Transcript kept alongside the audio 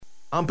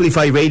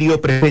Amplify Radio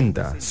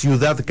presenta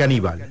Ciudad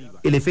Canibal,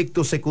 el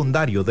efecto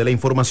secundario de la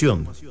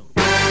información.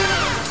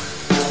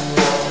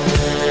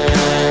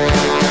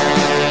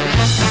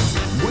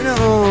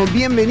 Bueno,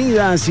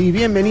 bienvenidas y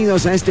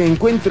bienvenidos a este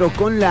encuentro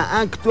con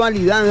la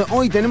actualidad.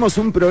 Hoy tenemos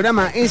un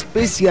programa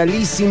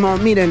especialísimo.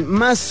 Miren,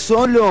 más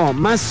solo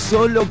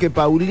que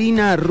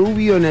Paulina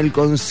Rubio en el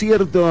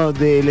concierto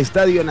del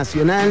Estadio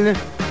Nacional.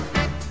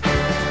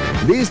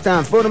 De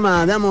esta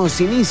forma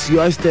damos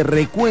inicio a este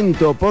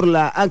recuento por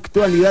la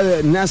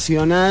actualidad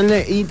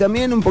nacional y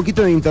también un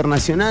poquito de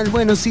internacional.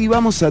 Bueno, sí,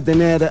 vamos a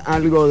tener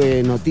algo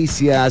de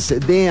noticias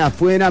de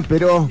afuera,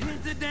 pero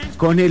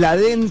con el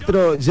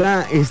adentro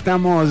ya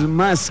estamos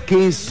más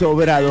que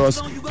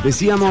sobrados.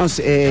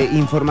 Decíamos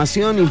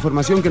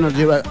información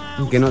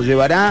que nos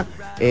llevará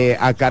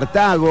a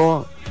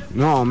Cartago.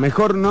 No,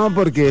 mejor no,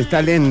 porque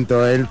está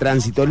lento el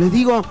tránsito. Les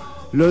digo,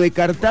 lo de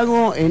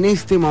Cartago en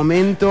este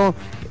momento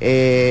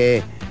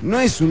no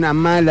es una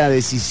mala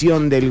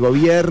decisión del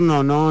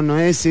gobierno, no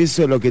es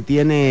eso lo que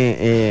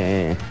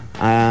tiene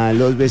a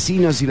los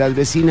vecinos y las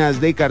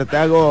vecinas de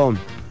Cartago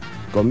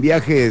con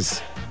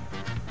viajes,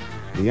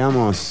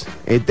 digamos,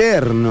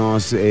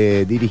 eternos,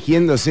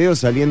 dirigiéndose o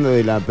saliendo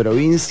de la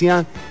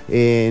provincia.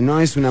 No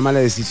es una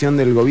mala decisión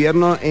del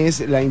gobierno,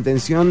 es la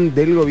intención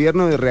del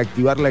gobierno de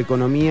reactivar la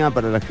economía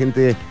para la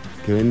gente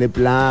que vende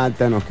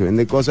plátanos, que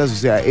vende cosas. O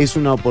sea, es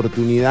una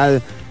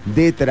oportunidad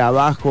de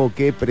trabajo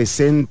que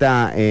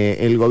presenta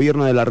el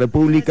gobierno de la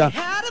República.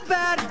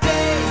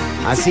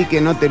 Así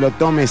que no te lo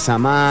tomes a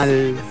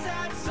mal.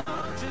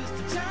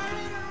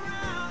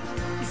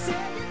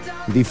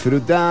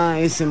 Disfrutá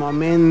ese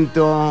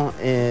momento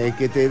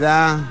que te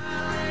da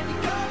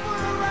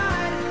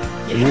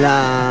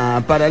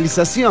la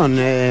paralización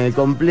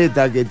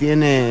completa que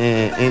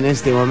tiene en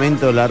este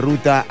momento la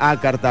ruta a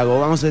Cartago.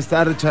 Vamos a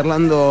estar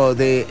charlando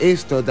de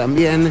esto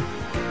también.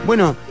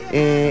 Bueno,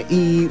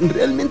 y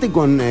realmente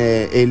con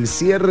el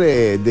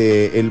cierre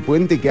del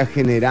puente que ha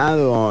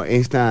generado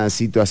esta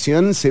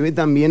situación, se ve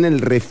también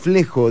el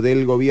reflejo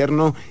del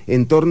gobierno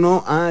en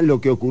torno a lo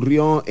que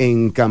ocurrió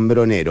en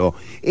Cambronero.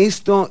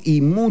 Esto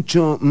y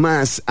mucho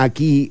más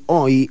aquí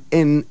hoy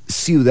en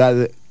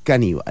Ciudad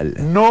Canibal.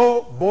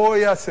 No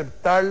voy a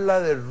aceptar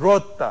la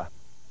derrota.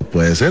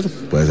 Puede ser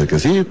que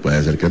sí,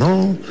 puede ser que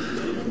no.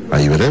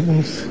 Ahí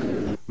veremos.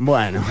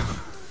 Bueno.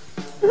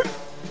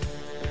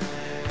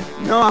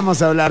 No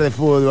vamos a hablar de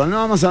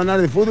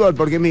fútbol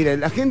porque mire,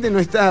 la gente no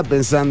está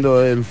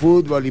pensando en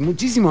fútbol y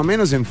muchísimo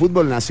menos en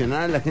fútbol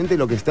nacional. La gente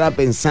lo que está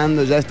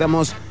pensando, ya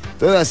estamos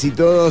todas y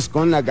todos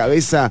con la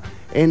cabeza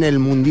en el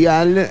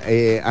mundial,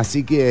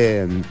 así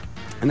que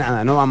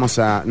nada, no vamos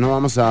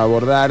a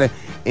abordar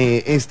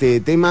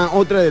este tema.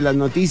 Otra de las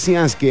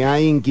noticias que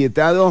ha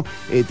inquietado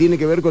tiene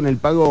que ver con el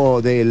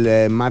pago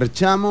del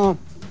marchamo.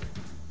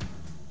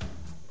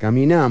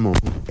 Caminamos.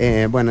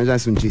 Bueno, ya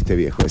es un chiste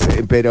viejo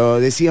ese, pero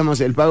decíamos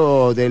el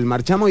pago del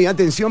marchamo y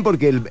atención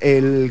porque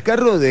el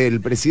carro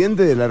del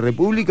presidente de la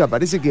República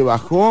parece que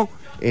bajó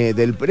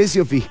del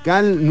precio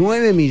fiscal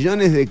 9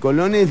 millones de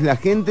colones. La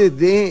gente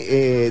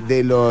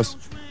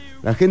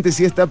la gente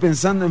sí está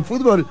pensando en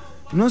fútbol.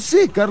 No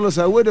sé, Carlos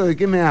Agüero, ¿de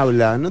qué me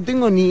habla? No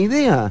tengo ni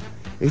idea.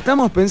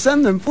 Estamos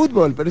pensando en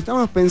fútbol, pero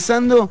estamos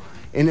pensando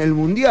en el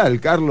Mundial,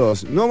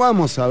 Carlos. No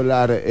vamos a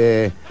hablar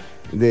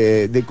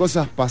de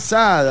cosas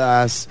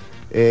pasadas,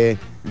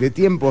 de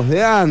tiempos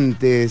de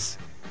antes,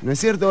 ¿no es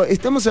cierto?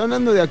 Estamos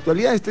hablando de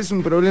actualidad. Este es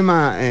un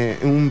programa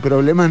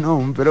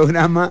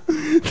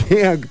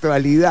de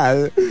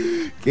actualidad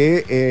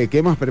que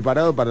hemos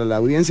preparado para la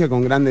audiencia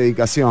con gran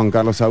dedicación.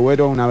 Carlos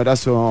Agüero, un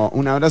abrazo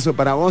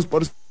para vos.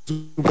 Por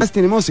más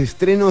tenemos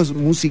estrenos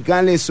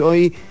musicales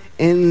hoy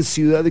en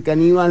Ciudad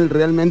Canibal.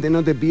 Realmente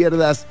no te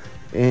pierdas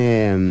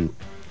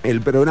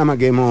el programa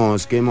que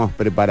hemos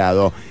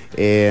preparado.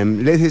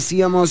 Les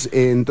decíamos,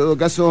 en todo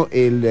caso,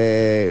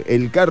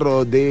 el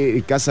carro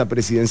de Casa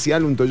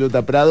Presidencial, un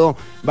Toyota Prado,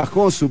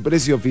 bajó su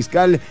precio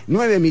fiscal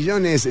 9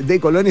 millones de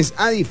colones,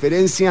 a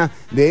diferencia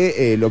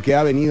de lo que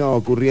ha venido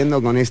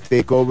ocurriendo con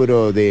este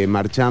cobro de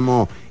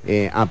marchamo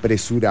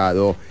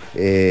apresurado.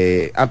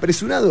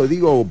 Apresurado,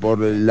 digo, por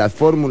las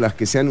fórmulas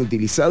que se han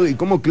utilizado y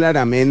cómo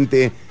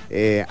claramente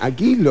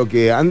aquí lo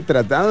que han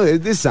tratado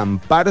es de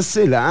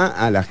zampársela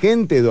a la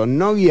gente. Don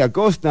Nogui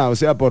Acosta, o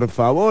sea, por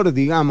favor,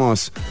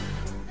 digamos.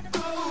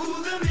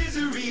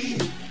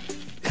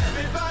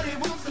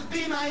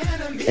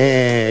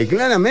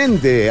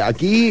 Claramente,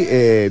 aquí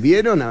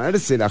vieron, a ver,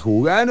 se la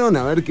jugaron,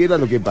 a ver qué era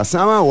lo que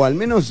pasaba, o al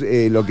menos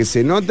lo que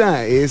se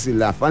nota es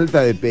la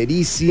falta de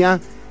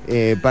pericia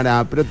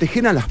para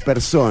proteger a las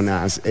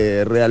personas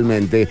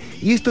realmente.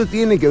 Y esto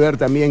tiene que ver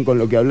también con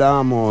lo que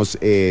hablábamos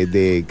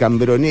de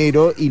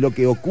Cambronero y lo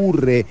que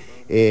ocurre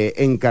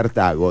en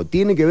Cartago.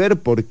 Tiene que ver,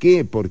 ¿por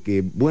qué?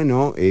 Porque,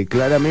 bueno,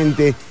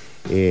 claramente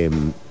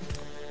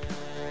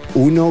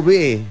uno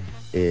ve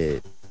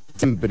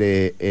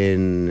siempre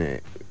en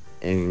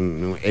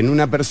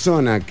una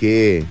persona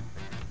que,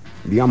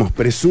 digamos,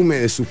 presume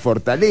de su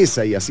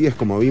fortaleza, y así es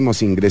como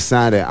vimos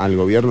ingresar al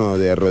gobierno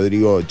de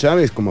Rodrigo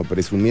Chávez, como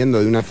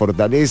presumiendo de una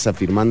fortaleza,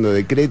 firmando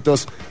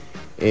decretos,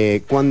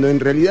 cuando en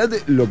realidad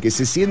lo que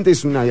se siente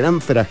es una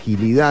gran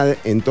fragilidad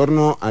en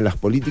torno a las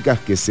políticas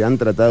que se han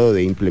tratado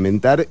de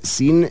implementar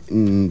sin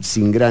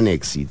gran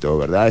éxito,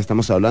 ¿verdad?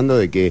 Estamos hablando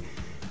de que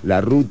la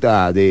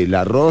ruta del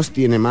arroz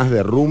tiene más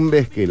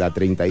derrumbes que la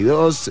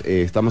 32,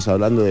 estamos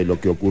hablando de lo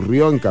que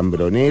ocurrió en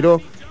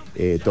Cambronero,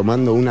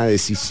 tomando una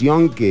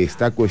decisión que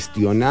está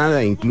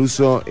cuestionada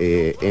incluso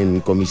en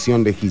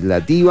comisión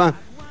legislativa.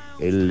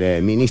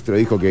 El ministro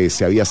dijo que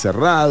se había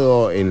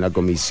cerrado, en la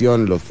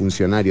comisión los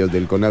funcionarios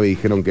del CONAVE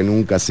dijeron que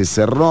nunca se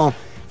cerró.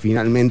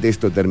 Finalmente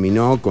esto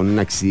terminó con un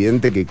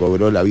accidente que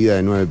cobró la vida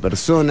de 9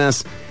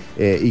 personas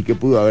y que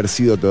pudo haber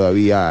sido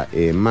todavía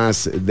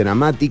más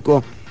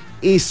dramático.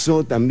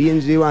 Eso también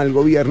lleva al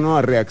gobierno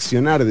a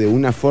reaccionar de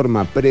una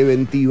forma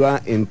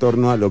preventiva en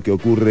torno a lo que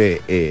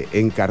ocurre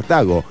en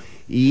Cartago.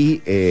 Y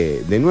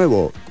de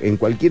nuevo, en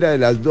cualquiera de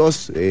las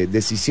dos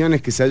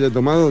decisiones que se haya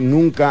tomado,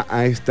 nunca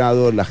ha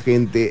estado la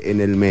gente en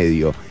el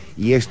medio.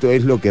 Y esto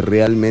es lo que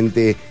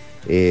realmente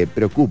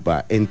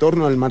preocupa. En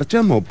torno al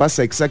marchamo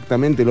pasa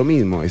exactamente lo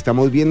mismo.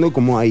 Estamos viendo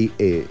cómo hay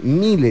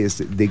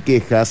miles de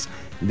quejas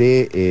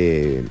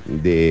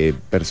de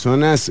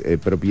personas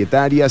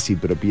propietarias y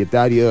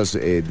propietarios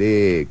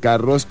de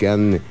carros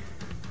que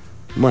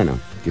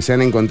se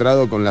han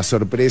encontrado con la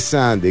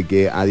sorpresa de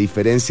que, a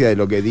diferencia de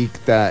lo que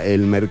dicta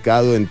el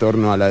mercado en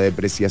torno a la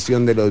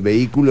depreciación de los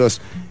vehículos,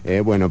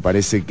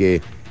 parece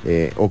que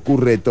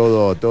ocurre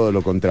todo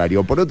lo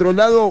contrario. Por otro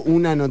lado,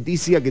 una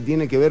noticia que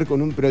tiene que ver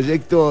con un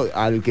proyecto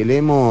al que le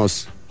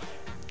hemos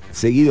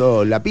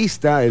seguido la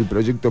pista. El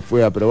proyecto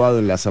fue aprobado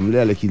en la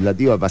Asamblea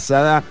Legislativa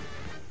pasada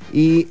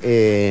y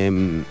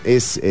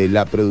es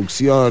la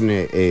producción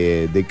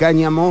de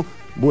cáñamo.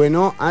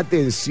 Bueno,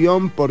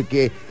 atención,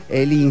 porque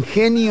el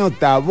ingenio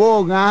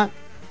Taboga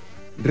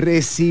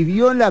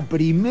recibió la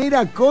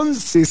primera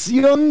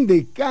concesión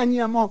de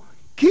cáñamo.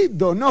 ¿Qué,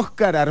 don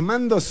Oscar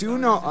armándose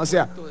uno? O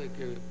sea,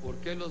 ¿por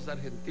qué los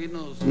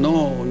argentinos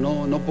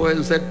no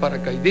pueden ser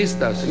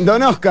paracaidistas?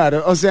 Don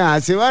Oscar, o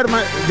sea, se va a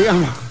armar,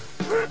 digamos...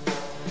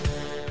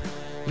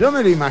 Yo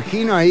me lo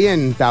imagino ahí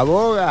en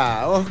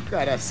Taboga,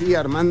 Oscar así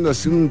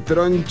armándose un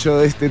troncho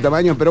de este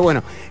tamaño, pero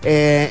bueno,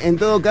 en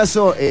todo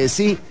caso,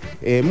 sí,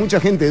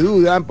 mucha gente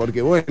duda,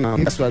 porque bueno,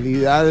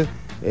 casualidad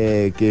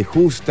que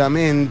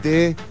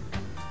justamente,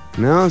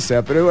 ¿no? Se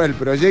aprueba el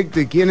proyecto,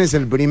 y ¿quién es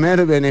el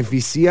primer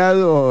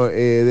beneficiado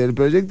del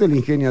proyecto? El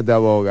ingenio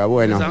Taboga.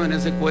 Bueno. ¿Saben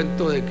ese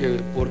cuento de que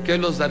por qué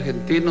los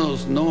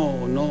argentinos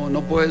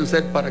no pueden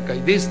ser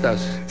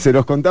paracaidistas? Se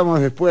los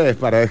contamos después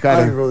para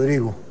dejar... Ay,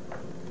 Rodrigo,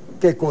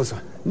 qué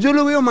cosa. Yo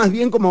lo veo más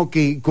bien como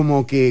que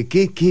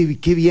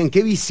qué bien,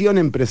 qué visión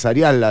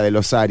empresarial la de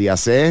los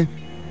Arias, ¿eh?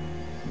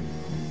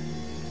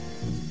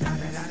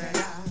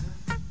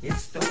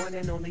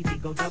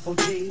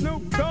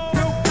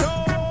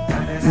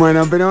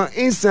 Bueno, pero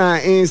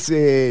esa es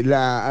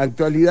la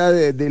actualidad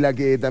de la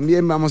que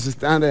también vamos a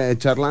estar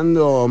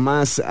charlando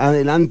más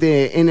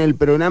adelante en el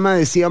programa.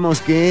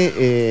 Decíamos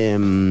que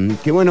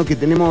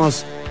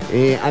tenemos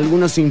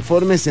algunos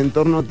informes en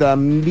torno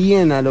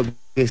también a lo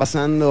que está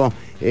pasando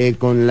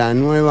con la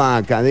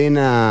nueva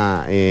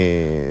cadena,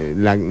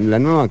 la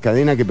nueva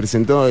cadena que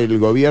presentó el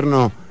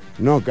gobierno,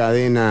 no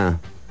cadena,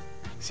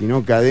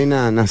 sino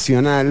cadena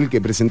nacional que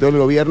presentó el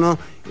gobierno.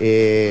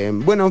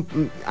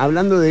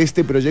 Hablando de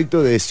este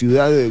proyecto de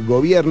Ciudad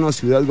Gobierno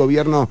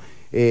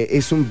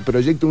es un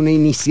proyecto, una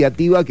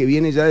iniciativa que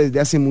viene ya desde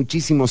hace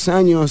muchísimos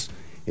años,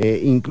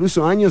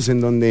 incluso años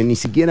en donde ni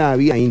siquiera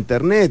había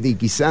internet, y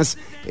quizás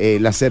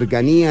la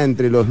cercanía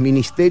entre los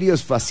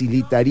ministerios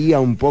facilitaría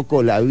un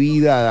poco la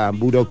vida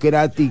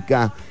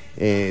burocrática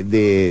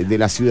de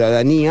la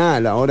ciudadanía a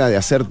la hora de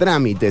hacer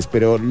trámites,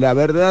 pero la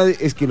verdad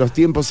es que los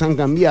tiempos han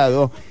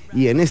cambiado,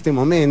 y en este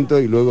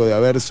momento, y luego de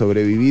haber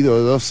sobrevivido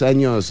 2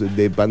 años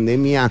de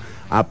pandemia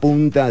a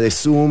punta de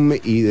Zoom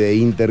y de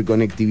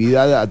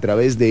interconectividad a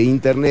través de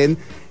internet,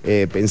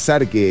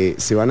 pensar que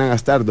se van a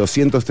gastar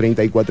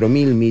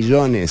 234.000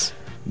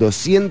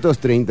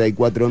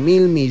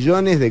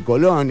 millones de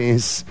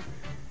colones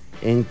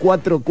en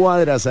 4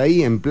 cuadras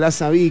ahí en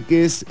Plaza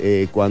Víquez,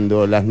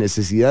 cuando las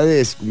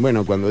necesidades,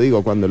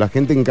 cuando la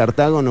gente en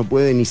Cartago no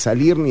puede ni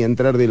salir ni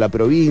entrar de la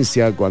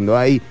provincia, cuando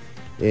hay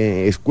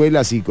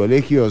escuelas y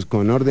colegios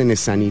con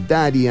órdenes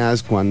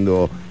sanitarias,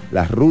 cuando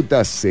las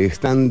rutas se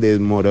están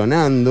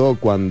desmoronando,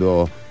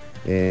 cuando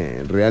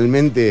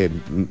realmente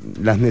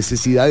las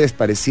necesidades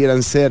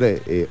parecieran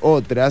ser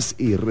otras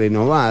y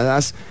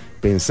renovadas.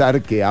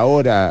 Pensar que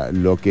ahora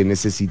lo que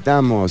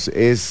necesitamos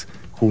es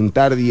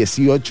juntar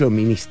 18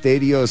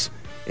 ministerios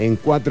en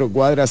 4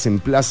 cuadras en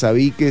Plaza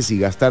Víquez y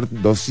gastar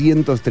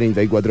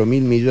 234.000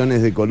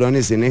 millones de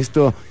colones en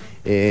esto,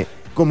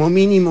 como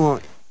mínimo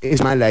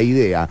es mala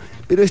idea.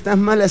 Pero estas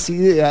malas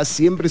ideas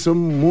siempre son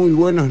muy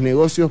buenos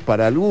negocios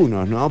para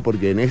algunos, ¿no?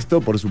 Porque en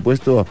esto, por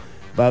supuesto,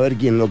 va a haber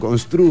quien lo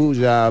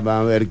construya, va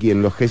a haber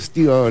quien lo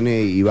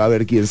gestione y va a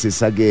haber quien se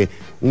saque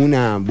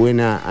una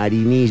buena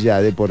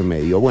harinilla de por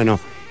medio. Bueno,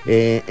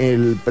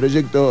 el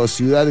proyecto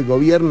Ciudad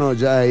Gobierno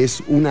ya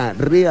es una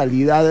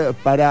realidad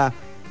para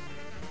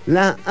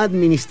la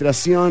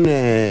administración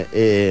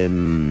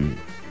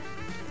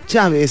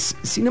Chávez.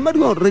 Sin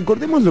embargo,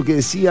 recordemos lo que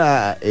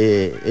decía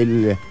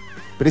el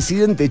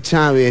presidente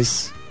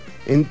Chávez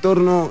en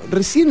torno,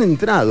 recién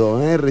entrado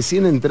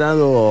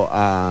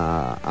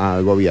a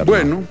gobierno.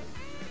 Bueno,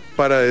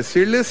 para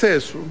decirles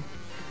eso,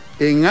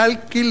 en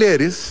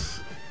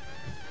alquileres,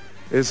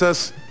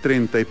 esas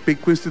 30 y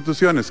pico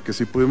instituciones que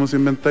sí pudimos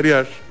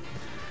inventariar,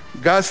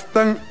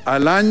 gastan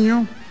al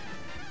año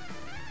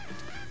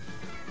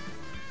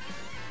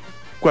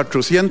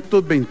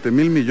 420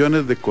 mil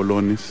millones de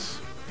colones.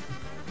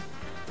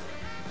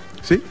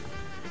 ¿Sí?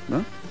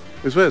 ¿No?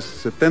 Eso es,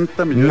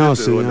 70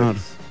 millones de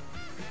dólares.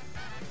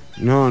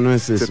 No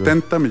es eso.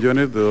 70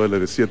 millones de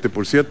dólares, 7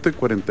 por 7,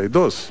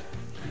 42.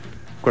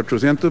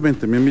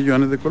 420 mil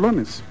millones de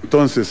colones.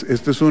 Entonces,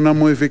 esta es una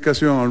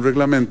modificación a un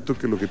reglamento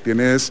que lo que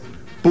tiene es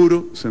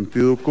puro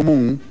sentido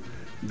común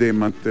de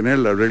mantener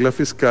la regla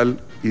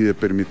fiscal y de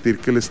permitir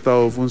que el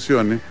Estado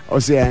funcione.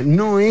 O sea,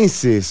 no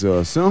es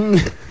eso, son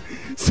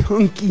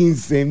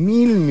 15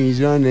 mil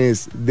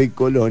millones de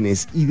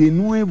colones. Y de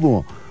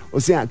nuevo, o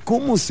sea,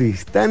 ¿cómo se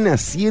están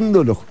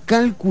haciendo los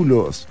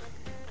cálculos?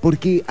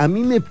 Porque a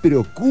mí me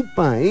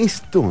preocupa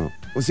esto.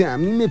 O sea, a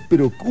mí me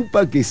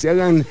preocupa que se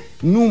hagan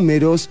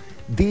números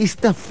de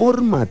esta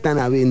forma tan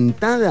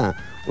aventada.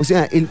 O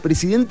sea, el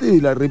presidente de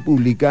la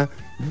República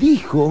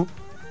dijo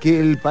que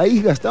el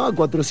país gastaba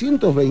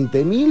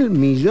 420 mil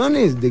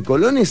millones de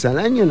colones al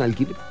año en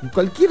alquiler.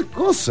 Cualquier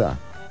cosa.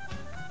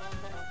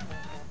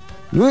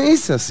 No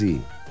es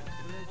así.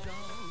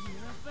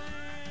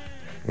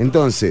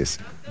 Entonces,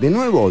 de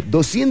nuevo,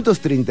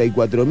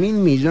 234 mil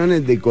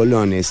millones de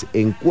colones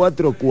en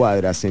 4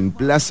 cuadras en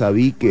Plaza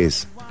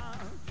Víquez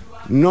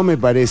no me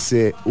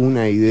parece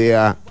una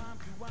idea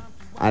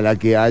a la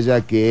que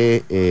haya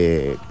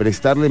que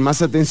prestarle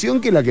más atención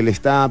que la que le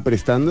está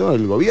prestando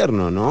el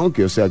gobierno, ¿no?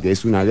 Que, o sea, que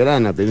es una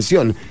gran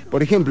atención.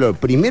 Por ejemplo,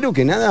 primero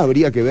que nada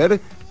habría que ver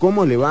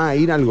cómo le va a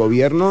ir al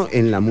gobierno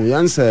en la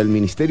mudanza del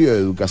Ministerio de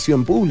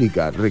Educación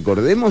Pública.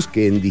 Recordemos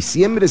que en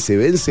diciembre se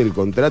vence el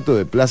contrato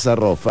de Plaza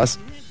Rofas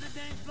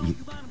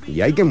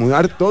y hay que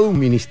mudar todo un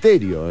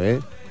ministerio, ¿eh?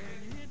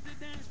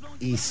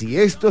 Y si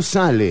esto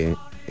sale,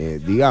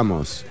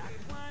 digamos,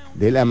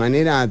 de la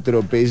manera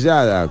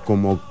atropellada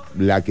como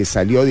la que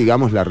salió,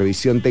 digamos, la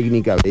revisión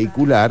técnica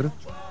vehicular,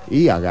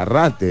 y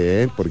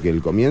agárrate, porque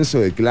el comienzo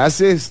de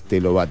clases te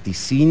lo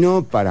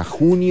vaticino para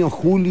junio,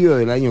 julio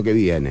del año que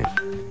viene.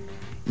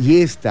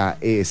 Y esta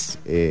es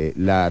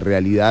la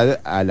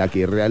realidad a la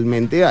que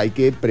realmente hay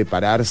que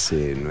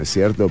prepararse, ¿no es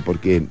cierto?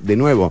 Porque, de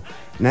nuevo,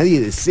 nadie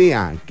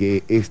desea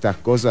que estas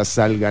cosas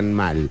salgan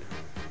mal,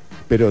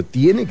 pero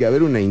tiene que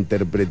haber una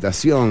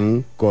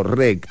interpretación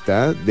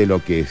correcta de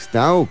lo que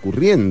está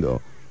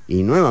ocurriendo.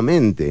 Y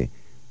nuevamente,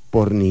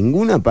 por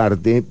ninguna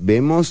parte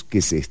vemos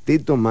que se esté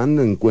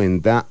tomando en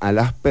cuenta a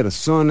las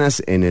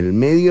personas en el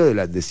medio de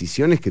las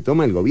decisiones que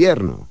toma el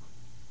gobierno.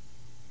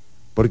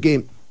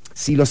 Porque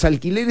si los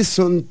alquileres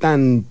son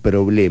tan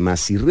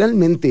problemas, si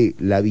realmente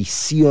la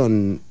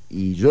visión,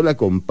 y yo la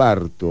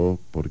comparto,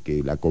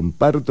 porque la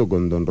comparto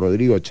con don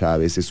Rodrigo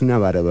Chávez, es una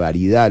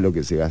barbaridad lo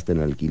que se gasta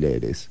en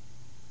alquileres.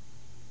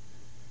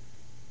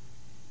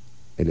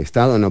 El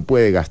Estado no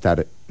puede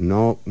gastar,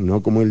 no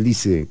como él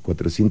dice,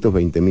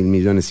 420 mil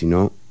millones,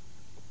 sino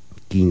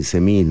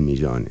 15 mil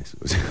millones.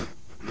 O sea,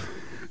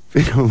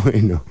 pero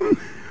bueno,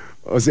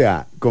 o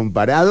sea,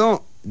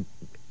 comparado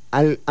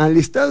al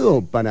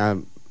Estado para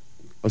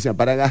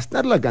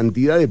gastar la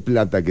cantidad de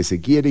plata que se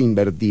quiere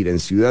invertir en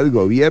Ciudad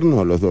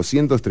Gobierno, los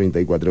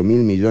 234 mil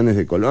millones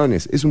de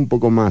colones, es un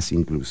poco más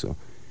incluso,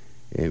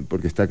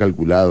 porque está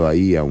calculado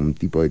ahí a un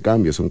tipo de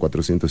cambio, son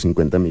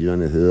 450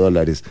 millones de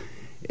dólares.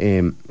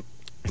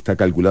 Está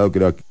calculado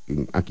creo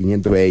a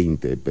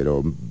 520,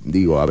 pero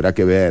digo, habrá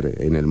que ver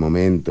en el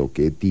momento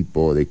qué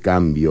tipo de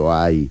cambio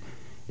hay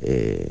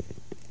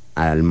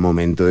al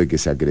momento de que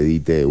se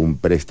acredite un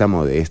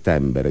préstamo de esta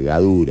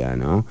envergadura,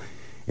 ¿no?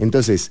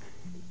 Entonces,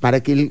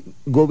 para que el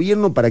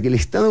gobierno, para que el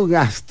Estado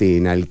gaste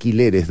en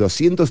alquileres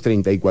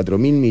 234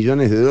 mil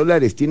millones de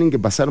dólares, tienen que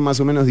pasar más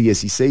o menos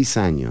 16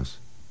 años.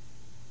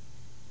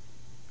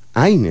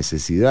 ¿Hay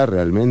necesidad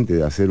realmente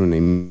de hacer una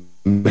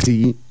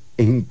inversión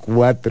en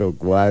 4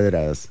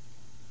 cuadras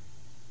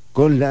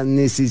con las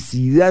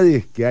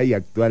necesidades que hay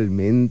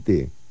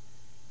actualmente?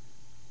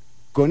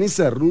 Con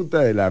esa ruta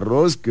del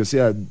arroz, que, o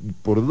sea,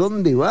 ¿por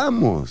dónde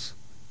vamos?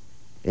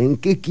 ¿En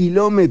qué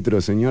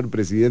kilómetros, señor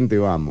presidente,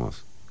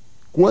 vamos?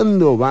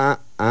 ¿Cuándo va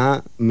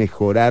a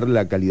mejorar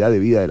la calidad de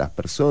vida de las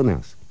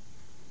personas?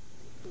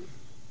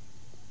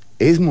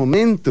 Es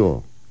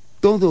momento.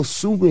 Todo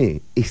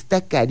sube,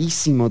 está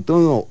carísimo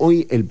todo.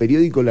 Hoy el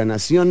periódico La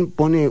Nación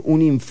pone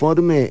un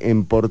informe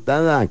en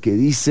portada que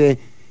dice: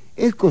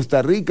 ¿es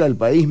Costa Rica el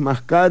país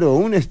más caro?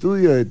 Un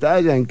estudio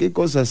detalla en qué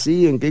cosas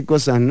sí, en qué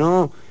cosas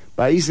no,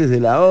 países de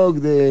la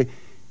OCDE.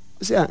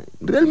 O sea,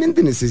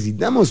 ¿realmente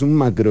necesitamos un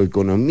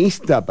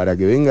macroeconomista para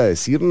que venga a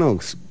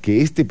decirnos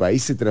que este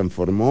país se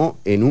transformó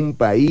en un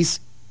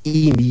país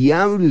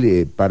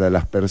inviable para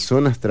las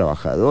personas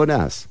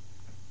trabajadoras?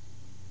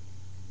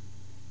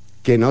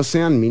 que no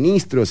sean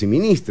ministros y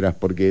ministras,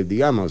 porque,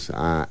 digamos,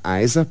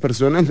 a esas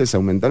personas les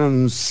aumentaron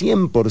un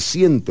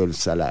 100% el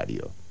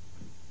salario.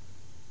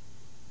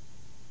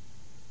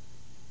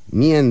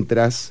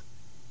 Mientras,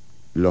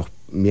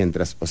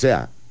 o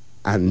sea,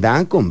 anda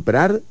a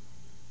comprar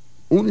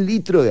 1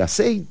 litro de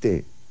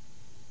aceite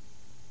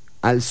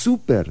al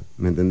súper,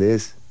 ¿me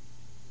entendés?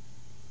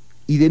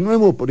 Y de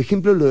nuevo, por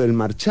ejemplo, lo del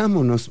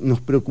marchamo, nos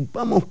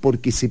preocupamos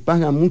porque se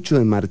paga mucho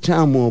de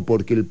marchamo,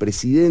 porque el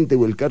presidente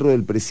o el carro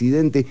del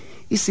presidente.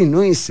 Ese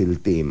no es el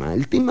tema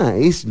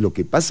es lo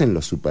que pasa en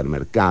los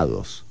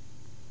supermercados.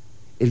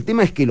 El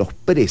tema es que los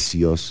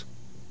precios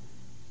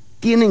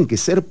tienen que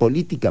ser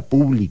política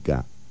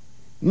pública,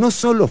 no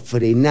solo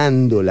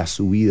frenando la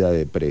subida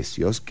de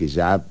precios, que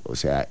ya, o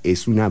sea,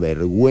 es una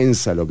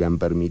vergüenza lo que han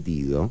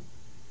permitido,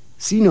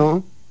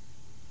 sino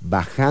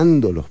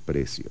bajando los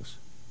precios.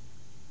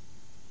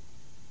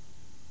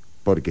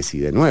 Porque si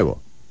de nuevo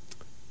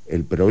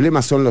el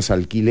problema son los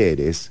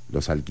alquileres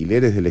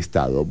del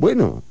Estado,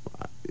 bueno,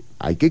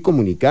 hay que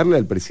comunicarle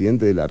al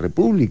presidente de la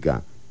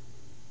República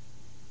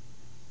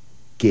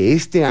que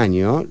este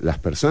año las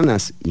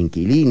personas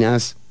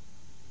inquilinas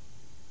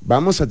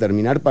vamos a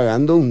terminar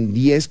pagando un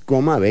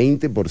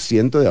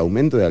 10,20% de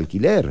aumento de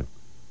alquiler.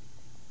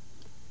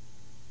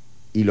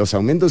 Y los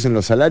aumentos en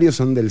los salarios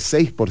son del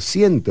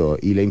 6%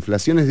 y la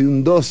inflación es de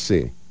un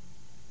 12%.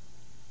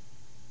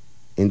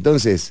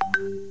 Entonces,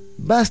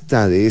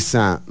 basta de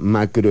esa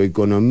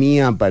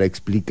macroeconomía para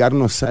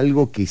explicarnos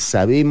algo que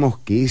sabemos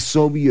que es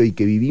obvio y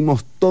que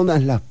vivimos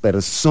todas las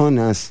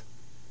personas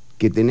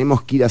que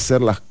tenemos que ir a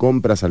hacer las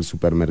compras al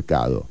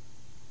supermercado.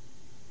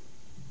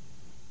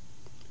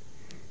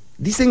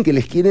 Dicen que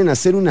les quieren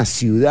hacer una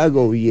ciudad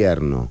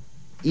gobierno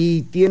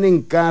y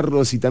tienen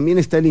carros, y también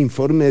está el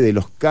informe de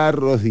los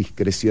carros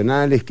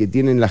discrecionales que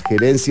tienen las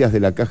gerencias de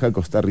la Caja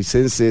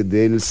Costarricense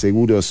del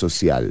Seguro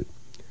Social.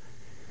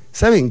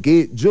 ¿Saben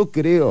qué? Yo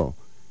creo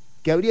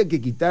que habría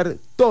que quitar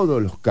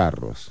todos los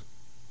carros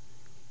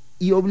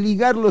y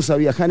obligarlos a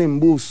viajar en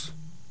bus,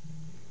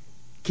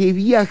 que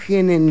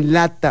viajen en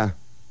lata.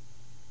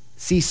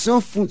 Si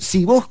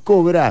vos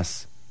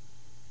cobrás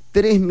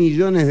 3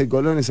 millones de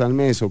colones al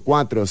mes, o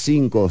 4,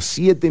 5,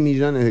 7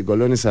 millones de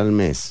colones al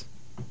mes,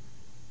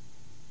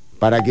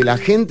 para que la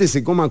gente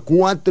se coma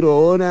 4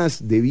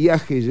 horas de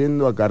viaje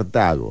yendo a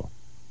Cartago,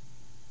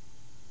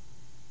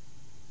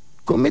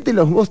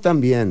 comételos vos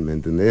también, ¿me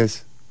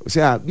entendés? O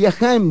sea,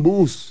 viajá en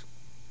bus,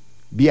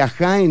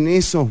 viajá en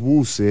esos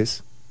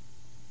buses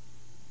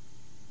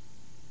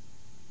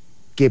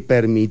que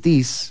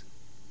permitís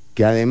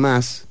que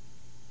además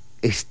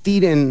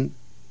estiren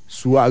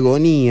su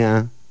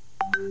agonía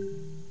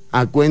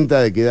a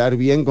cuenta de quedar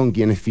bien con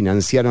quienes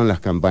financiaron las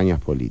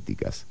campañas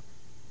políticas.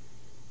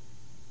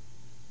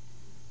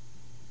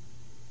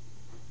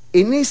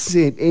 En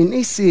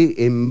ese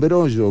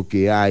embrollo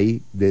que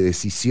hay de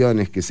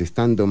decisiones que se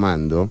están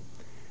tomando,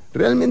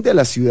 realmente a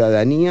la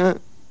ciudadanía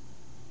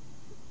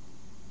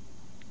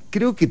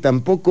creo que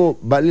tampoco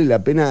vale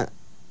la pena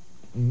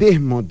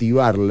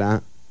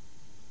desmotivarla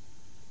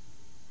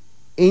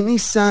en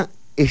esa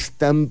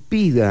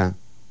estampida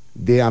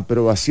de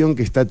aprobación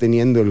que está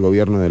teniendo el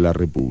gobierno de la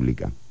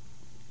República.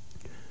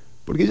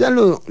 Porque ya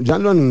lo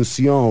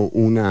anunció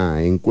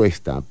una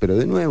encuesta, pero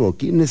de nuevo,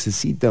 ¿quién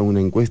necesita una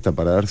encuesta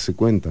para darse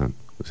cuenta?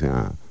 O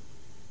sea,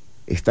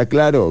 está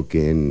claro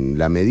que en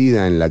la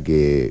medida en la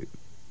que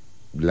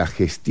las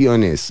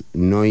gestiones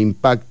no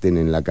impacten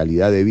en la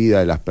calidad de vida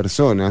de las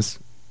personas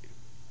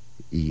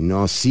y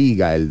no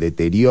siga el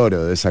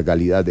deterioro de esa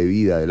calidad de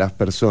vida de las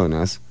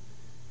personas,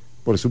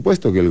 por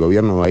supuesto que el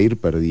gobierno va a ir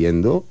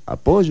perdiendo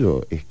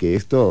apoyo. Es que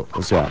esto,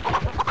 o sea,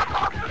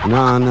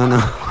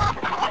 no.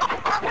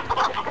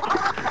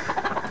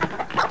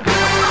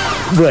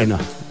 Bueno,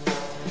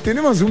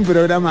 tenemos un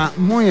programa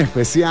muy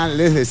especial,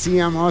 les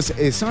decíamos,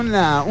 son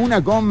la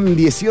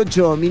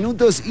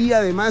 1:18 y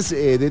además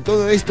de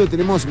todo esto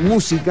tenemos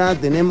música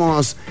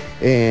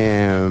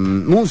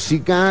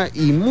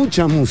y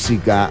mucha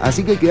música,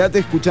 así que quédate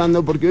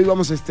escuchando porque hoy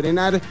vamos a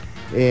estrenar,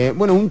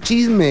 un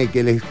chisme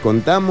que les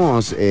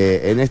contamos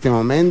en este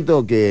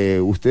momento que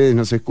ustedes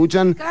nos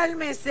escuchan.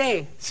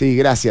 ¡Cálmese! Sí,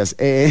 gracias.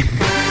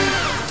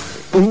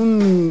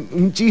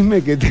 Un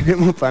chisme que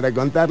tenemos para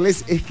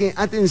contarles es que,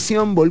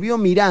 atención, volvió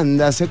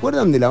Miranda. ¿Se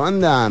acuerdan de la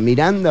banda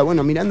Miranda?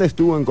 Bueno, Miranda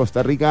estuvo en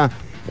Costa Rica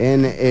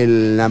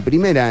en la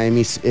primera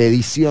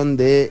edición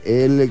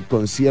del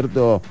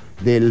concierto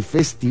del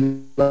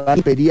Festival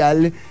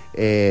Imperial.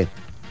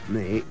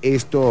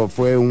 Esto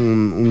fue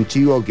un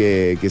chivo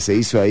que se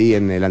hizo ahí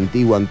en el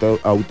antiguo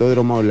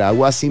Autódromo La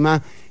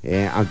Guásima,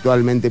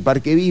 actualmente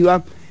Parque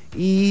Viva.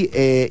 Y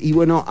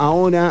bueno,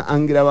 ahora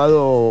han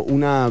grabado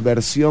una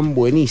versión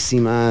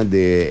buenísima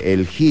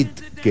del hit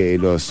que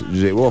los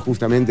llevó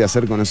justamente a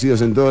ser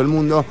conocidos en todo el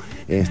mundo.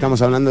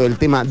 Estamos hablando del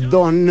tema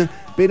Don,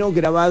 pero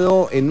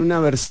grabado en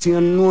una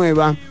versión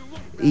nueva.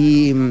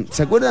 Y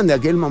 ¿se acuerdan de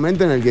aquel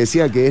momento en el que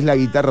decía que es la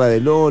guitarra de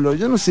Lolo?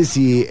 Yo no sé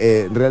si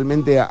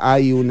realmente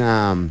hay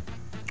una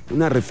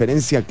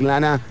referencia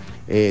clara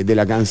de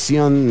la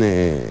canción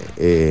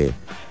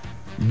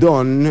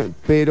Don,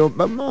 pero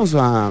vamos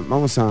a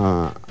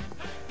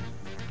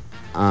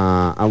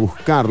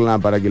buscarla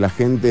para que la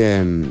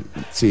gente...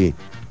 Sí,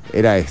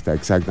 era esta,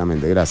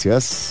 exactamente,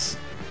 gracias.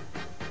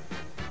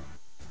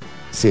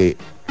 Sí.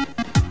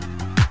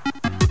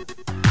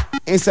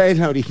 Esa es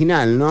la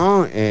original,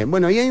 ¿no?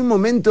 Bueno, y hay un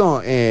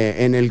momento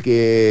en el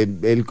que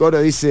el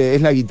coro dice,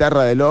 es la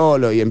guitarra de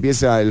Lolo, y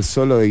empieza el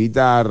solo de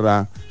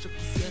guitarra.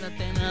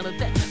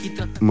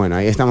 Bueno,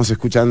 ahí estamos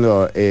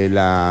escuchando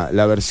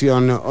la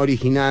versión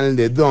original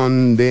de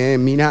Don de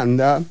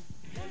Miranda.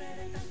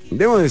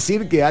 Debo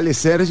decir que Ale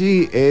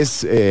Sergi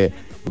es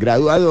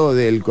graduado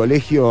del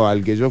colegio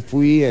al que yo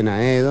fui en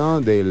Aedo,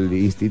 del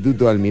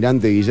Instituto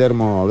Almirante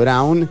Guillermo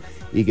Brown,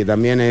 y que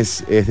también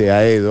es de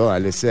Aedo,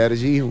 Ale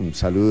Sergi. Un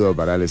saludo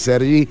para Ale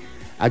Sergi,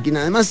 a quien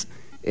además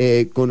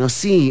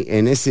conocí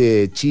en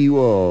ese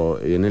chivo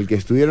en el que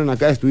estuvieron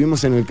acá.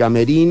 Estuvimos en el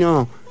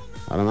camerino,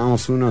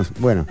 armamos unos...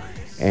 Bueno,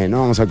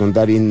 no vamos a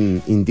contar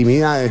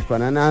intimidades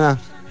para nada,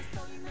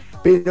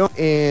 pero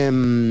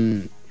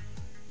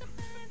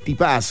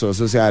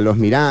tipazos, o sea, los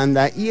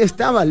Miranda, y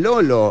estaba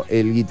Lolo,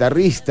 el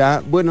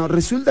guitarrista. Bueno,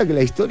 resulta que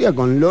la historia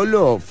con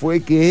Lolo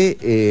fue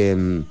que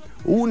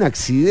hubo un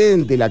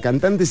accidente, la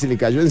cantante se le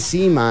cayó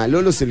encima, a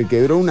Lolo se le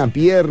quebró una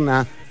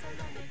pierna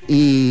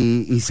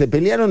y se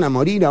pelearon a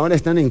morir. Ahora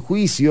están en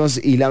juicios,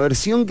 y la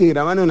versión que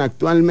grabaron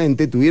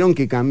actualmente tuvieron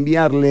que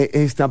cambiarle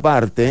esta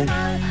parte.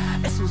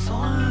 Es un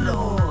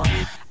solo,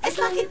 es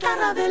la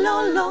guitarra de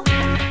Lolo.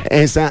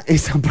 Esa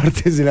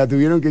parte se la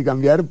tuvieron que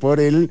cambiar por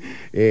el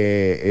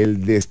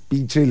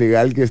despiche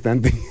legal que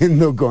están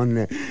teniendo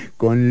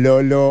con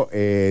Lolo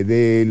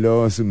de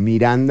los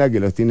Miranda, que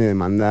los tiene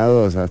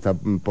demandados hasta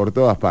por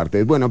todas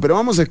partes. Bueno, pero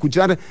vamos a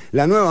escuchar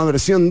la nueva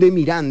versión de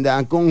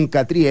Miranda con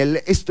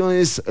Catriel. Esto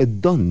es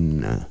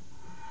Don.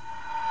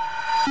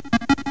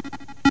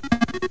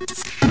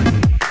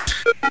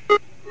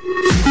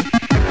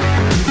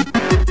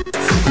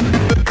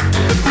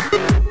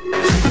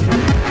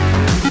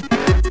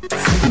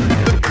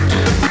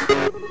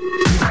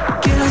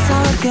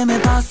 ¿Qué me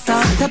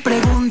pasa? Te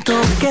pregunto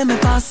qué me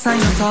pasa y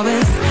no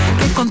sabes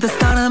qué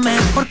contestarme,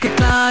 porque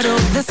claro,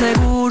 de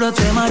seguro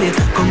te mareé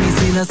con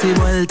mis idas y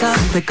vueltas,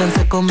 te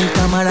cansé con mi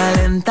cámara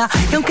lenta,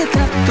 y aunque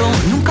trato,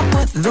 nunca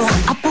puedo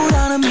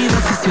apurar mi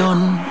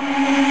decisión.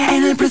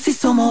 En el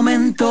preciso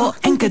momento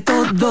en que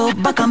todo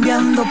va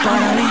cambiando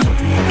para mí,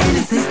 en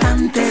ese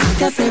instante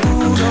te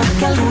aseguro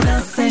que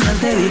alguna señal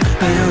te di,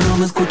 pero no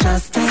me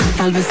escuchaste,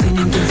 tal vez sin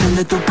intención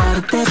de tu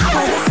parte.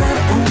 Puede ser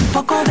un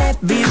poco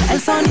débil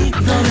el sonido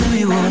de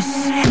mi voz.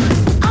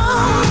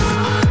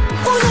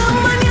 Una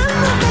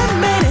mañana te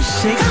veré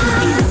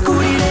llegar y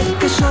descubriré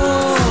que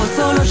yo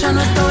solo ya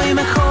no estoy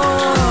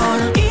mejor,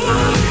 y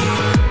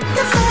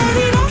te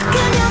pediré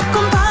que me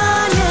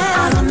acompañe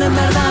a donde en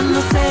verdad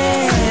no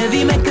sé.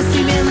 Dime que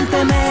si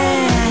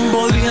miénteme.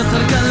 Podría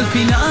ser que al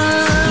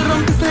final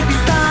rompiste el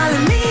cristal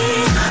en mí.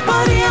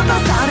 Podría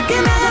pasar que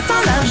me hagas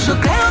hablar. Yo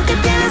creo que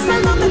tienes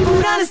el don de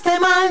curar este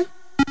mal.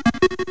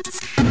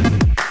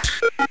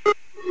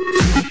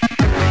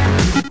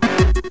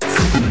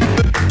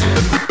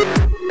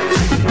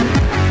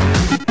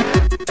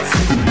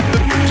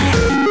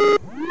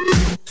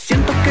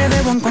 Siento que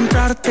debo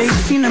encontrarte y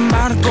sin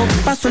embargo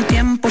paso el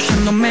tiempo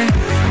yéndome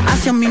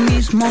hacia mí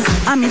mismo,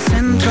 a mi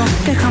centro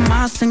que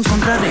jamás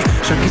encontraré.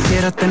 Yo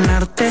quisiera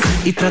tenerte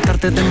y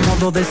tratarte de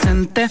modo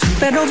decente,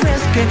 pero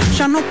ves que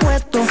ya no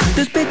puedo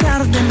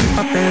despegar de mi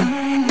papel.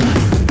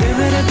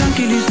 Deberé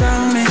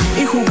tranquilizarme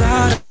y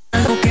jugar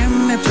algo que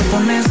me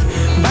propones.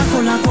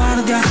 Bajo la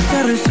guardia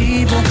te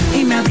recibo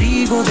y me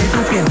abrigo de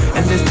tu piel.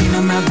 El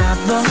destino me ha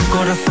dado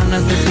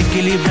corazones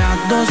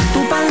desequilibrados.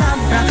 Tu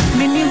palabra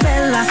me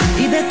nivela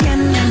y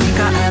detiene mi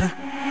caer.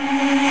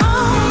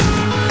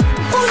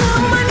 Una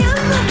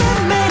mañana te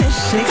veré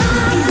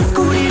llegar y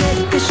descubriré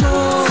que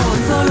yo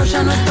solo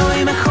ya no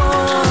estoy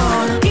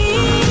mejor, y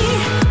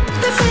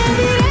te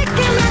pediré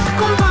que me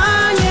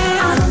acompañe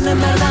a donde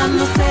en verdad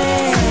no sé.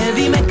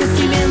 Dime que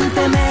si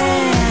miénteme.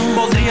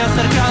 Podría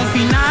ser que al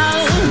final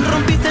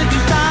rompiste el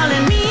cristal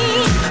en mí.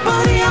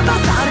 Podría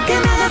pasar que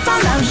me hagas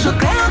hablar. Yo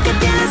creo que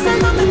tienes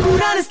el don de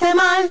curar este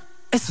mal.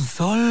 Es un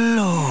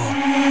solo,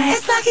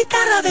 es la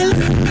guitarra del...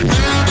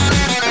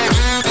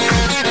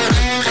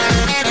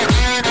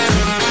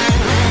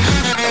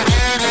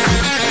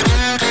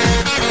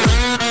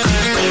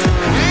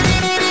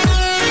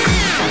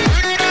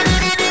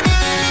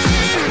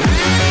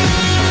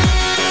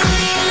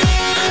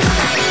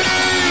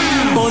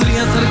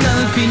 Podría ser que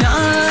al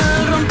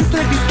final rompiste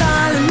el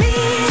cristal en mí.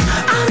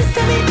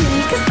 Abriste mi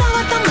piel que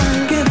estaba tan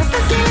mal. Quedaste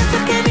el silencio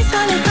que me hizo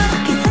alejar.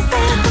 Quizás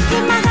sea esto que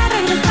me haga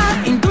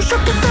regresar. Intuyo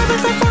que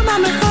sabes de forma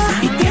mejor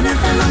y tienes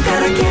el don que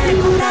requiere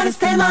curar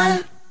este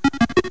mal.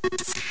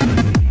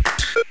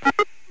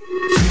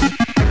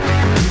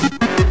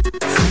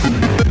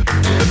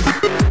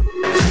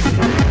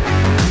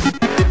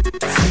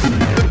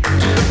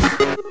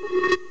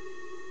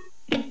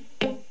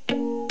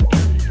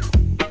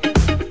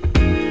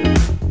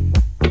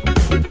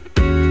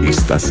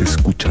 Estás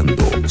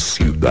escuchando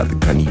Ciudad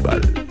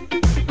Canibal.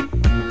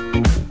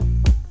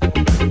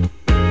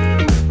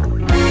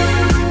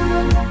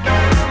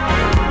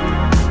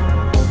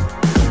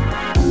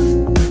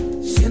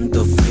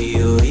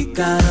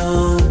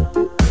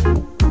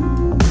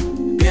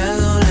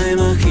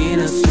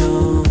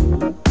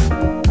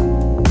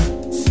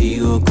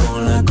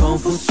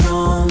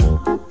 confusión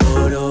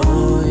por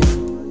hoy,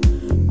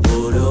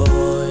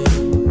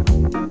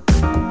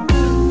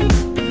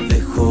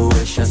 dejo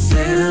huellas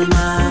en el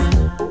mar,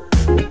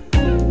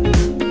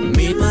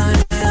 mi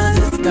manera de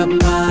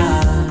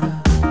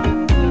escapar,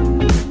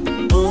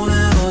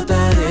 una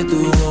gota de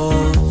tu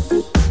voz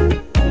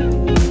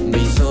me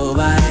hizo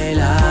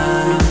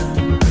bailar,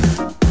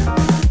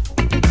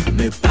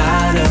 me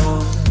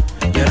paro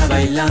y ahora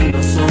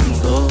bailando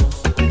somos dos.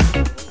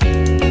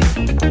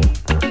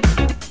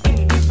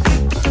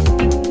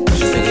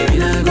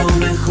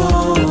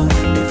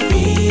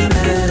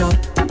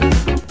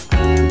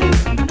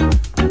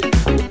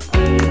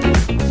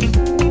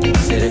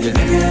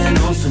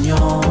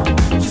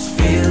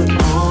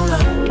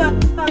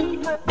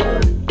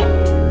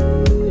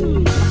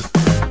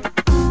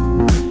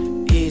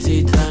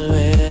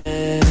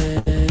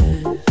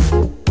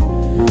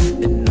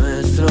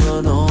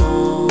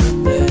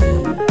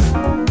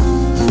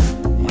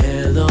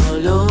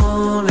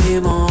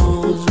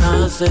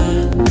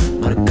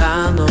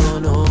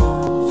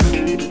 Marcándonos.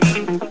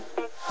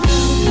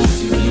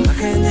 Sigo la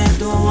imagen de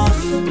tu voz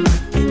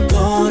que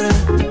corre,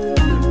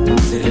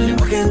 será el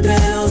lenguaje entre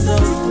los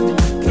dos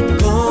que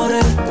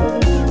corre.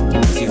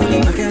 Sigo la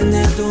imagen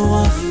de tu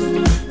voz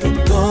que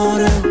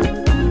corre,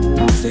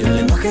 será el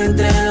lenguaje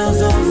entre los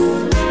dos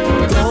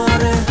que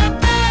corre.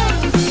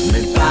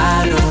 Me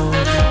paro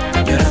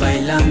y ahora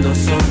bailando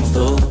somos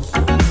dos.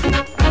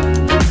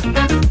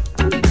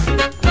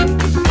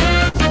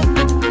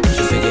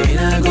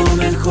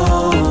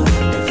 Mejor,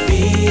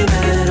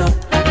 efímero.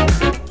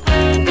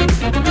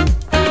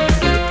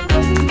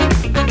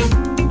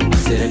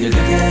 Será que el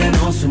viaje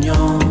nos unió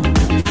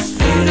es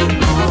firme.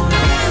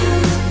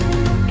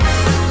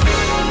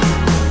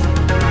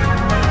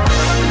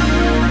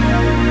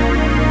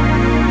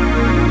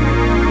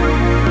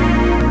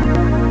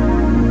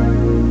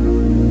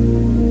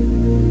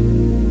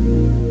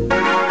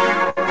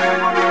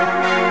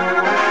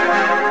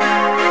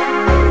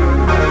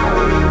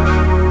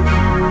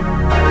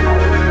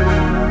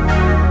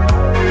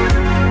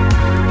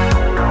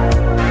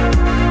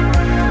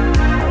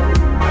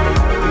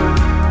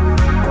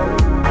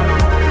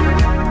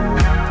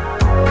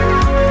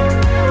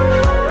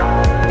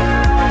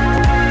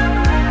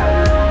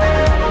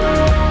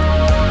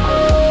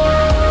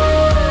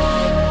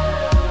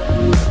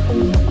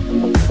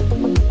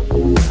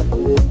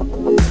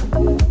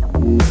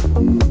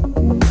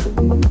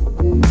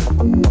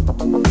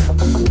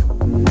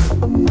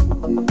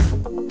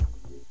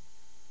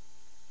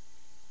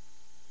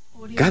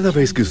 Cada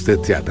vez que usted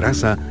se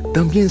atrasa,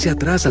 también se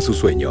atrasa su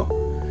sueño.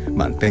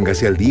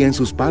 Manténgase al día en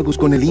sus pagos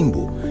con el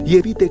INBU y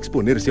evite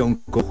exponerse a un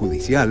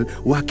cojudicial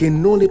o a que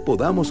no le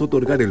podamos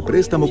otorgar el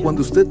préstamo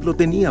cuando usted lo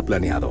tenía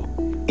planeado.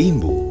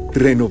 INBU,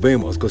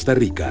 renovemos Costa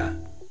Rica.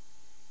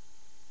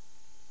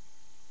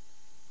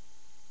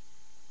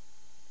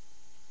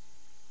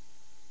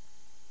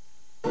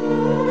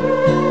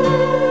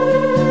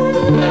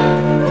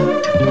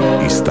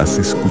 Estás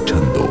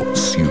escuchando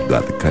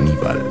Ciudad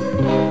Canibal.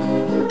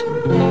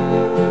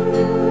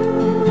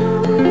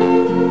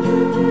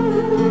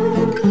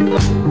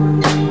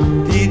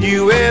 Did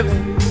you ever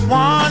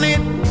want it?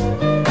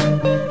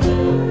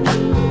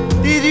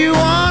 Did you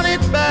want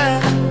it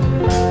back?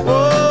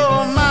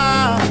 Oh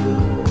my,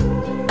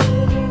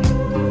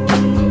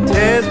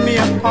 tears me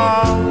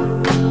apart.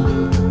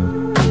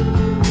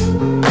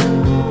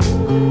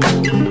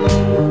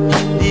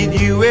 Did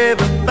you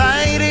ever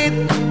fight it?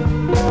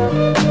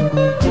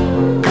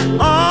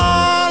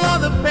 All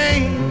of the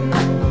pain,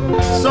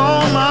 so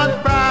much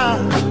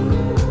pride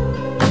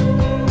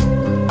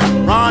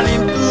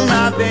running through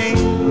my veins.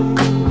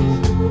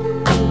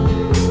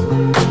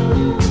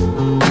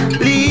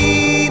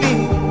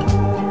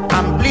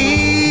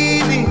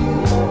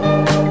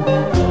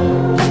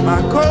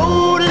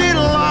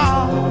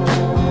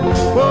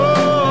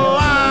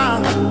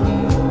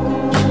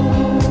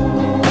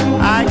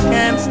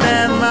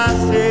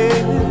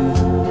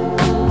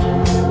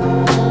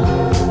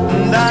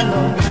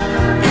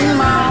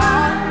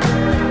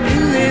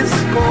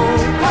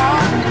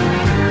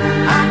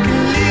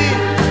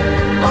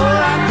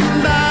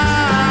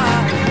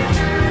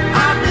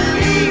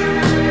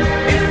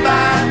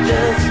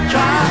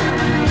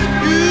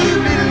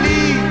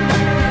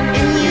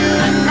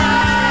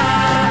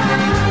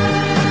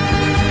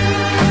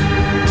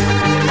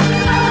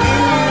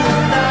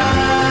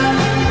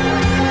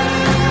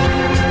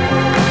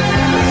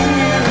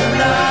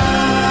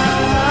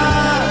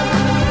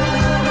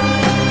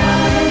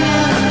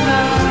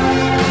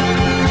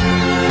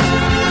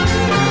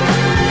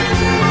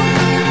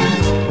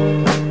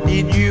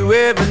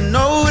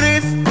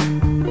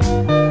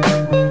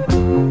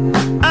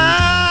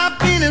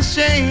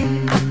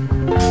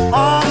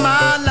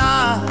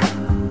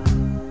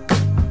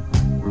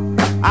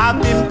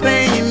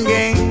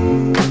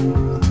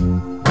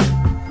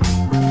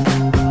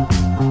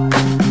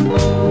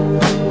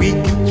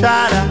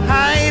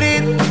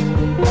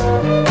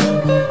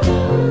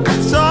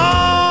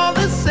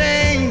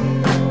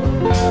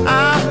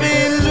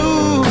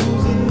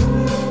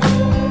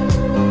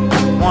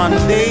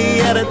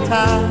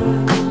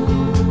 time.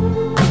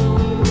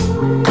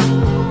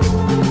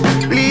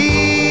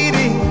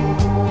 Bleeding,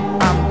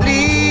 I'm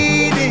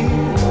bleeding.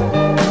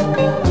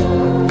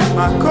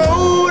 My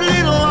cold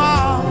little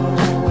arm.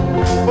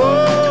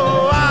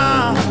 Oh,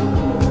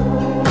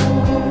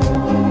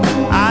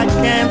 I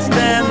can't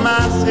stand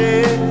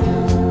myself.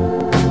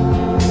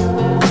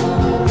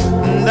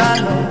 And I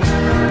know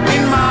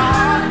in my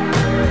heart,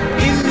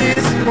 in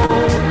this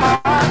cold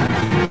heart,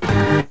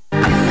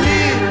 I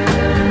live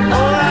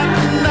or I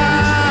can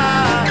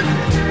die.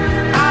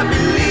 I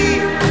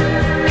believe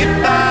if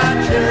I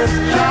just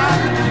try.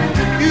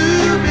 You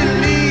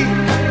believe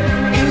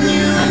in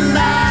you and I.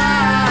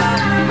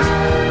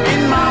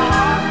 In my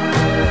heart,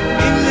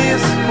 in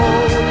this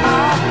cold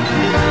heart,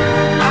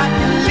 I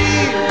can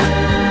live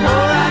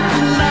or I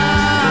can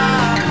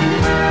die.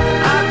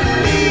 I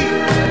believe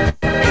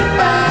if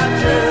I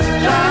just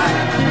try.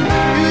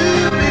 You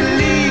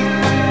believe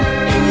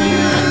in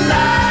you and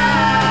I.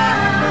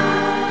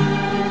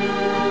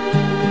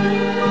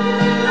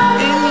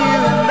 In you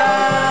and I.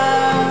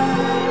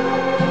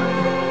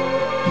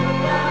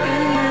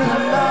 In you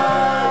and I.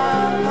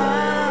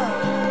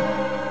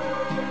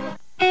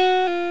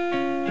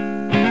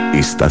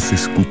 Estás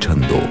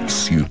escuchando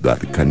Ciudad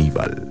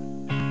Caníbal.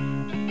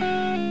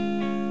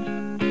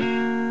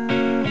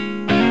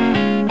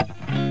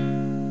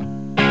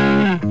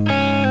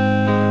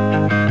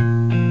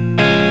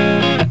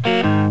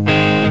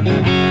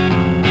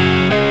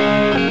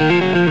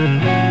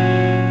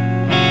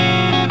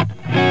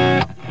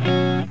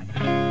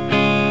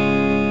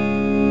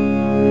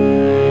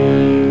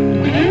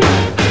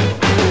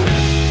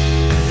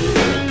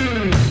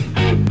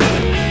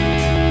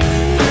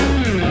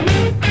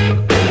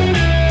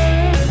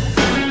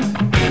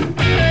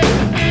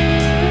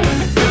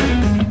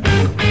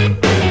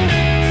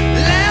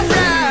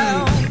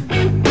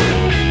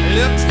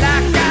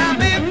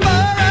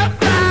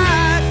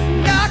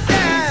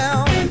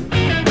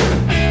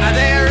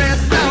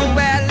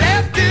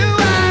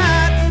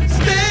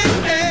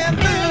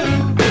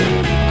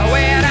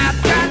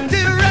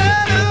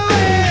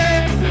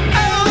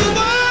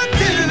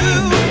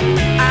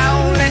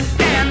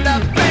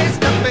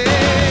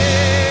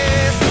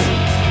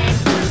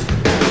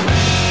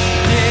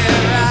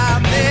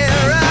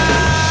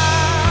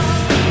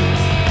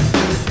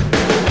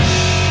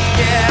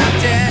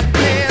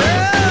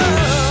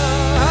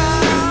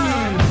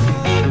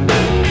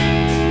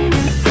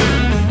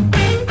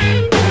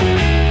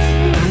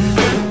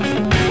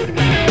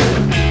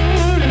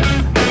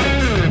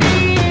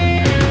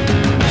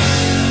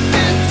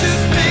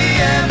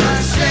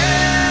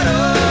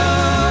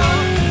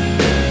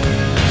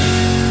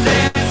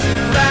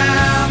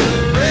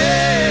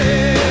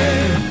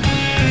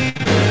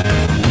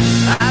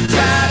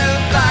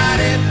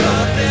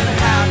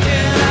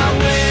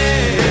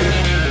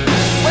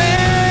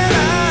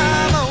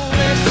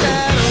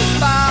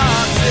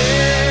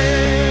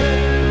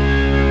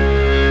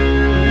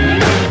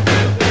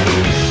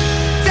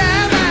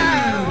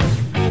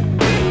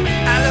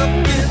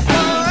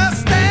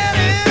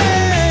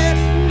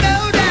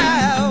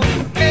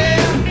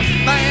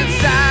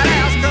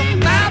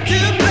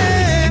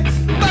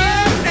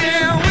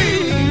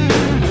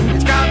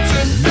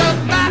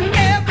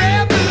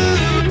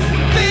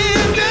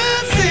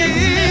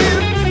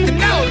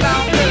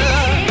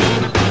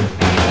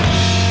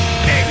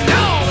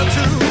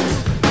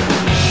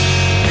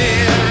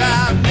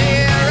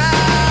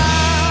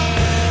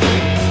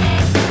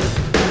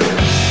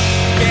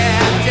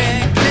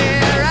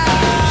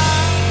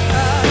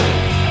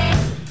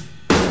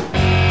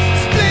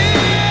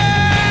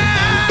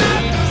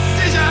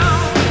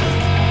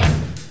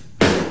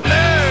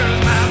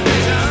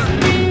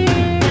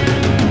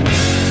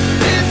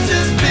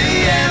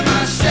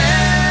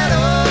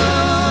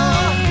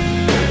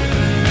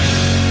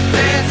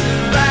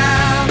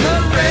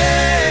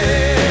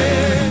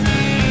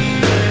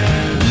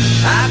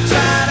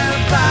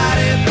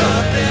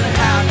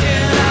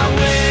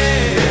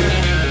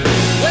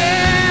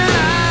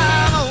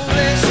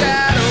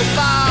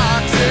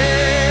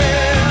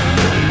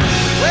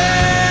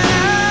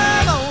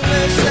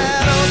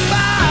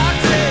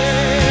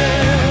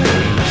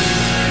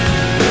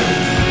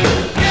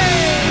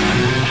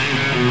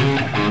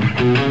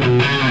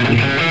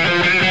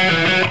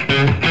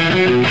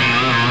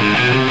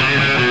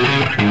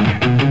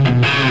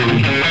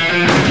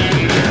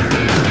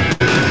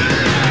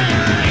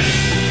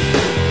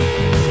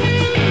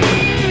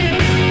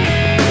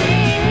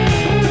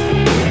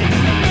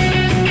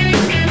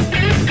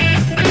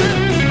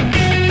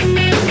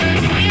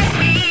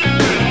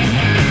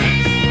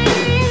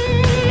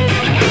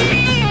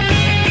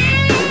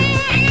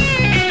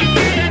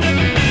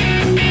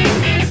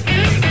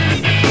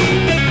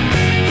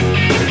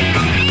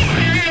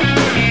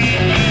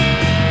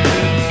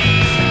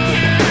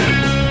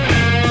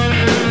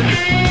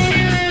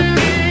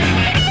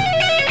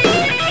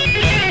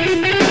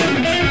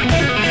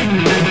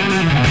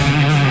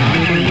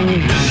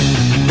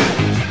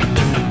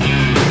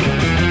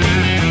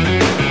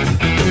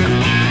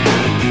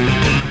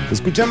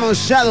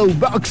 escuchamos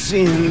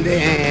Shadowboxing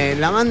de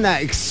la banda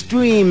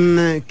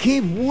Extreme.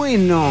 ¡Qué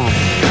bueno!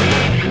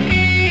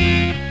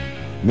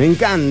 Me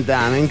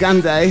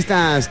encanta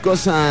estas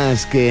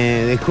cosas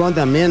que dejó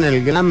también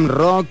el glam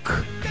rock.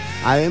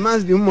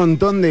 Además de un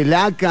montón de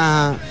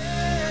laca,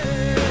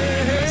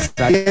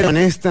 salieron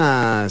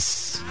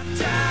estas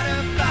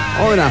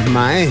obras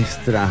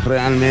maestras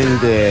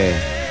realmente.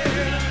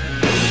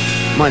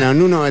 Bueno,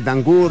 Nuno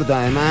Betancourt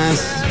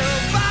además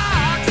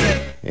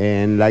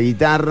en la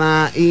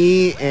guitarra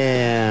y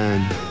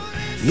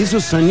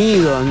esos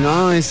sonidos,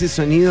 ¿no? Ese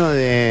sonido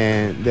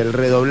del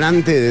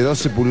redoblante de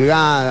 12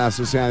 pulgadas,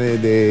 o sea,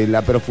 de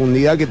la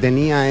profundidad que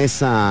tenía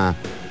esa,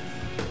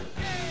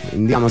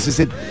 digamos,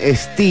 ese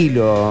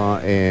estilo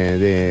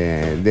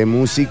de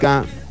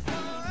música.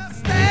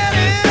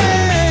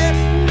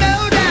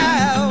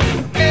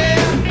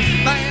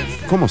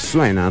 ¿Cómo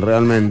suena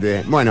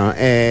realmente? Bueno,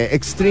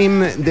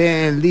 Extreme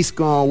del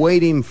disco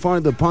Waiting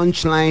for the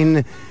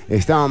Punchline.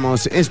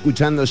 Estábamos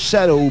escuchando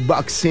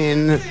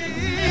Shadowboxing.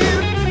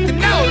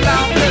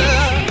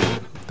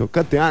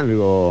 Tocate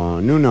algo,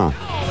 Nuno.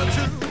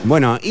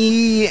 Bueno,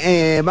 y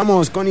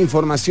vamos con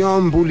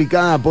información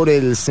publicada por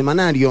el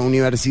semanario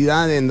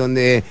Universidad, en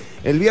donde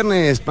el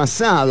viernes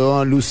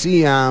pasado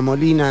Lucía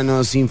Molina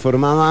nos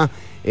informaba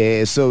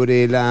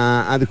sobre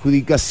la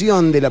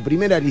adjudicación de la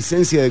primera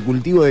licencia de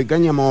cultivo de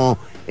cáñamo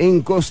en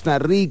Costa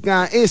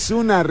Rica. Es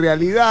una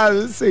realidad,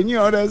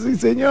 señoras y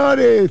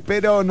señores,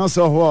 pero no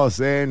sos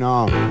vos,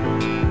 no.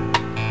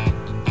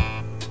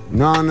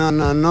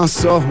 No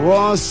sos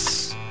vos.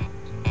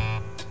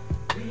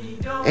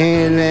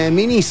 El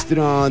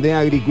ministro de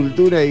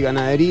Agricultura y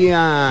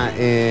Ganadería,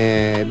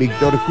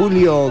 Víctor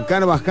Julio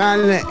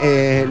Carvajal,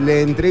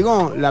 le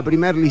entregó la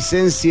primera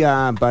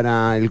licencia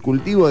para el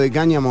cultivo de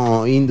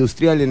cáñamo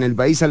industrial en el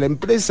país a la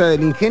empresa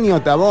del Ingenio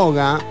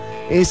Taboga,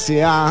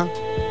 S.A.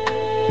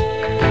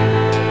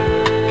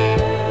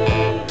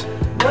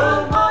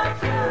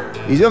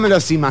 Y yo me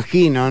los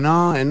imagino,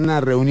 ¿no? En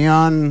una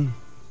reunión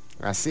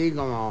así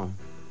como...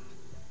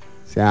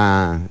 O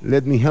sea,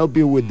 let me help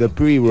you with the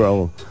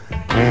pre-roll.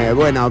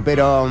 Bueno,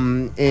 pero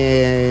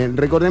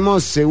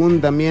recordemos,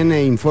 según también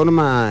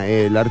informa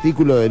el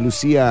artículo de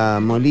Lucía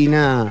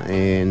Molina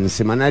en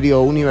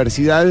Semanario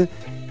Universidad,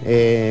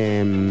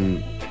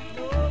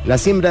 la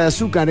siembra de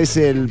azúcar es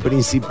el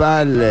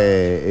principal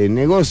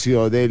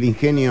negocio del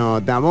Ingenio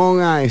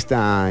Taboga,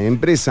 esta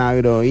empresa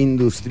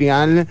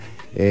agroindustrial.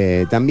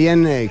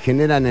 También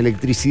generan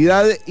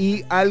electricidad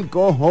y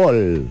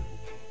alcohol.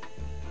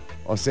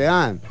 O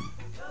sea...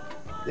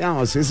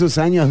 digamos, esos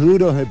años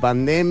duros de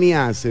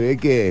pandemia se ve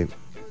que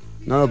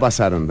no lo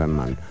pasaron tan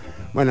mal.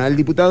 Bueno, el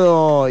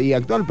diputado y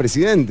actual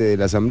presidente de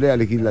la Asamblea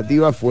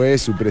Legislativa fue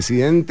su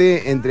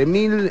presidente entre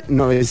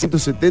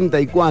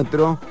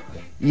 1974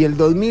 y el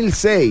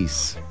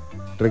 2006.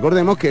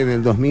 Recordemos que en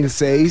el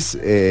 2006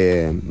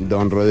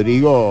 don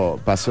Rodrigo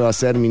pasó a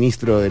ser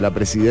ministro de la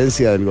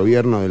presidencia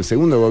del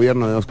segundo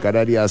gobierno de Óscar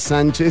Arias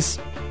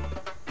Sánchez.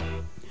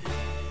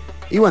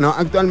 Y bueno,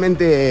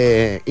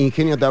 actualmente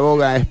Ingenio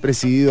Taboga es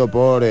presidido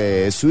por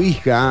su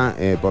hija,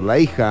 por la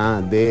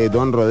hija de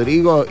don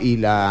Rodrigo y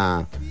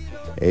la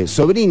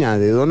sobrina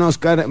de don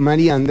Óscar,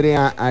 María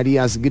Andrea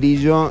Arias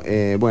Grillo.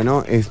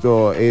 Bueno,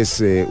 esto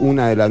es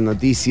una de las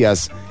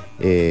noticias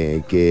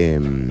que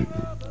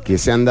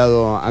se han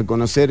dado a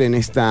conocer en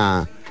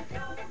esta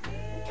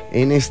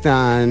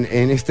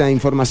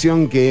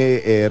información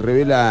que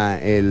revela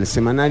el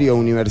semanario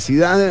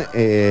Universidad.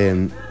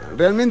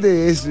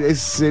 Realmente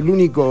es el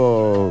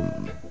único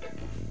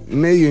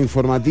medio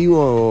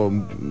informativo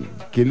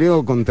que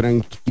leo con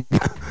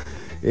tranquilidad,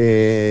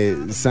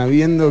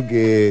 sabiendo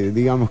que,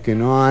 digamos, que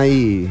no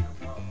hay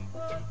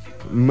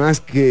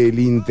más que el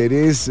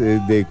interés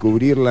de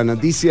cubrir la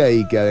noticia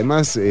y que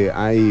además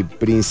hay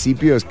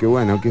principios que,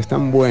 bueno, que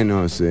están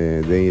buenos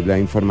de la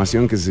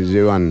información que se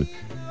llevan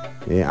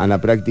a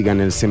la práctica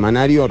en el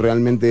semanario.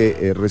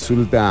 Realmente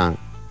resulta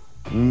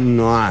un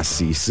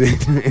oasis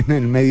en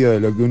el medio de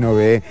lo que uno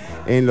ve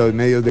en los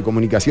medios de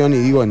comunicación, y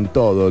digo en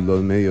todos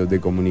los medios de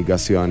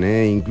comunicación,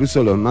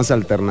 incluso los más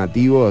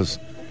alternativos,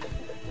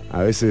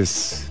 a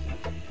veces,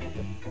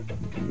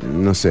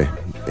 no sé,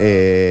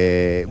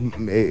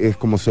 es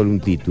como solo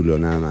un título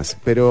nada más.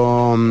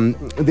 Pero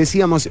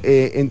decíamos,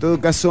 en todo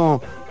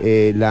caso,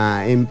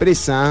 la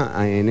empresa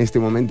en este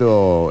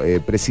momento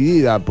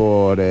presidida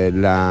por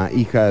la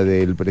hija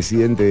del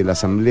presidente de la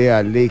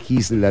Asamblea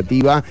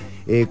Legislativa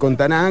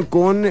contará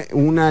con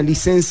una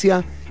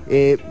licencia.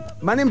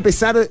 Van a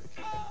empezar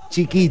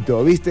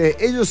chiquito, ¿viste?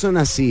 Ellos son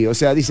así, o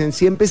sea, dicen,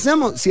 si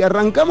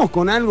arrancamos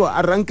con algo,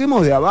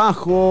 arranquemos de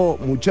abajo,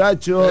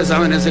 muchachos. Ustedes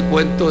saben ese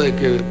cuento de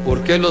que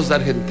por qué los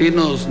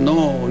argentinos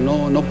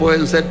no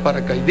pueden ser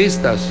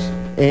paracaidistas.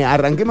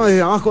 Arranquemos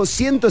desde abajo.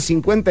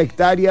 150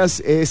 hectáreas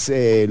es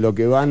lo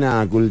que van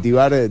a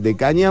cultivar de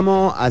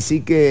cáñamo,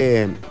 así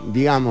que,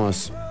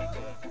 digamos,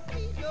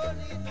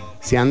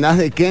 si andás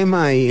de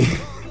quema y...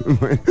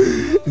 bueno,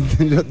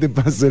 yo te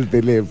paso el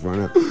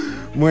teléfono.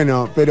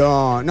 Bueno,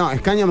 pero no,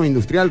 es cáñamo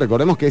industrial.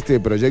 Recordemos que este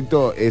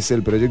proyecto es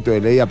el proyecto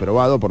de ley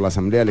aprobado por la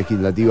Asamblea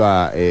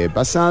Legislativa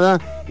pasada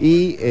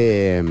y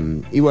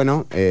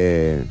bueno,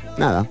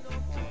 nada,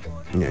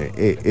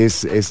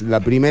 es la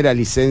primera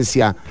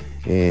licencia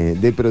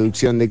de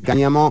producción de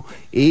cáñamo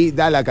y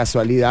da la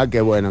casualidad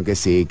que bueno, que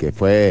sí, que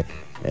fue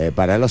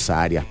para los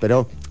Arias,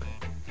 pero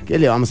 ¿qué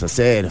le vamos a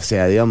hacer? O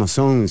sea, digamos,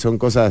 son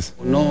cosas...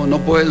 No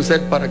pueden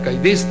ser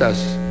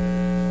paracaidistas.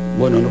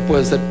 Bueno, no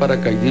pueden ser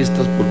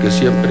paracaidistas porque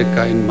siempre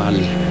caen mal.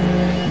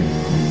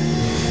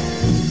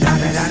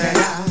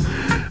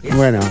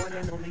 Bueno,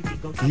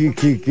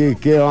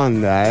 ¿qué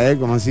onda,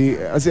 Como si...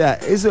 O sea,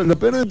 eso, lo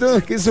peor de todo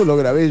es que eso lo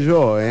grabé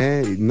yo,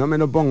 No me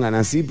lo pongan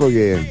así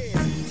porque...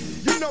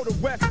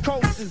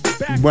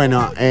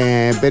 Bueno,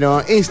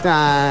 pero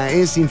esta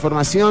es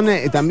información.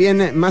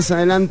 También más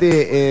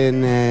adelante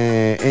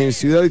en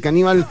Ciudad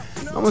Canibal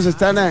vamos a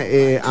estar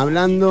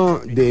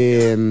hablando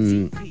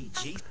de...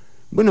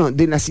 Bueno,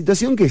 de la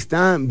situación que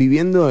está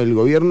viviendo el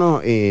gobierno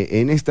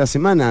en esta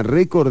semana.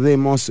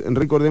 Recordemos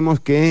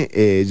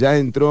que ya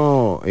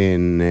entró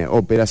en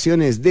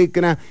operaciones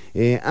DECRA.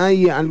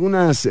 Hay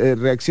algunas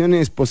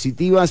reacciones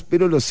positivas,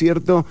 pero lo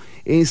cierto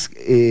es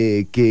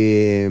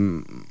que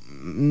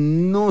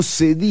no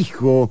se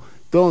dijo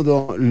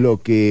todo lo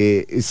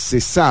que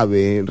se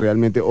sabe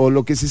realmente, o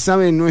lo que se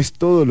sabe no es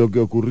todo lo que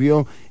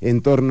ocurrió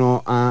en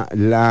torno a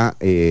la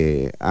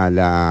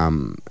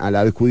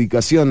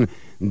adjudicación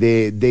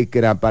de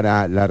DECRA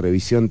para la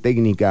revisión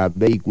técnica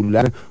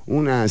vehicular,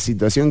 una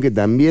situación que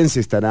también se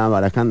estará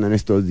barajando en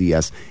estos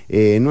días.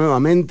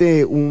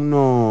 Nuevamente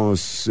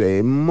unos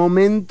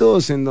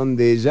momentos en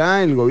donde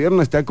ya el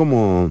gobierno está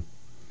como...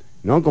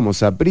 ¿no? Como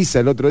Saprissa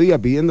el otro día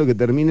pidiendo que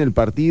termine el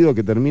partido,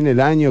 que termine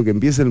el año, que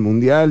empiece el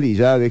mundial y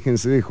ya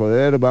déjense de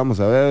joder, vamos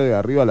a ver,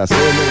 arriba la sede.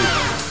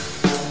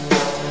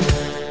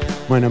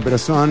 Bueno, pero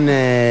son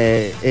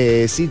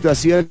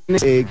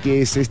situaciones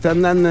que se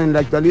están dando en la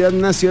actualidad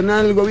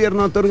nacional. El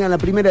gobierno otorga la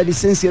primera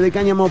licencia de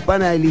cáñamo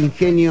para el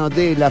ingenio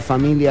de la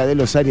familia de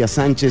los Arias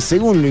Sánchez,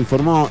 según lo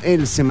informó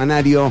el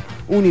semanario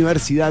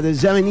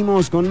Universidades. Ya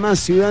venimos con más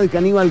Ciudad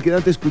Canibal,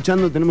 quédate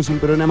escuchando, tenemos un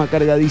programa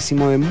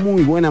cargadísimo de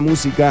muy buena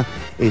música,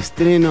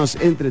 estrenos,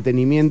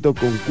 entretenimiento,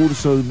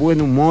 concursos,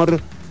 buen humor,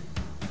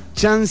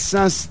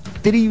 chanzas,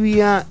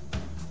 trivia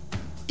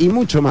y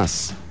mucho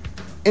más.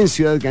 En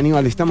Ciudad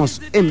Canibal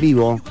estamos en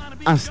vivo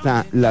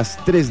hasta las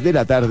 3 de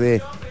la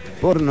tarde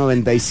por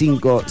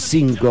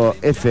 95.5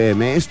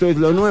 FM. Esto es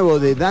lo nuevo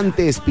de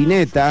Dante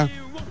Spinetta.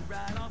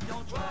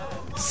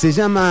 Se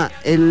llama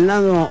El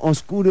lado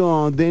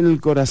oscuro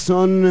del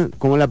corazón,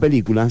 como la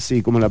película,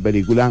 sí, como la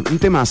película. Un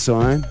temazo,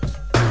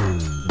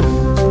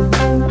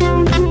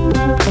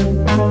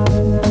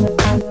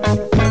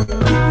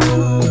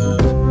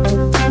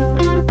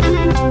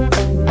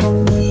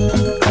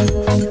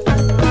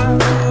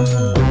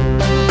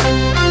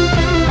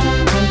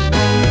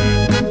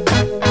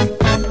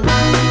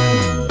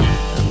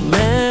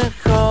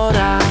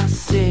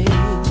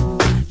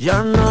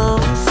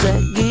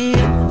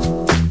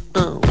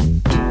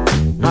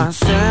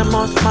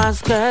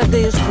 Más que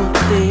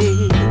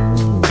discutir,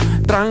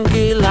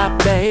 tranquila,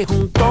 ve,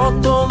 junto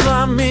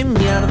toda mi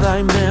mierda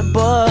y me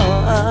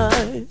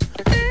voy.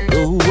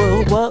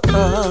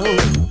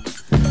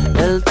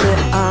 El te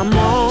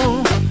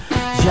amo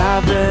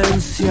ya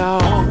venció,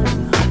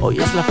 hoy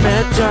es la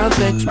fecha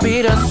de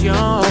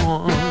expiración.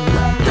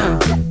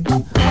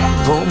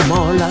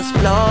 Como las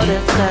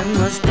flores de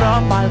nuestro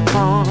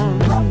balcón,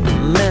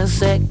 me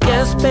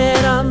sequé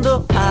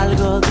esperando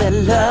algo de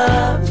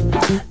love,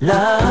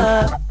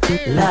 love,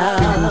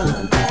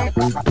 love.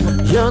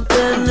 Yo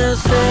te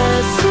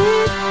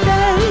necesité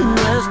y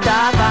no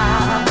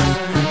estabas,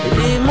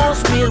 dimos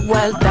 1000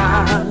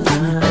 vueltas,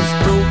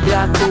 estuve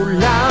a tu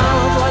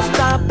lado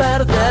hasta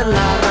perder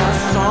la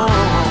razón.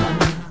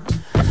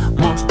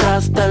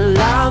 Mostraste el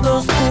lado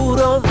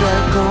oscuro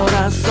del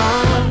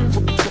corazón.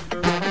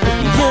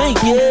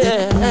 Yeah,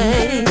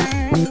 yeah.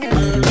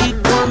 Y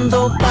cuando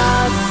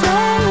pase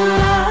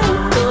la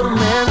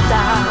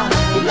tormenta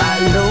y la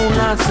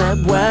luna se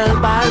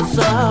vuelva al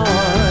sol,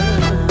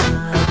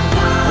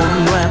 un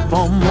nuevo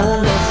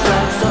mundo,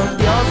 sexo,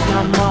 Dios y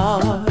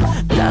amor.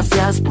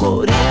 Gracias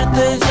por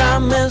irte, ya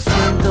me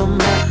siento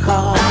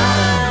mejor.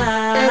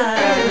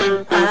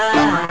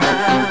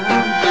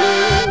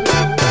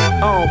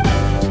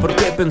 ¿Por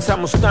qué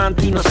pensamos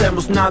tanto y no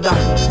hacemos nada?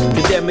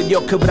 Quedé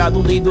medio quebrado,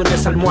 hundido en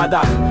esa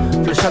almohada,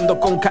 flashando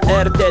con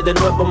caerte de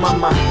nuevo,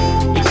 mamá,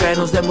 y que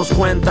nos demos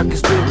cuenta que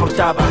esto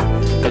importaba.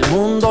 Que el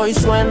mundo hoy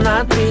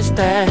suena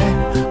triste,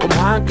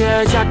 como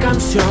aquella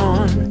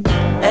canción,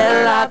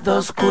 el lado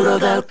oscuro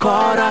del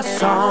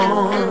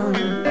corazón.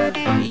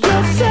 Y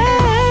yo sé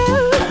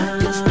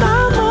que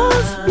estamos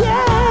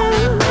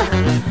bien,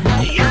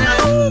 y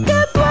aunque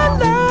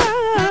duela,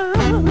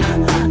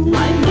 no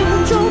hay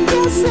mucho que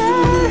hacer.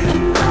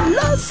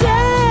 Lo sé,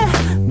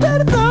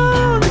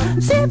 perdón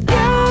si te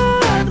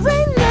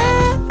arruiné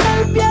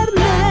el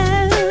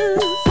viernes.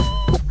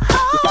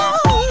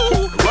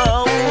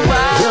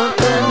 Yo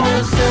te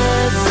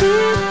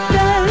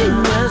necesité y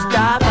no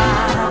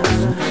estabas,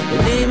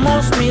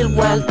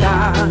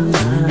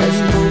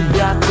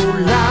 Estuve a tu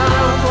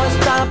lado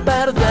hasta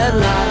perder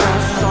la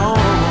razón.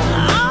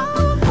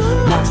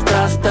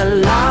 Mostraste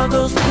el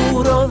lado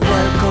oscuro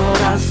del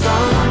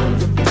corazón.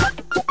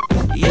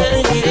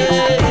 Yeah, yeah,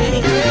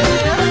 yeah.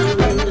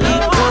 Y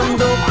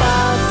cuando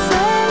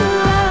pase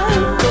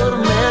la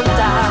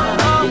tormenta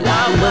y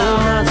la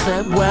luna se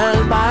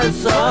vuelva al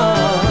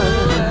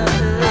sol,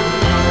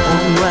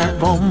 un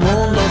nuevo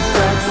mundo,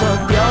 sexo,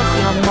 Dios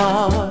y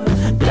amor.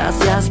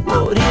 Gracias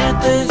por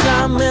irte,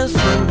 ya me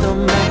siento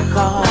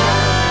mejor.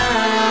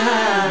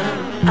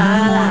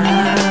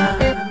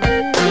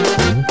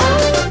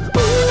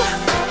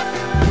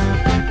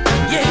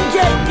 Yeah,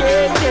 yeah,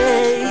 yeah, yeah.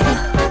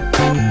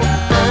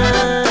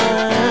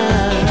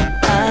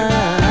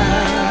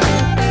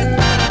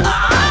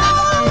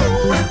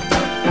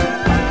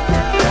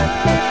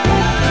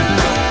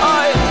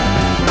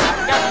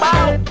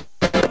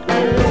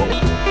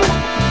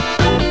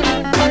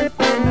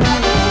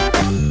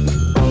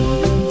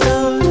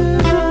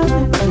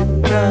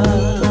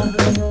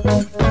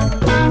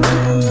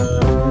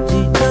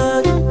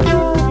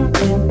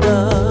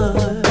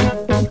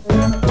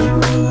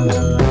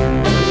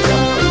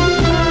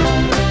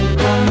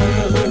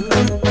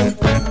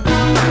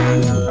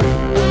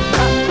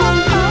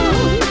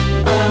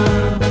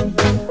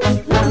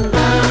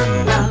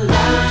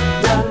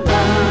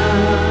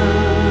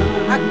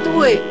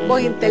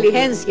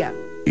 Inteligencia.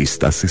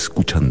 Estás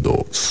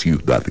escuchando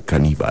Ciudad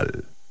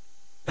Canibal.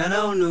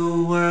 Hello,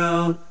 new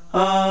world,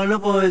 all the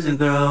boys and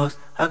girls.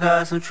 I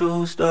got some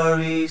true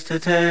stories to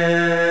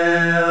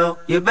tell.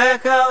 You're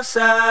back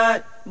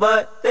outside,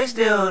 but they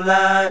still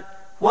lied.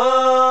 Whoa,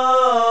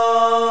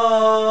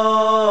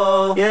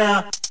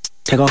 yeah.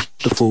 Take off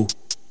the fool,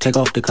 take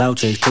off the cloud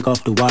chase, take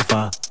off the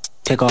Wi-Fi,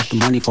 take off the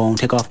money phone,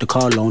 take off the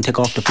car loan, take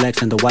off the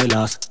flex and the white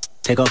loss.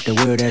 Take off the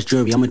weird ass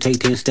jewelry, I'ma take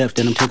 10 steps,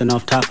 then I'm taking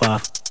off top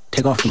off.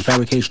 Take off them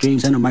fabricate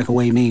streams and the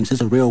microwave memes. It's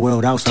a real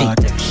world outside.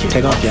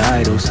 Take off your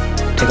idols.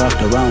 Take off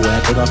the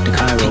runway. Take off the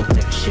Cairo.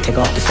 Take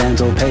off the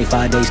Sandro Pay.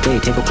 5-day stay.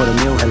 Take a quarter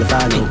meal. Hell if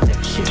I know.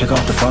 Take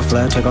off the fuck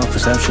flag. Take off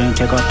perception.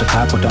 Take off the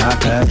cop with the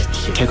iPad.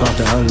 Take off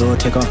the allure.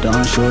 Take off the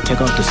unsure.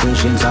 Take off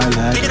decisions I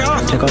lack.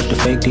 Take off the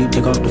fake deep.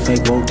 Take off the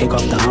fake woke. Take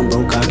off the I'm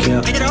broke. I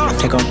care.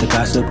 Take off the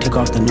gossip. Take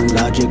off the new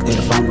logic. That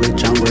if I'm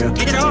rich, I'm rare.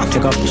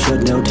 Take off the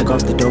should know. Take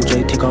off the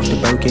Doja. Take off the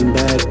Birkin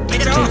bag.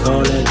 Take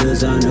all that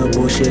designer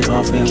bullshit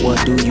off and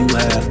what do you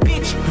have?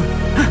 Bitch.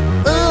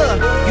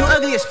 You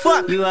ugly as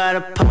fuck. You out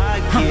of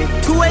pocket.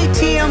 2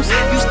 ATMs.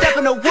 You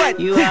stepping to what?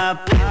 You out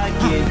of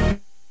pocket.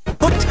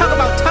 Who talk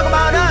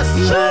about us?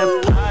 You out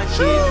of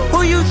pocket.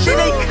 Who you think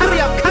they carry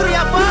up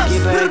us?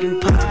 Get back in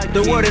pocket.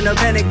 The world in a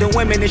panic. The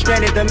women is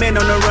stranded. The men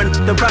on the run.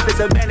 The profits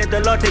abandoned. The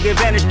law take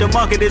advantage. The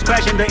market is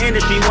crashing. The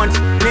industry wants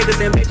niggas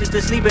and bitches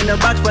to sleep in the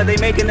box while they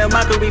making a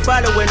mockery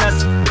following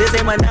us. This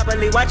ain't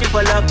Monopoly. Watching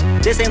for luck.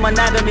 This ain't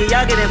monogamy.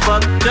 Y'all getting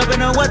fucked.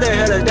 Jumping on what the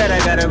hell is that? I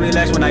gotta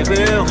relax when I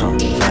feel.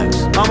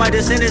 All my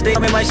descendants, they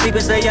come in my sleep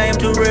and say I am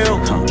too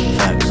real.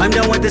 I'm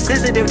done with the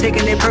sensitive,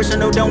 taking it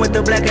personal. Done with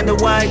the black and the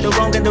white, the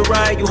wrong and the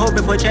right. You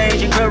hoping for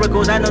change and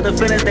miracles. I know the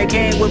feelings that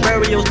came with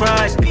burial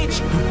cries. Bitch,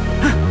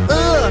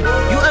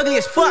 you ugly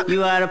as fuck.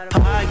 You out of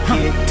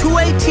pocket. 2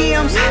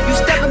 ATMs, you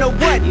stepping to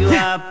what? You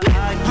out of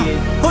pocket.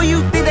 Who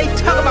you think they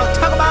talk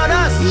about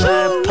us? You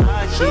out of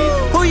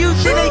pocket. Who you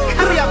think they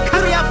carry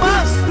up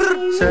us?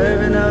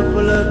 Serving up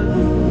a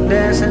look,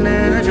 dancing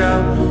in a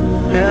drop.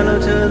 Hello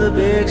to the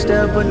big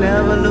step, but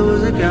never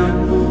lose a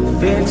count.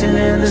 Venting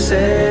in the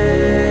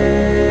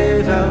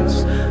safe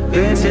house.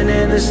 Venting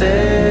in the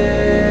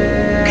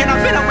safe. Can I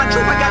vent on my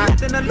truth? I got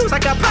nothing to lose. I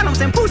got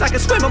problems and pools. I can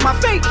swim with my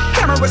fate.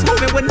 Cameras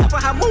moving whenever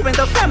I'm moving.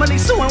 The family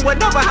suing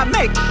whatever I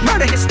make.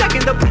 Murder is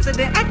stacking. The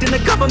president acting. The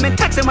government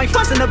taxing my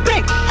funds in the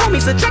bank.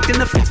 Homies ejecting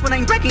the fence when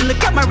I'm wrecking.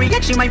 Look at my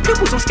reaction. My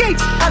pupils on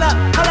skates. Hold up.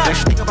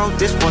 Let's think about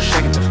this for a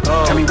second.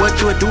 Tell me what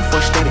you would do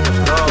for static.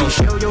 When you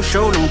show your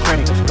show, no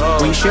credit.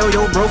 When you show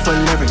your bro for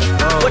leverage.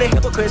 What a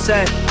hypocrite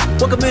said.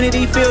 What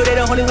community feel they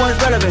the only ones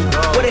relevant?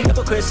 What a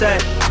hypocrite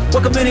said.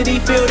 What community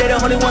feel they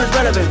the only ones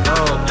relevant?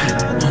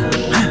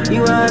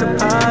 You out of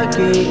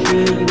pocket,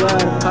 yeah, you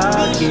out of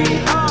pocket.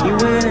 You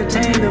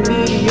entertain the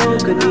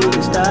mediocre, need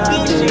to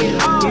stop it.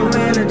 You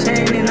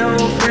entertaining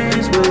old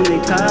friends when they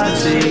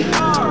toxic.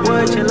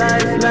 What your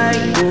life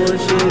like,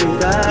 bullshit and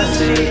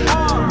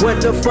gossip. What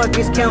the fuck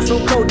is council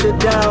culture,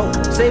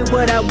 dawg? Say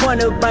what I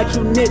want about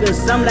you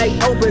niggas, I'm like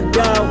Oprah,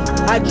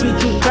 dawg. I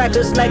treat you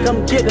crackers like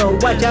I'm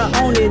Jigga, watch I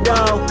own it,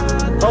 dawg.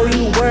 Oh,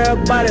 you worry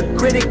about a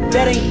critic,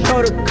 that ain't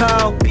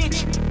protocol,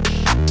 bitch.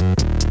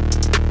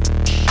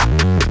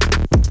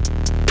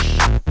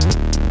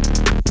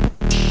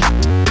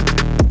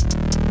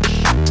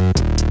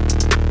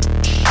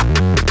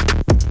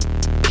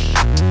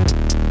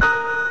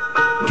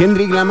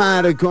 Kendrick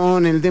Lamar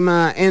con el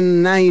tema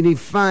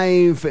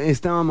N95.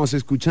 Estábamos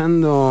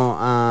escuchando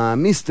a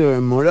Mr.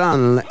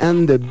 Moral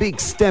and the Big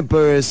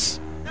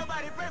Steppers.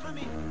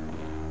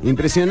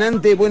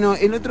 Impresionante. Bueno,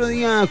 el otro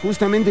día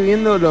justamente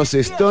viendo los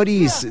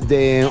stories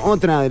de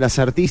otra de las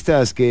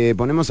artistas que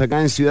ponemos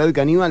acá en Ciudad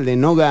Caníbal, de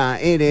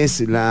Noga Eres,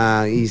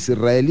 la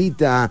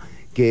israelita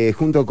que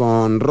junto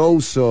con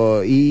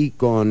Rouso y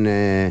con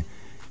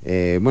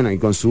y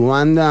con su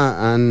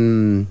banda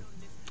han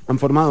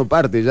formado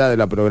parte ya de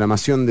la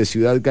programación de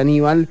Ciudad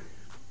Canibal.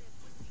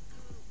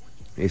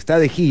 Está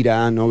de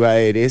gira Noga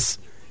Eres,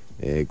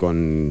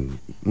 con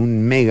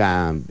un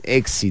mega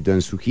éxito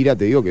en su gira.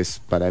 Te digo que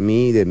es para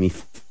mí de mis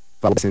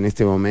favoritos en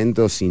este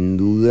momento, sin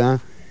duda.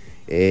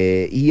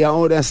 Y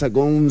ahora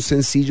sacó un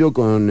sencillo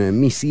con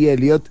Missy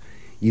Elliott,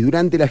 y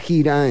durante la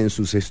gira, en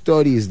sus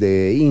stories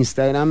de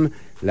Instagram,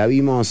 la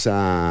vimos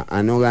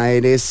a Noga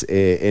Eres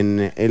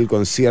en el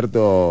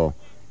concierto,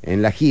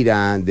 en la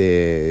gira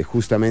de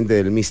justamente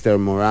del Mr.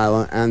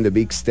 Morale and the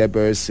Big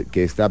Steppers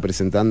que está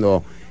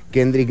presentando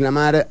Kendrick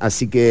Lamar.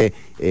 Así que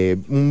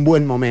un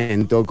buen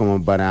momento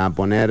como para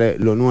poner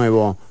lo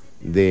nuevo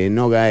de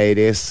Noga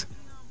Eres.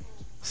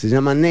 Se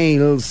llama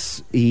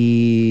Nails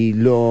y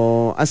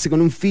lo hace con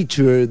un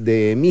feature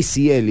de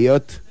Missy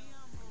Elliott,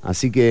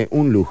 así que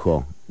un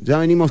lujo. Ya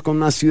venimos con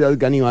más Ciudad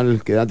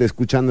Canibal, quédate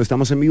escuchando,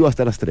 estamos en vivo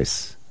hasta las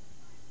 3.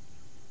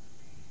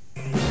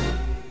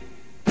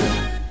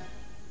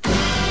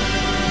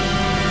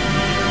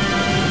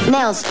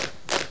 Nails.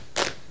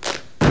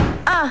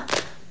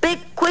 Big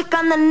quick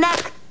on the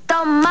neck,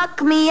 don't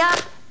muck me up.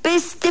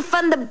 Big stiff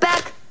on the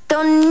back,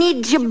 don't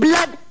need your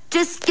blood,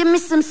 just give me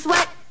some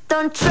sweat.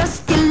 Don't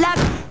trust your luck,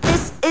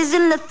 this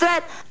isn't a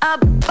threat.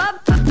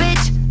 Bump a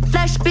bitch,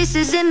 flash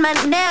pieces in my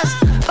nails.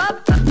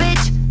 Bump a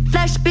bitch,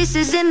 flash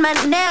pieces in my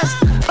nails.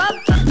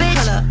 Bump a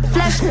bitch,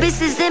 flash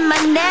pieces in my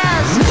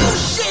nails. New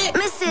shit,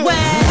 miss it.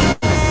 Well,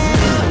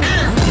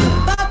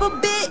 bump a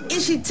bit,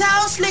 is she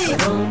tall,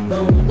 slick?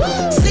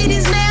 See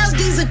these nails,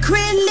 these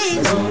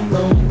acrylics.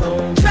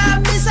 Try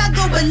miss, I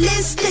go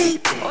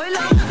ballistic.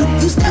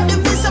 You step to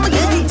miss, I'ma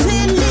give you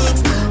 10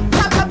 licks.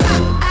 Pop, pop,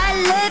 pop. I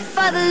live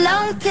for the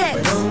long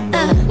tips.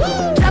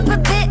 Drop a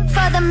bit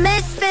for the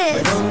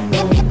misfits.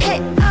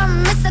 Hit,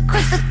 miss a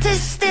quick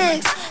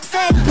statistics.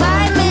 Say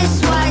bye,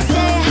 Miss White.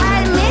 Say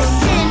hi, Miss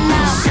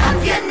now. Shop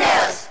your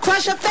nails.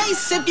 Crush your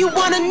face if you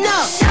wanna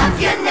know. Shop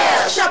your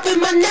nails. Shopping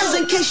my nails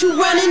in case you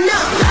running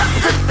up. Up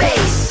the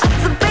bass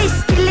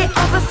till it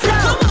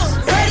overflows. Come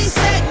on, ready,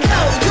 set, go.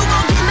 You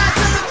gon' get knocked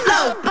to the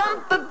floor.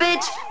 Bump a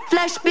bitch,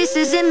 flash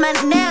pieces in my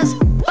nails.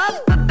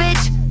 Bump a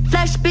bitch,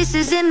 flash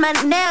pieces in my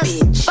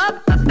nails.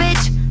 Bump a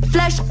bitch,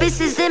 flash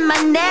pieces in my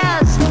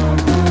nails.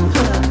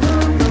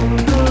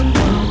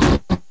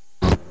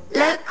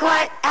 Look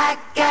what I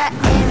got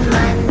in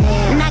my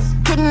nails. Not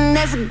kidding,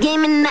 there's a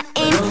game and I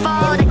ain't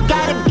fall. I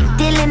gotta be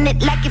dealing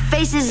it like your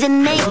face is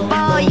an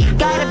 8-ball. You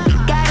gotta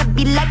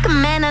be like a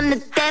man on the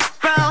death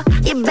row.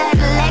 You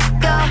better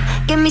let go,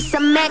 give me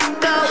some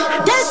echo.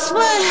 That's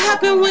what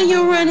happen when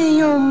you're running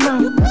your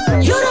mouth.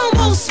 You don't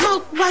want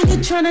smoke while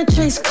you're trying to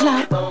chase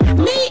clout.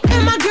 Me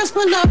and my girls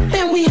pull up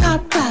and we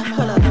hop out.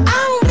 I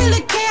don't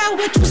really care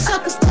what you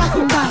suckers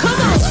talking about. Come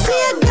on, see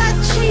I got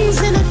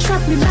cheese in a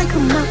trap, me like a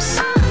mouse.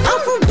 I'm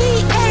from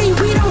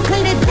BA, we don't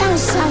play that down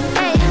south.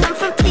 Hey, I'm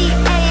from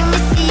PA,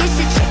 Missy, you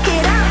should check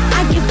it out.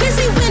 I get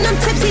busy when I'm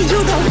tipsy, you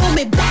don't want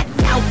me back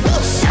now. Woo.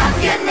 Shop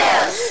your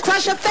nails.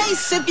 Crush your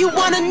face if you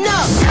wanna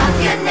know. Shop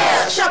your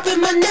nails.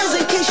 Shopping my nails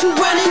in case you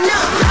running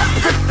up. Up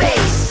the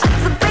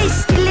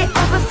bass till it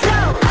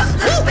overflows. Up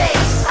the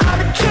bass, all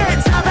the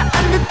kids, all the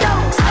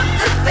underdogs. Up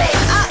the bass,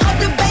 I up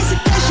the bass in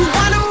case you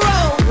wanna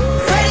roll.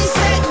 Ready,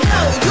 set, go.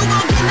 You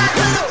gon' get knocked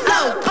to the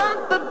floor.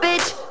 Bump a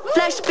bitch,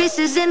 flash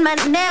pieces in my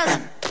nails.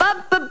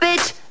 Bump a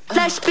bitch,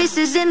 flash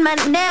pieces in my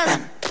nails.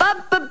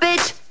 Bump a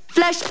bitch,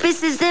 flash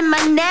pieces in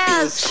my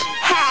nails.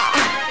 Ha!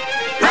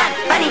 Run,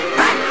 bunny,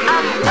 run.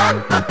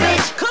 Bump a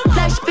bitch,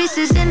 flash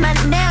pieces in my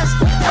nails.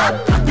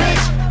 Bump a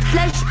bitch,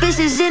 flash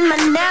pieces in my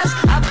nails.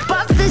 I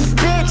bump this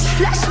bitch,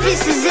 flash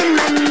pieces in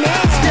my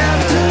nails.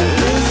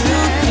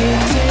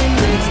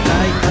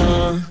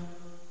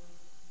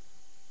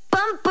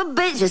 Bump a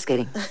bitch, just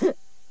kidding.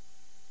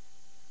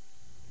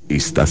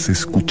 Estás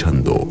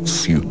escuchando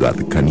Ciudad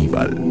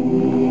Canibal.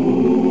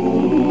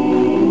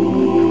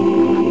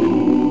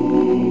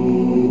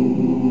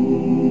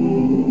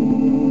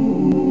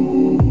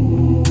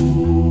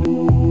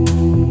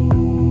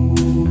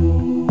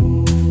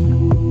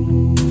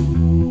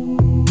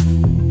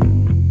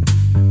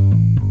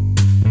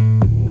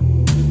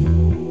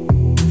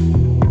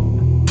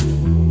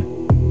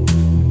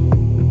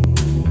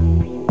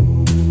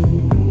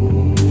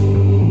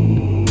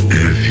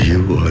 If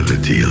you are the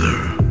dealer,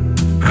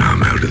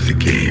 I'm out of the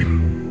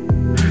game.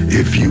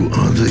 If you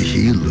are the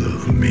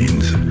healer,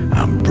 means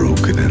I'm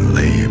broken and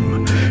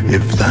lame.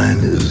 If thine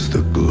is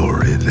the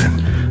glory,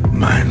 then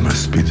mine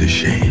must be the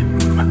shame.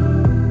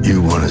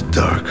 You want it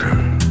darker,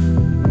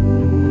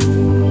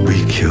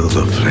 we kill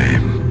the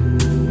flame.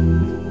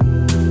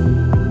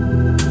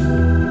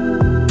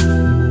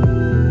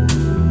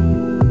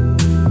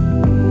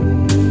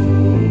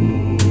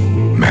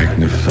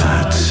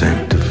 Magnified,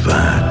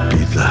 sanctified be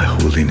thy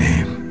holy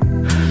name.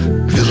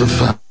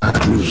 Vilified,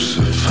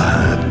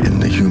 crucified in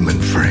the human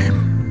frame.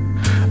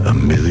 A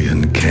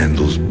million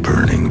candles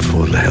burning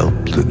for the help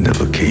that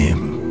never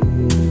came.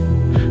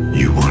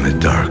 You want it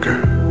darker.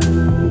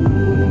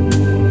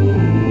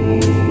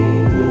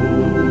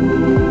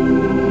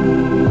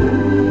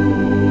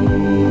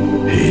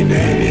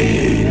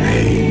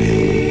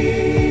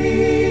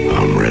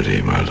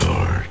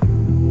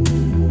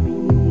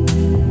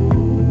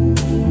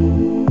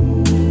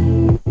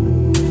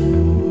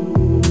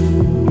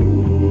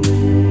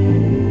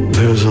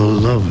 There's a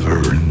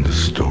lover in the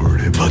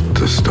story, but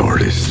the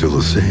story's still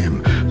the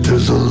same.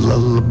 There's a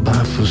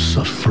lullaby for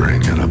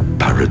suffering and a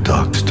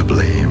paradox to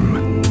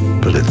blame.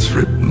 But it's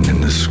written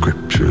in the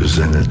scriptures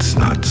and it's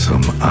not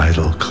some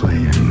idle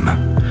claim.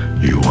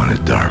 You want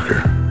it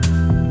darker?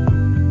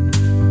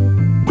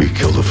 We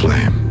kill the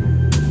flame.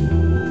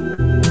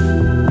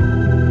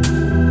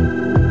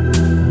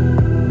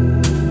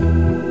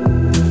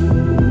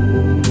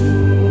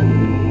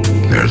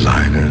 They're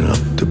lining up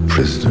the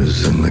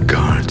prisoners and the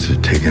guards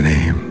are taking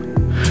aim.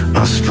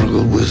 I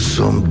struggled with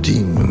some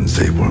demons,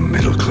 they were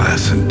middle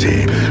class and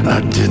tame.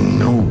 I didn't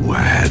know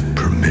I had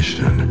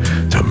permission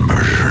to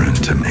murder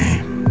and to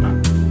maim.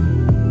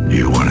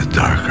 You want it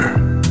darker?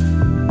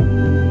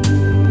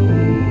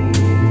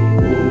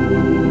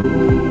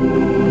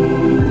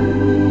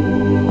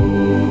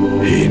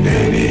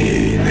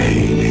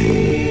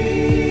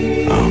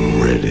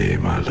 I'm ready,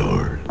 my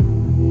lord.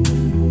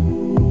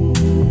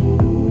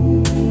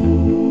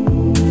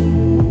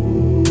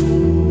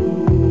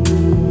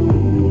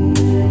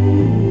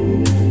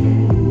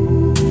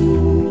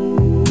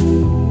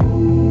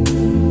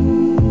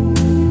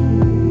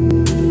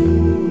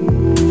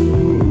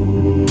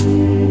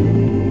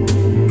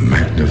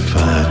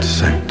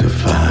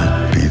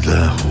 Sanctified be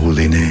thy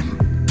holy name.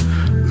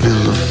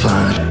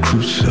 Vilified,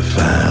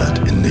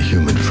 crucified in the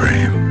human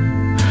frame.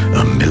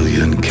 A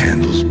million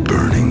candles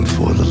burning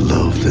for the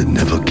love that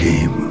never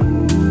came.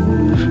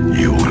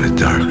 You want it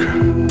darker?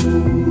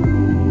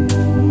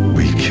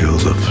 We kill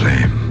the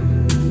flame.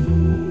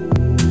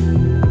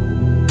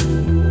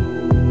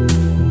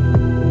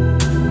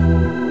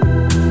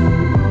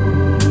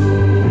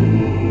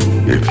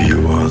 If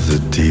you are the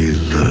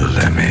dealer,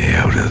 let me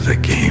out of the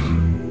game.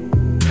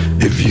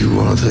 If you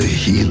are the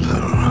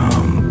healer,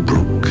 I'm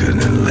broken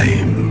and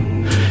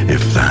lame.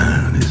 If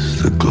thine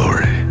is the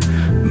glory,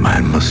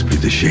 mine must be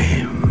the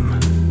shame.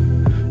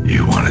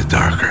 You want it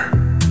darker?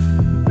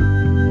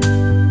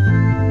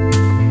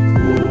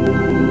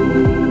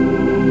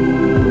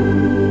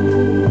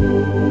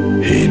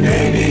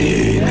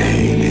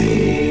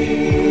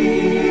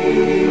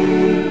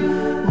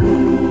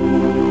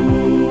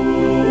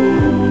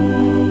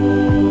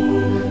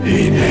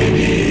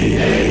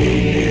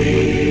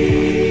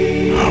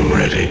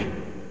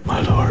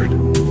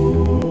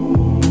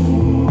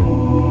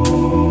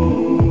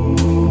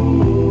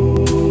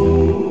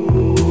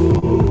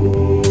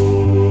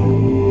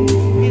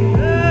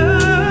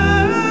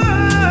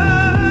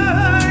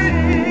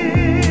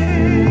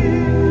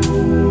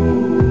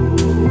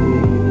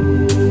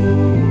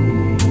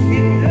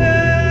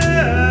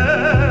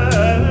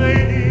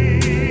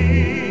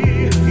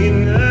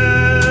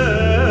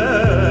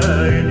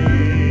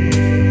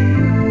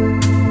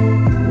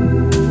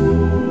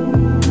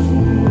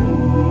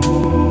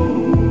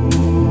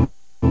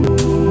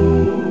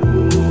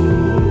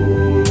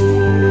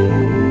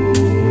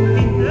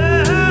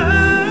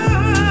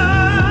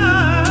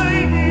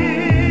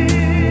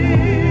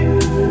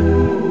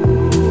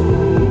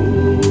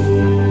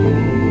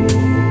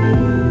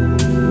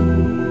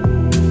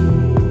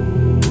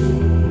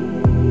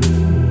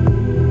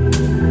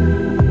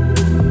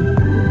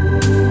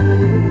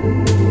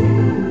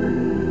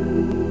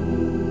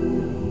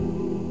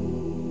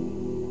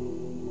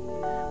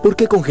 ¿Por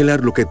qué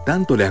congelar lo que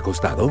tanto le ha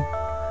costado?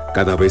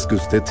 Cada vez que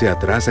usted se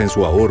atrasa en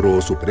su ahorro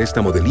o su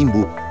préstamo del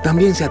INBU,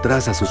 también se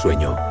atrasa su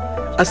sueño.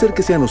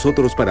 Acérquese a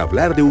nosotros para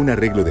hablar de un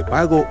arreglo de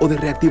pago o de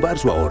reactivar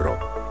su ahorro.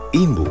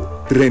 INBU,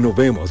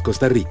 renovemos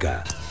Costa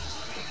Rica.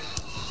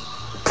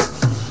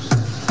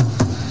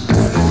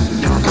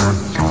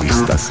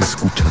 Estás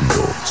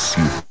escuchando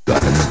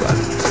Ciudad Canibal.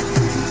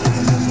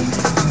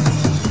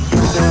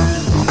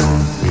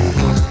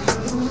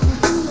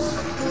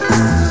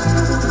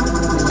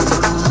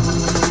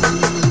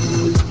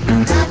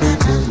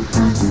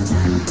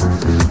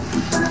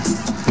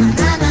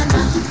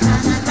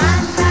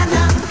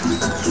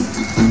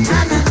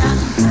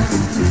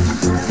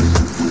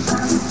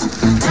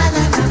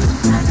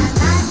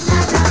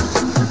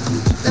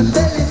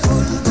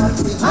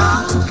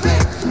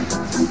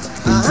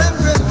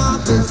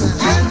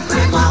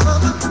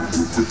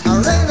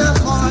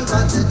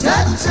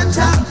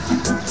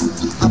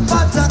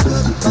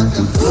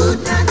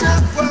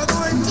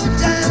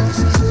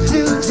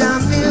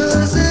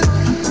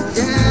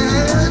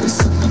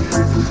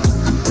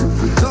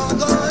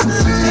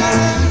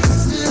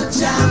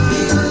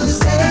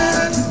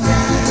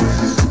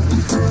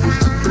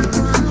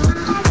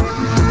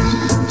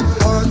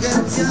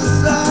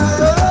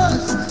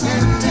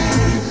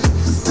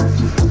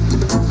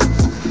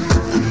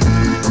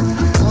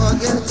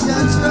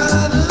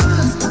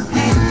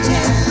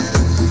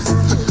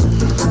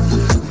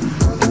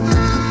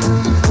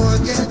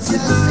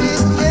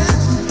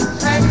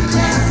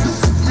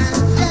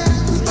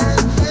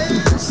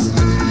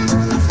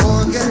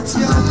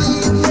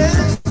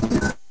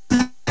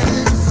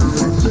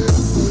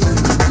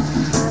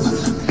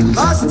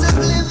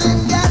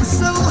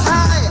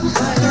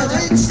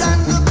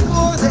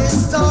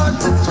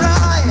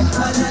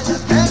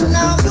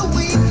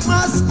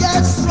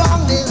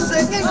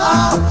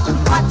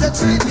 What the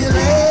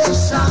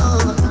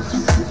tribulation.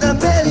 The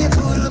belly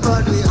full,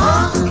 but we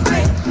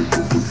hungry.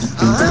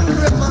 A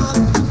hungry mob,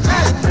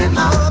 angry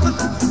mob.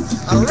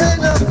 A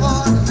rain of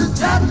water to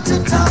top to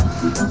top.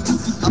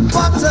 A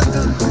pot of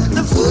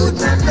the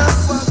food and up.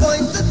 We're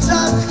going to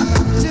talk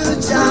to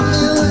jam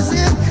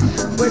music.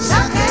 We're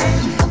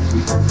talking.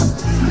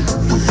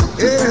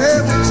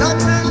 Yeah, we're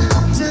talking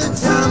to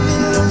jam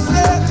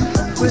music.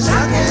 We're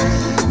talking.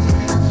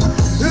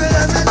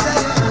 Let me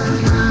tell you.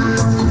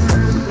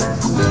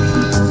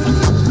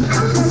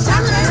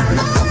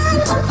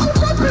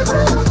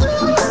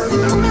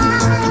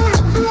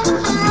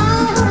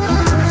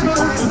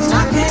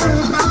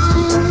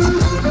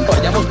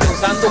 Vayamos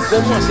pensando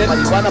cómo hacer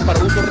marihuana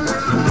para uso.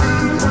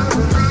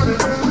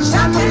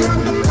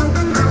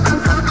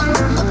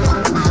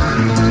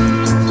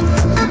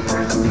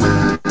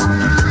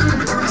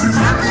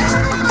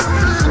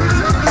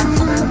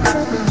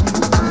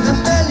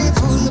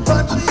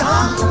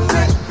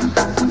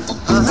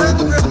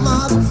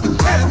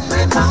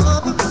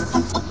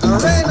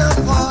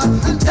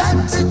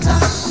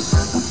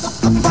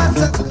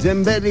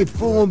 Them belly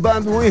full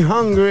but we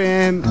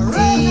hungry.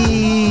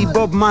 Y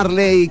Bob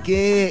Marley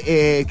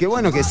que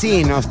bueno, que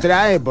sí, nos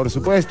trae por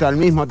supuesto al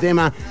mismo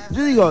tema.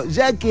 Yo digo,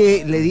 ya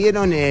que le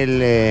dieron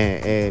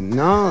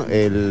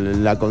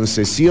la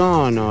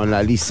concesión o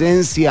la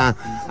licencia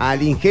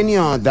al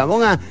ingenio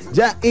Dabonga,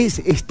 ya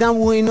está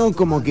bueno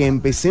como que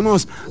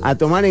empecemos a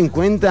tomar en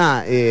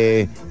cuenta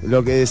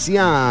lo que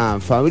decía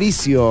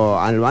Fabricio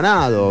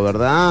Alvarado,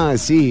 ¿verdad?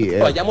 Sí.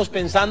 Vayamos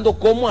pensando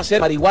cómo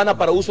hacer marihuana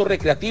para uso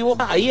recreativo.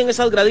 Ahí en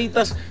esas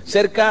graditas,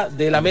 cerca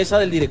de la mesa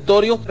del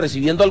directorio,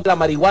 recibiendo la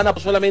marihuana, no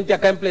solamente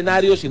acá en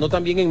plenario, sino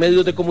también en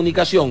medios de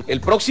comunicación.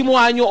 El próximo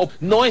año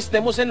no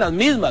estemos en las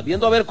mismas,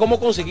 viendo a ver cómo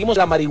conseguimos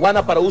la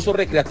marihuana para uso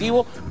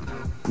recreativo.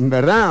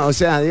 ¿Verdad? O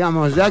sea,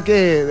 digamos, ya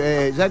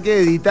que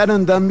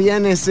editaron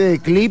también ese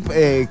clip,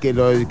 que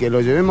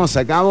lo llevemos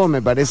a cabo,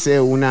 me parece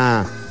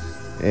una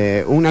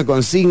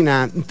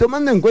consigna,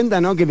 tomando en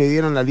cuenta, ¿no?, que le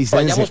dieron la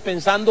licencia. Vayamos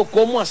pensando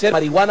cómo hacer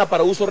marihuana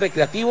para uso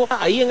recreativo.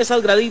 Ahí en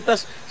esas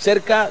graditas,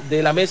 cerca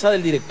de la mesa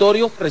del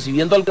directorio,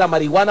 recibiendo la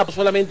marihuana, no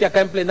solamente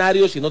acá en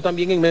plenario, sino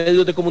también en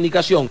medios de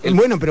comunicación.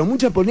 Bueno, pero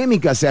mucha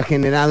polémica se ha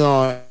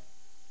generado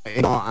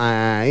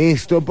a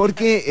esto,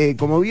 porque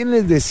como bien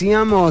les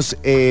decíamos,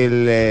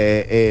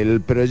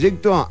 el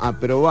proyecto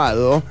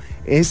aprobado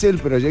es el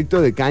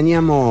proyecto de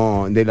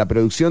cáñamo, de la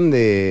producción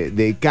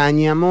de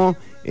cáñamo,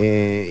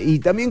 y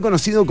también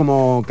conocido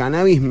como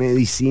cannabis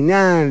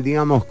medicinal,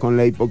 digamos, con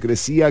la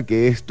hipocresía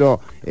que esto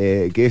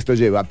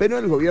lleva. Pero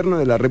el gobierno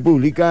de la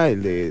República,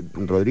 el de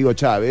Rodrigo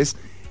Chávez,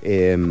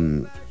 que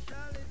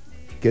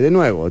de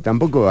nuevo,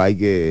 tampoco hay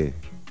que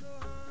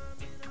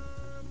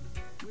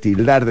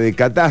tildar de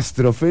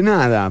catástrofe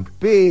nada,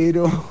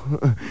 pero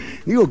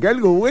digo que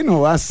algo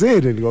bueno va a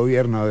hacer el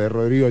gobierno de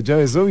Rodrigo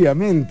Chávez,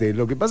 obviamente.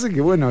 Lo que pasa es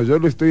que, bueno, yo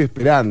lo estoy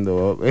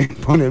esperando.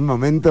 Por el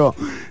momento,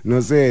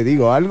 no sé,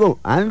 digo, algo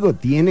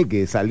tiene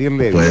que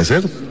salirle. Puede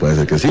ser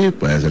que sí,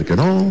 puede ser que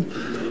no.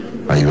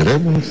 Ahí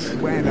veremos.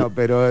 Bueno,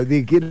 pero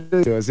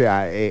o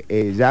sea,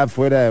 ya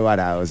fuera de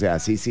vara, o sea,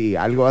 sí,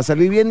 algo va a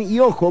salir bien. Y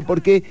ojo,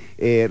 porque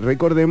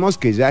recordemos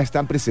que ya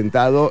está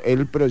presentado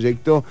el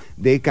proyecto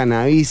de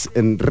cannabis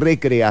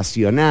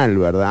recreacional,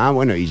 ¿verdad?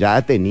 Bueno, y ya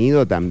ha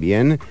tenido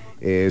también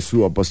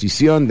su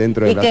oposición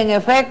dentro de y que en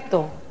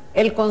efecto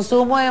el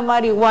consumo de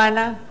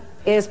marihuana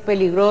es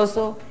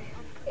peligroso.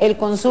 El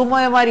consumo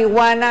de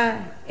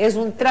marihuana es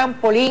un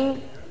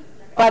trampolín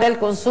para el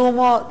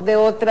consumo de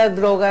otras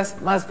drogas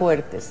más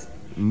fuertes.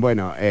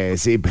 Bueno,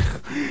 sí,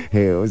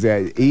 pero, o sea,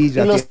 y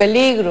los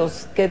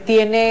peligros que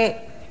tiene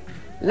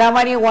la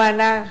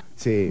marihuana,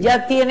 sí,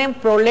 ya tienen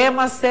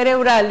problemas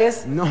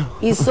cerebrales,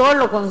 y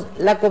solo con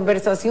la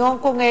conversación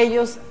con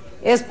ellos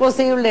es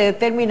posible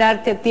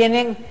determinar que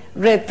tienen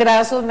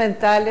retrasos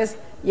mentales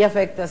y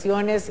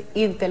afectaciones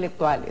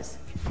intelectuales.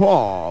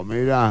 Oh,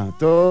 mira,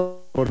 todo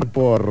por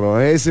porro,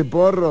 ese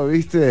porro,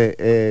 viste,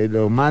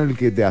 lo mal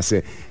que te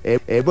hace.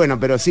 Bueno,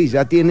 pero sí,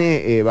 ya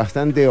tiene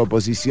bastante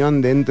oposición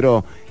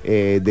dentro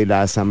de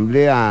la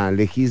Asamblea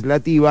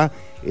Legislativa.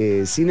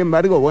 Sin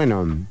embargo,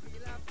 bueno,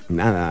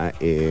 nada,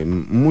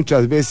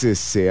 muchas veces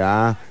se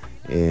ha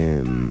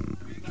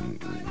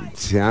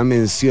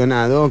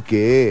mencionado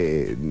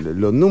que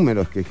los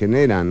números que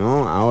genera,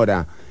 ¿no?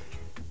 Ahora,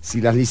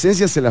 si las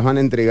licencias se las van a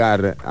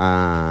entregar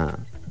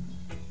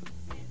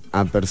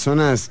a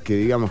personas que,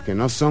 digamos, que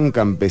no son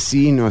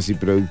campesinos y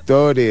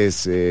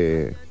productores,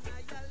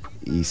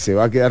 y se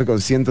va a quedar con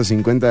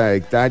 150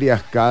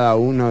 hectáreas cada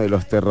uno de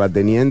los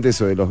terratenientes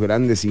o de los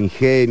grandes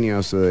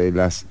ingenios o de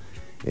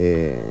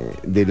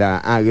la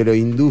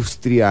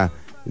agroindustria,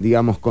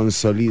 digamos,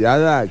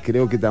 consolidada,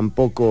 creo que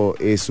tampoco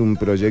es un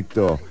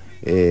proyecto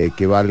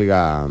que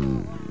valga,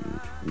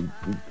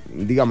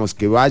 digamos,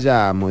 que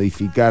vaya a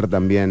modificar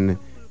también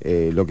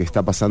lo que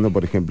está pasando,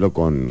 por ejemplo,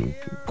 con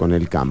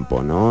el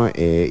campo, ¿no?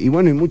 Y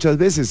bueno, y muchas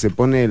veces se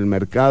pone el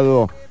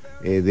mercado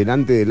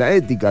delante de la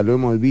ética. Lo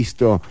hemos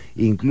visto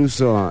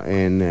incluso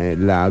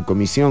en la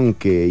comisión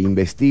que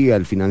investiga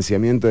el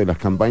financiamiento de las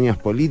campañas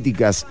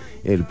políticas.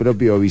 El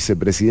propio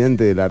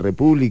vicepresidente de la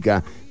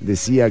República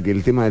decía que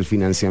el tema del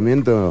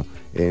financiamiento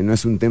no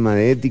es un tema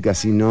de ética,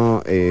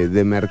 sino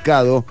de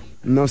mercado.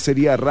 No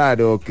sería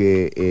raro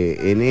que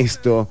en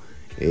esto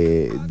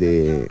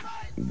de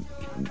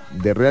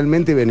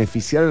realmente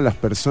beneficiar a las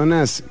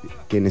personas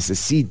que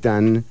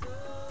necesitan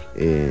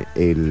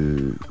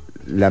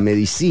la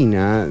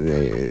medicina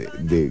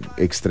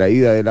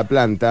extraída de la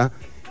planta,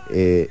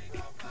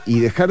 y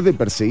dejar de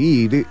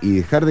perseguir y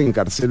dejar de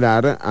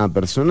encarcelar a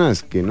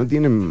personas que no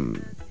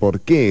tienen por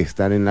qué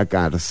estar en la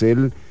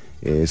cárcel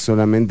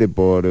solamente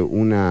por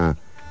una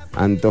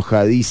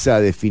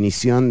antojadiza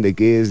definición de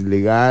qué es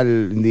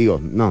legal,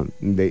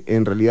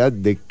 en realidad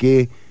de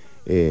qué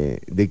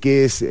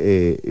es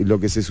lo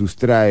que se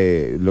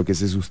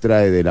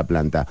sustrae de la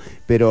planta.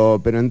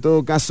 Pero en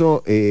todo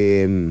caso,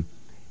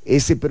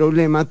 ese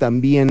problema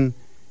también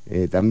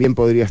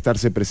podría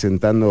estarse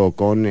presentando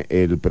con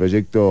el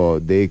proyecto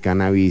de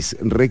cannabis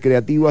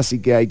recreativo, así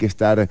que hay que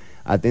estar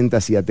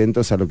atentas y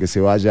atentos a lo que se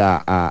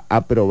vaya a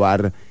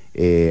aprobar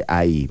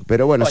ahí.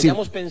 Pero bueno,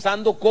 vayamos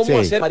pensando cómo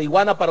hacer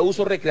marihuana para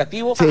uso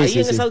recreativo, ahí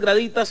en esas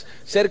graditas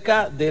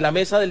cerca de la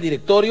mesa del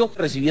directorio,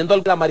 recibiendo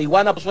la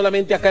marihuana no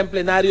solamente acá en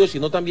plenario,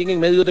 sino también en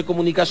medios de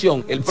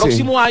comunicación. El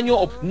próximo año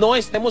no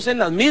estemos en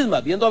las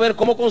mismas, viendo a ver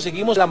cómo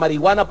conseguimos la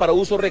marihuana para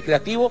uso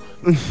recreativo.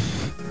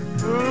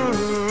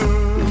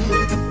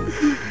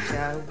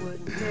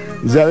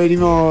 Ya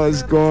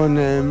venimos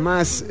con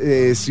más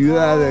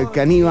Ciudad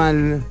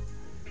Canibal.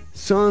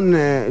 Son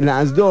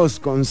las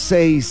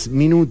 2:06.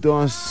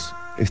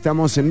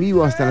 Estamos en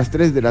vivo hasta las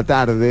 3 de la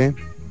tarde.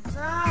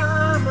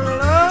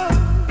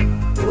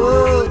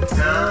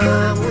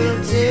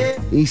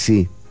 Y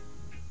sí,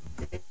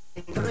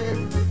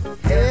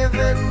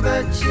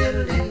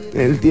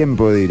 el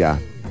tiempo dirá.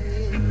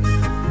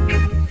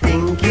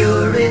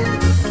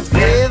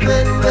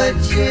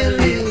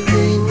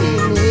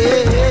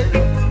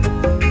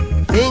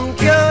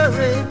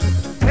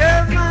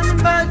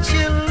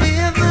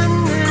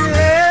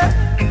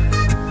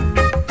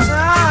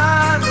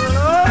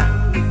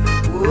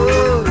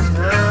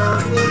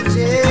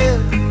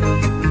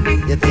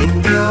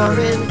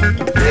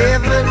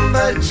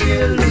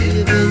 You're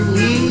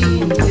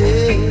living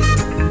here.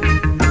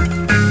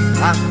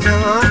 After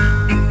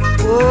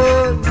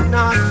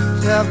not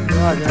the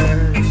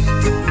brothers,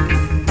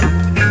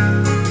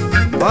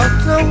 but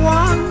the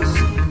ones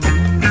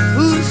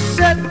who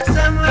set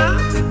them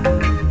up.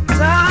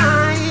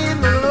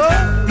 Time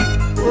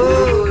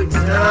alone,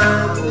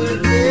 time will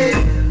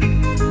live.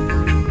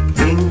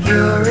 Think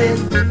you're in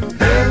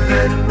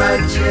heaven,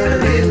 but you're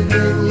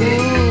living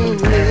in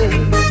hell.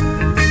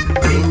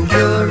 Think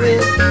you're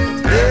in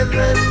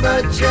heaven,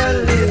 but you're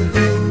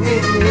living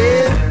in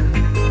hell.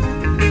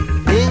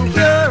 Think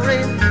you're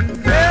in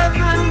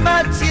heaven,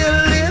 but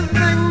you're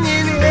living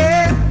in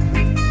hell.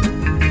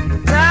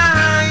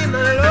 Time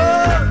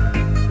alone,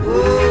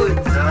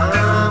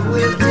 time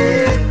will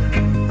tell.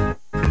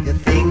 You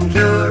think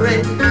you're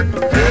in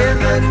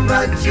heaven,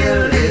 but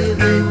you're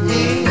living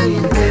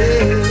in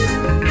hell.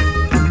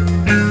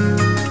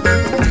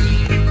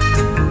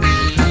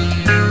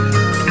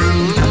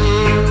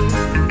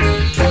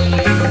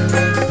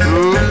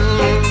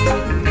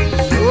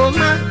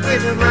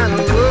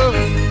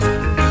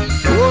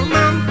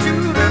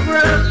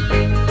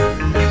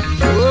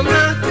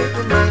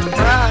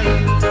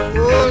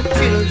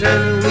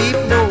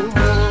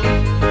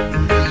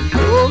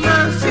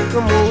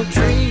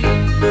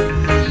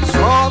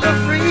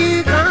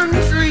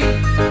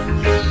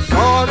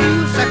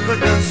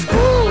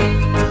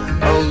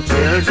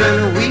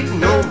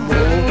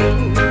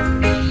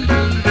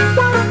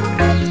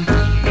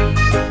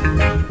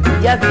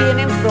 Ya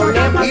tienen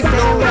problemas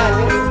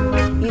cerebrales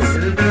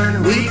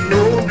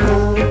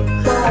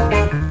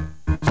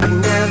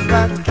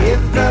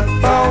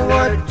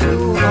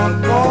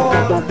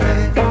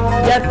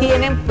ya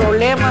tienen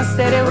problemas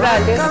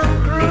cerebrales.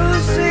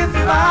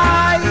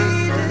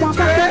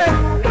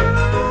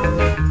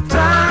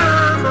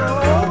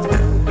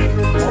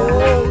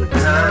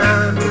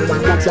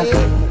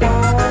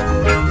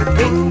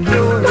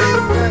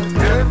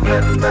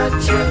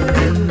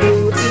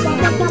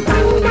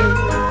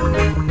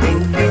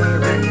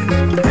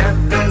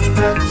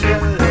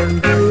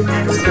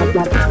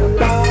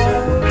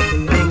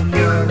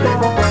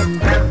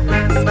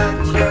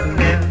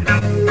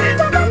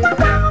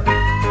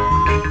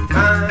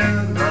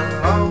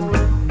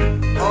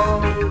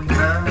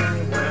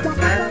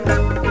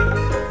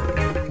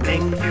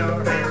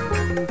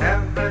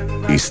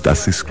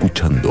 Estás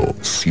escuchando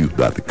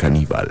Ciudad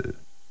Canibal.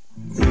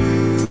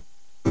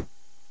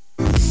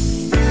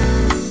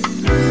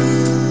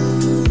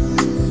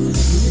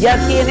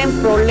 Ya tienen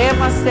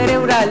problemas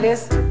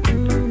cerebrales.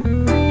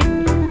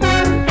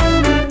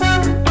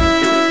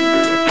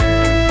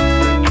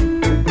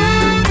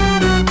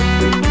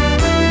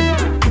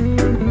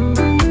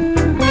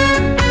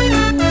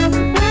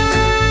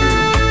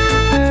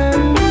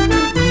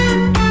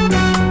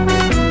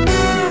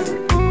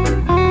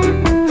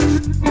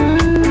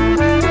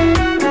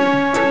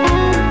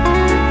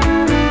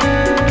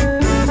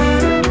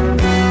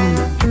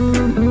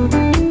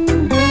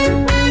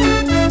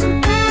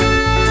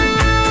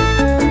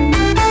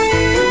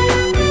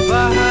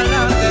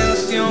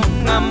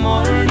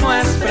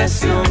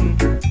 presión.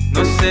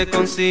 No se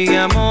consigue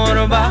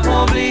amor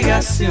bajo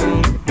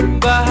obligación.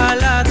 Baja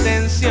la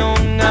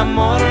tensión,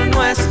 amor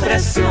no es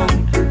presión.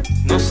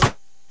 No se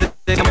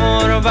consigue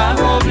amor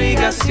bajo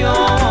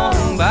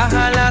obligación.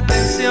 Baja la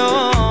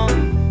tensión,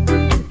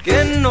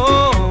 que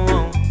no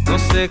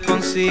se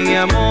consigue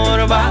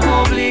amor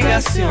bajo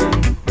obligación.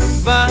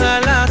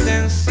 Baja la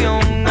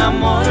tensión,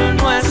 amor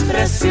no es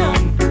presión.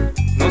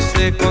 No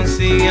se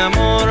consigue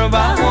amor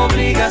bajo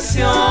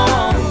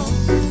obligación.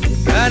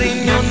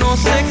 Cariño no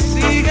se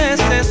exige,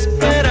 se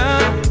espera.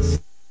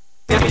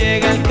 Si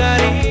llega el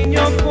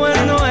cariño, pues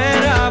no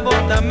era,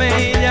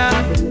 bótame ya.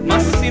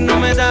 Mas si no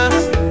me das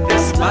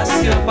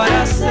espacio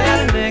para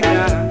ser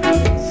negra,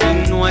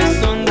 si no hay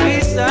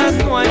sonrisas,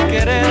 no hay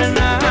querer,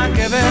 nada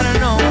que ver,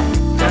 no.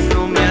 Ya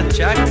no me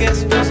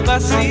achaques tus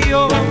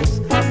vacíos.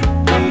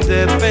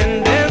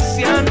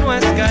 Independencia no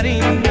es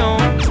cariño.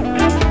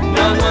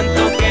 No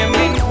aguanto que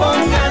me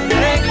impongan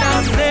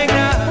reglas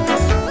negras.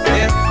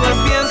 Esto es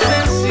bien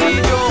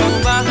sencillo.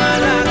 Baja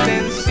la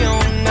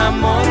tensión,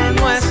 amor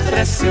no es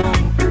presión.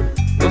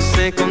 No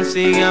se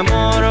consigue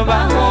amor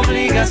bajo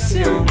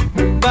obligación.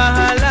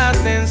 Baja la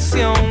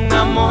tensión,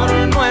 amor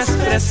no es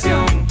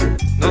presión.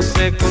 No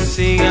se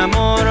consigue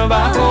amor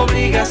bajo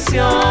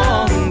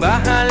obligación.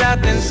 Baja la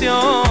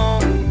tensión,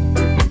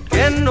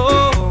 que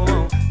no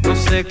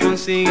se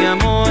consigue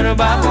amor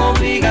bajo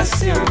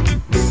obligación.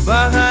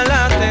 Baja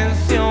la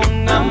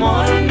tensión,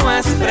 amor no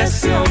es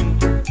presión.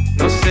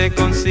 No se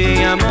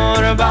consigue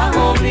amor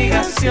bajo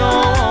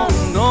obligación,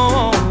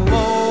 no.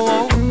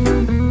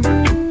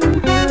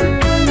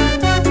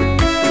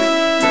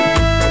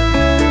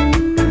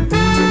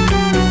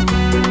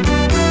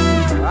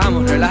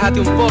 Vamos, relájate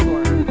un poco.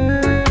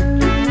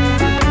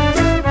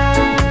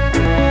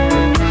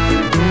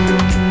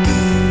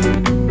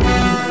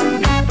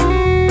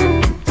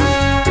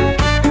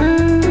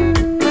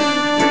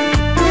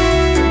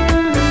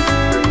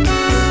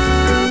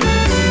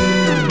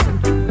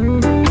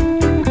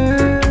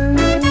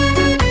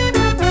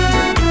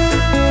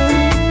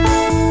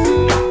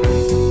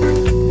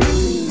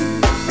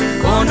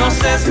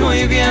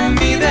 Muy bien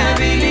mi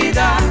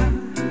debilidad,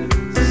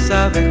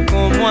 sabes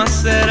cómo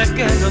hacer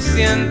que lo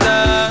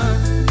sienta.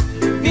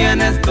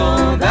 Tienes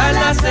todas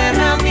las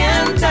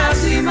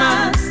herramientas y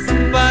más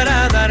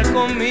para dar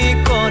con mi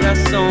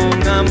corazón,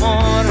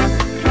 amor.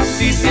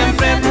 Si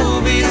siempre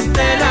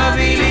tuviste la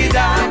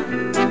habilidad,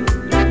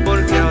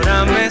 porque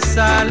ahora me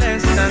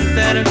sales tan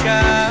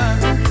cerca.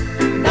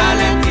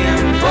 Dale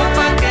tiempo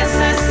pa' que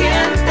se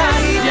sienta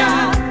y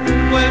ya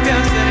vuelve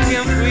a ser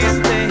quien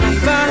fuiste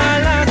y baja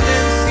la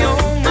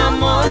tensión.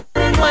 Amor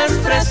no es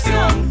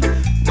presión,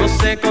 no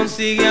se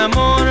consigue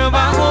amor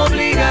bajo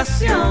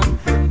obligación.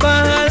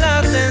 Baja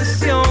la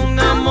tensión,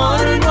 amor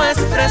no es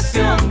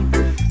presión,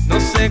 no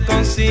se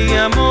consigue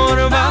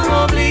amor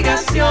bajo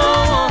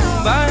obligación.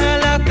 Baja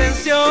la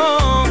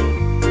tensión,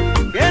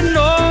 que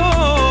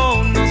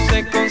no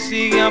se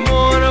consigue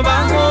amor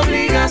bajo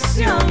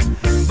obligación.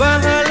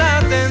 Baja la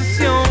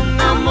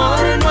tensión, amor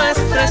no es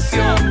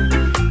presión,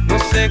 no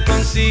se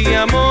consigue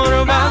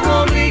amor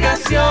bajo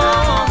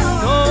obligación,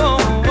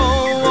 no.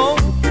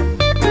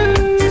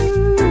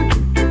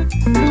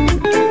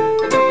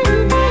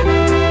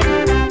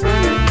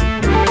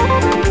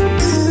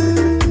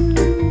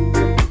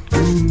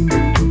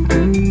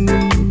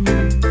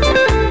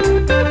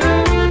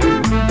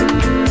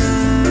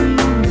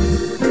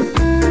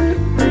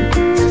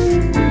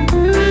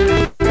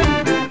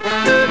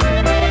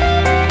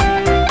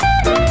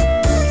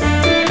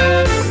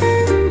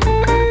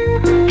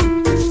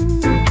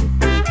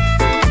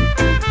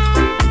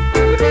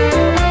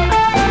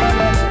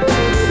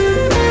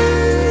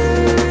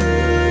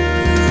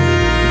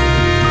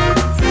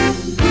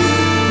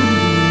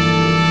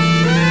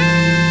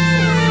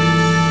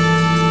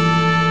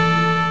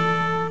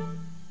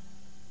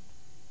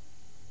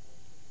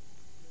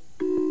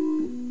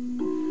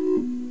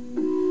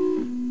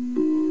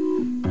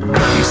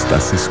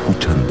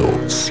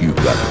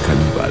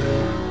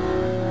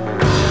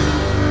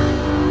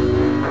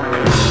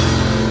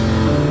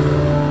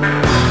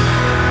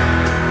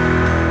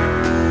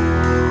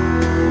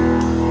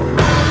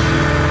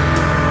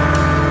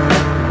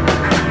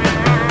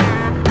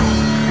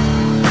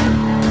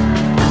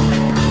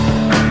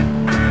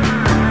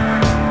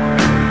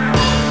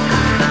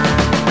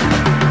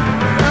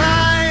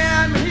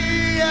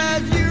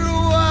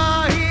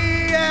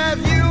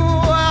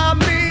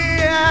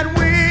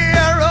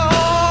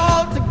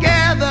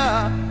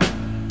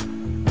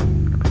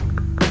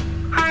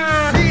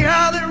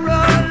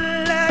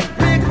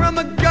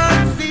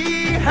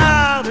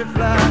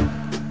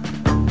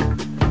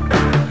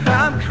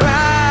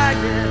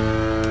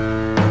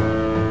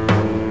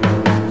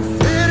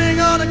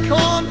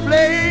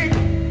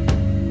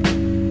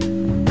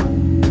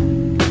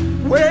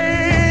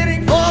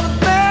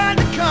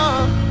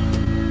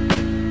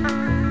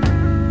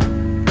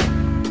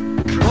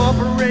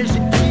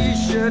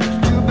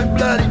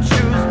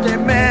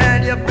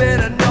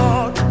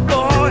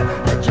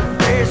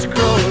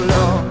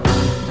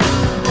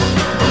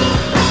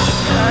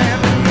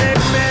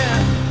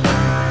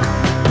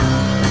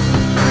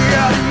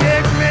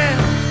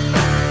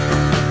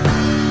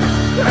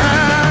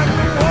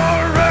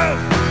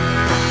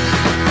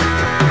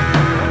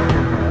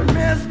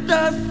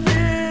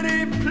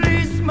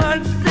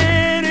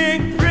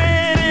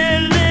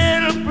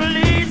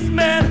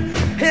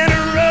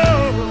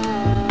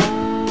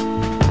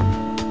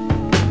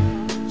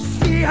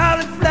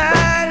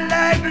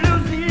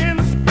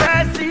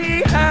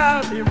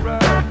 me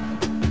run.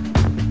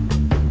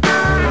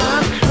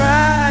 I'm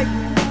crying.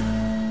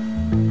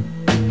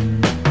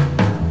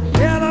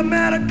 Yellow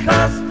matter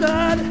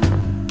custard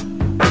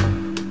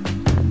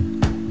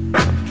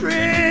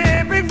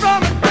dripping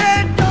from a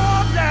dead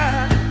dog's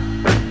eye.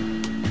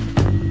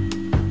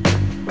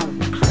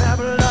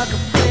 Crabble like a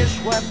fish,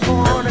 white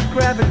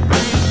pornographic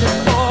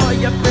creature. Boy,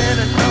 you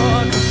better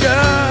know,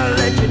 girl,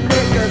 let your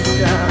niggas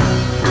down.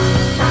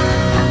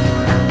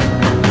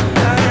 I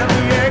am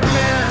the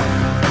Eggman.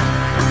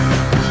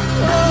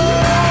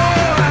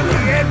 Oh, I'm the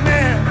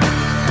Eggman.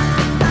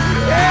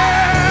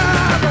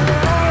 Yeah, I'm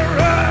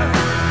alright.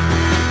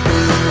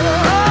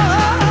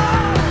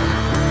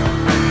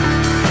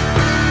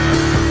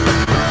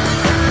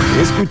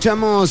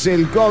 Escuchamos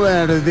el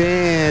cover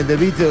de The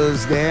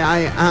Beatles de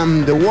I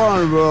Am the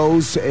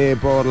Walrus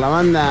por la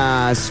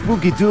banda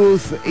Spooky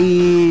Tooth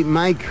y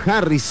Mike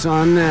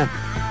Harrison.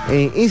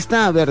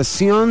 Esta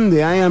versión de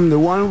I Am the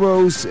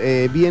Walrus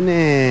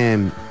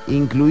viene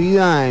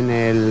incluida en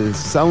el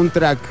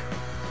soundtrack.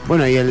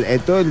 Bueno, y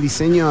todo el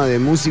diseño de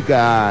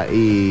música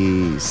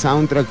y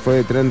soundtrack fue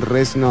de Trent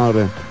Reznor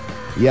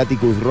y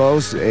Atticus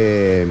Ross,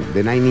 de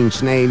Nine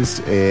Inch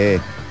Nails,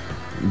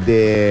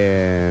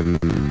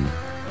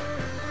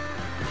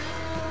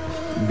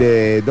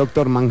 de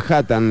Doctor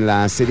Manhattan,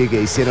 la serie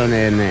que hicieron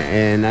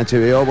en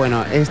HBO.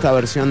 Bueno, esta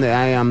versión de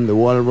I Am the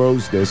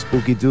Walrus de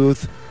Spooky Tooth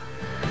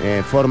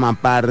forma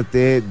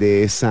parte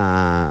de ese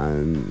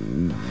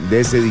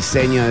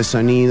diseño de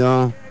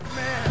sonido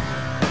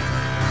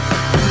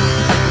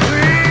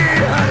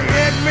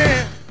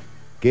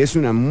que es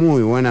una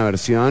muy buena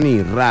versión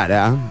y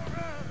rara.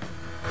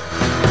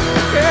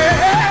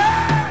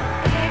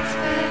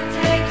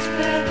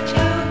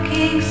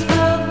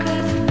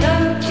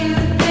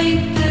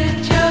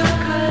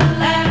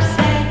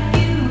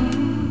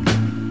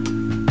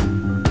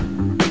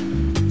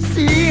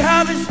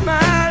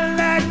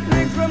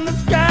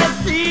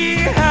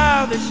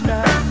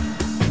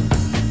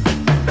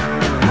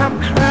 I'm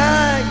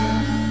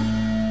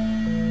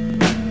crying.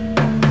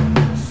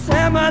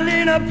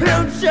 Semolina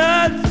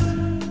pilchards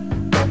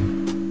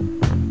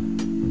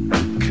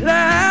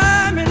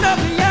climbing up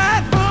the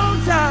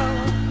Eiffel Tower.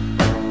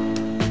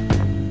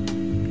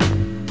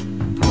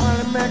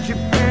 Parliamentary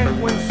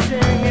penguins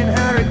singing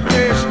Hare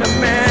Krishna,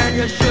 man.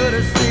 You should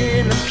have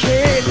seen the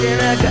kid in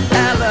a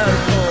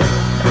Alamo.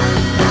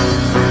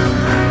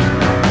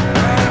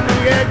 I'm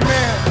the Eggman.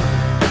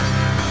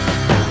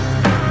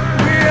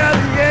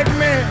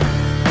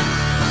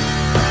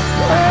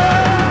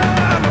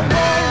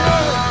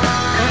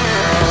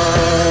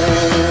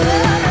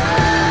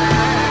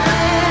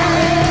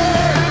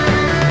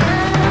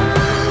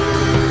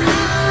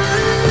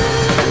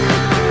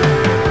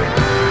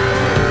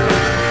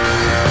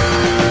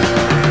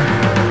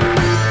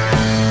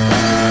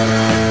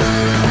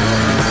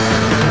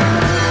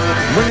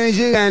 Bueno, y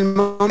llega el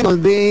momento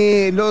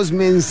de los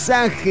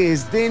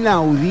mensajes de la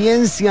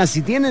audiencia.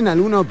 Si tienen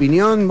alguna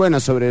opinión, bueno,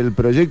 sobre el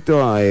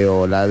proyecto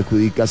o la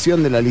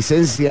adjudicación de la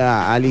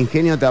licencia al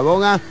Ingenio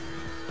Taboga,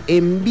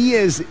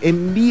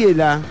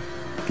 envíela,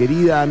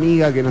 querida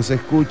amiga que nos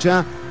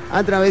escucha,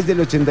 a través del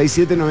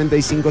 87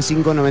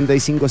 955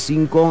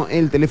 955,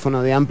 el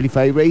teléfono de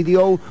Amplify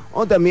Radio,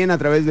 o también a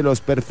través de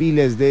los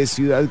perfiles de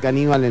Ciudad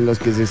Canibal en los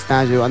que se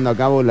está llevando a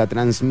cabo la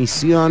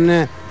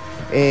transmisión.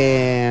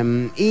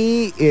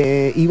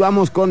 Y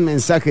vamos con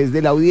mensajes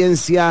de la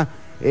audiencia.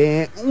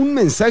 Un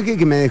mensaje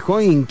que me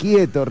dejó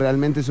inquieto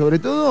realmente, sobre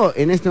todo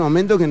en este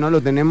momento que no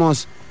lo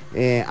tenemos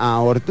a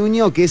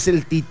Ortuño, que es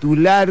el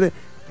titular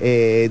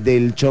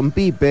del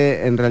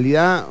Chompipe. En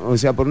realidad, o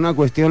sea, por una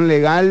cuestión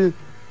legal,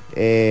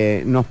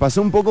 nos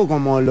pasó un poco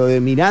como lo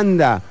de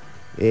Miranda.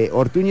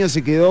 Ortuño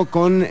se quedó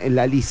con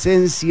la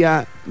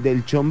licencia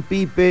del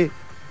Chompipe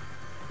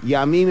y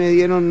a mí me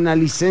dieron una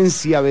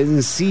licencia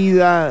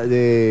vencida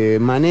de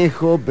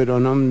manejo, pero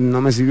no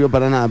me sirvió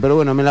para nada. Pero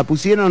bueno, me la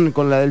pusieron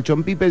con la del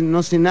Chompipe,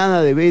 no sé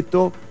nada de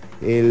Beto,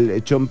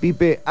 el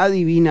Chompipe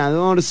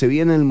adivinador, se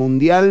viene el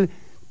Mundial,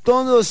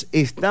 todos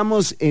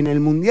estamos en el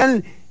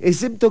Mundial,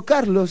 excepto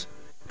Carlos.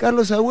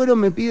 Carlos Agüero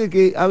me pide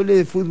que hable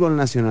de fútbol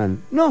nacional.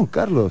 No,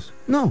 Carlos,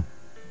 no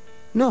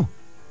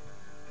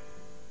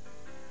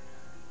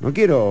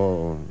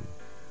quiero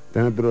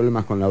tener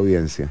problemas con la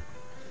audiencia.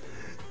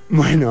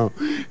 Bueno,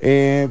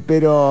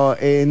 pero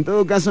en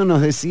todo caso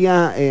nos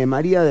decía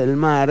María del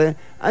Mar,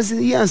 hace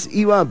días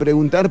iba a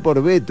preguntar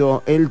por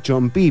Beto el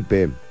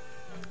Chompipe,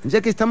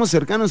 ya que estamos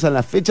cercanos a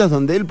las fechas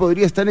donde él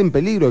podría estar en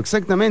peligro,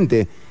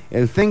 exactamente,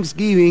 el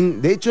Thanksgiving.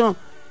 De hecho,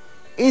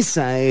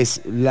 esa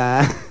es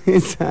la...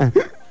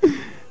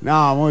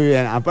 No, muy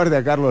bien, aparte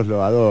a Carlos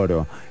lo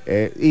adoro.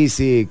 Y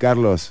sí,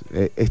 Carlos,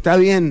 está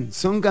bien,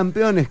 son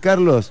campeones,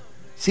 Carlos.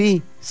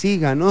 Sí,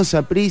 ganó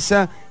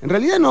Saprissa. En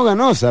realidad no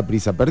ganó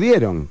Saprissa,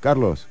 perdieron,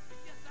 Carlos.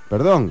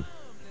 Perdón.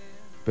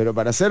 Pero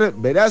para ser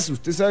veraz,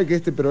 usted sabe que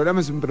este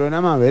programa es un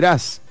programa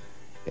veraz.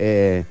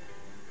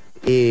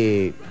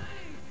 Y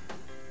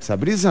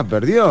Saprissa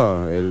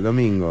perdió el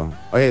domingo.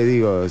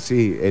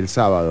 El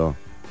sábado,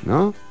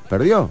 ¿no?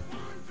 ¿Perdió?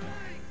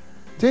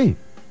 Sí,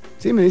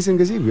 me dicen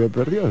que sí, pero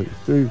perdió.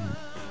 Estoy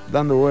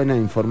dando buena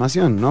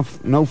información,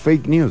 no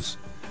fake news.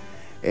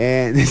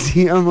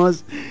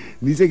 Decíamos,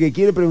 dice que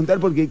quiere preguntar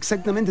porque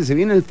exactamente se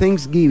viene el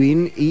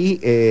Thanksgiving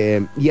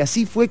y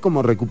así fue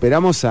como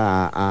recuperamos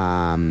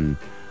a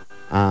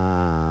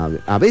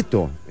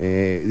Beto.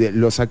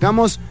 Lo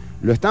sacamos,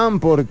 lo estaban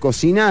por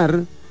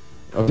cocinar,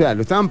 o sea,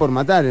 lo estaban por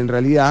matar en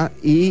realidad,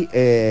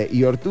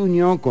 y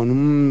Ortuño con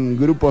un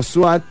grupo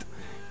SWAT,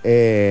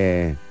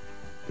 te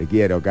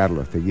quiero,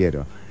 Carlos, te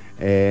quiero.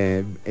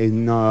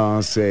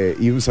 No sé,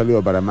 y un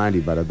saludo para Mari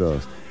y para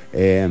todos.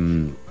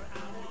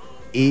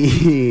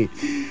 Y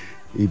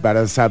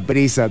para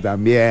Saprissa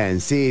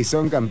también, sí,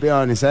 son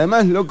campeones.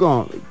 Además,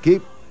 loco,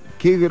 qué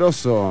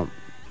grosso,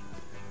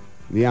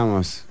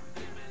 digamos,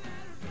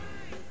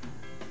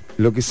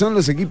 lo que son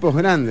los equipos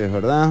grandes,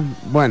 ¿verdad?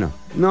 Bueno,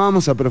 no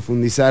vamos a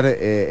profundizar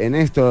en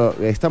esto,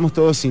 estamos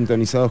todos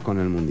sintonizados con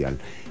el Mundial.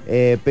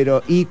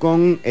 Pero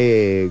con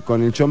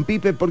el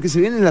Chompipe, porque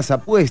se vienen las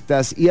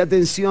apuestas, y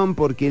atención,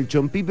 porque el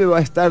Chompipe va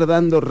a estar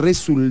dando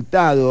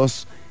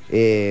resultados,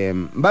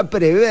 va a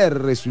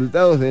prever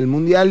resultados del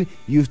Mundial,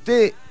 y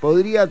usted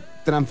podría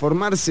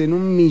transformarse en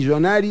un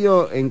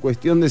millonario en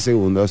cuestión de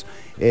segundos.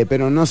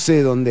 Pero no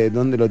sé dónde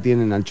lo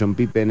tienen al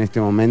Chompipe en este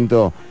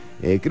momento.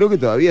 Creo que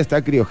todavía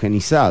está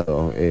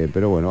criogenizado,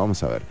 pero bueno,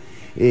 vamos a ver.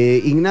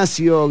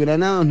 Ignacio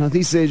Granados nos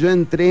dice: yo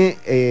entré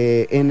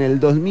en el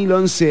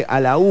 2011 a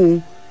la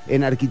U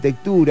en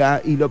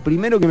arquitectura y lo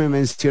primero que me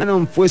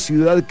mencionaron fue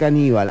Ciudad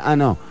Canibal.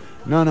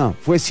 No,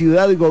 fue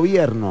Ciudad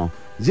Gobierno.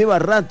 Lleva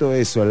rato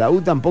eso, la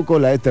U tampoco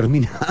la he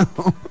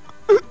terminado.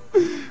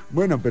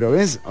 Bueno, pero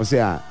ves, o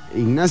sea,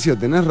 Ignacio,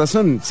 tenés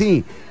razón,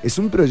 sí, es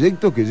un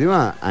proyecto que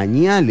lleva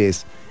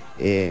añales.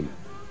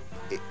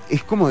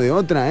 Es como de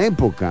otra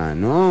época,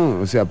 ¿no?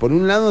 O sea, por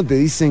un lado te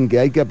dicen que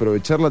hay que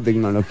aprovechar la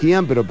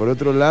tecnología, pero por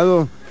otro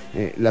lado,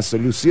 la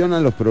solución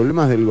a los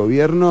problemas del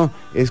gobierno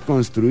es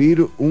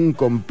construir un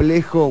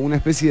complejo, una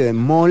especie de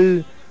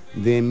mall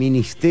de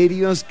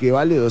ministerios que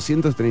vale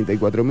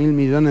 234 mil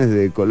millones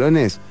de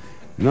colones.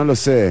 No lo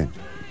sé.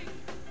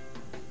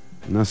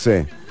 No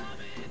sé.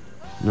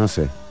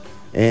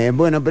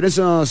 Bueno, pero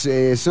esos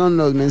son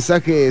los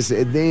mensajes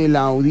de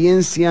la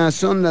audiencia.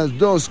 Son las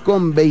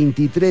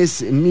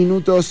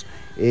 2:23.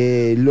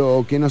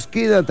 Lo que nos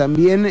queda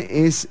también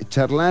es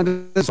charlar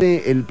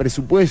sobre el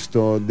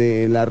presupuesto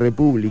de la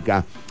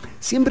República.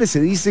 Siempre se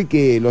dice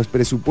que los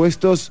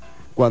presupuestos,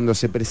 cuando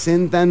se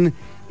presentan,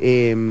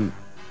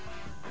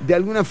 de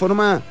alguna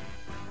forma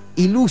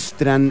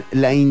ilustran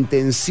la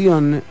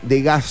intención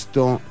de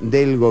gasto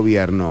del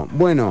gobierno.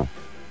 Bueno,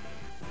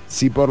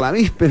 si por la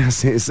víspera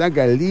se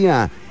saca el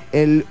día,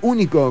 el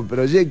único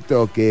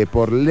proyecto que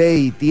por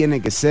ley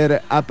tiene que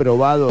ser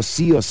aprobado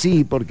sí o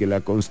sí, porque la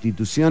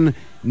Constitución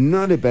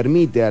no le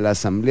permite a la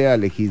Asamblea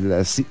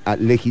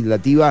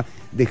Legislativa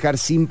dejar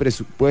sin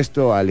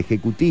presupuesto al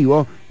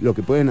Ejecutivo, lo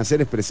que pueden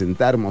hacer es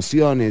presentar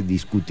mociones,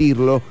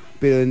 discutirlo,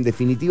 pero en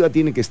definitiva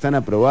tiene que estar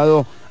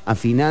aprobado a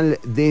final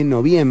de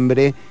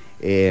noviembre.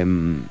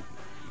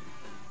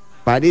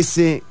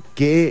 Parece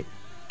que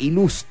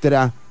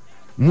ilustra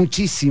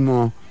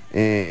muchísimo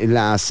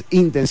las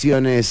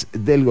intenciones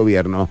del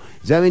gobierno.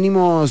 Ya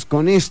venimos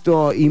con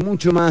esto y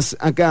mucho más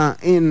acá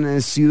en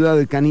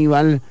Ciudad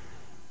Canibal.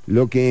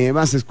 Lo que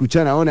vas a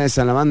escuchar ahora es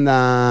a la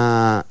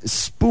banda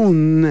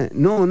Spoon.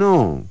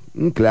 No,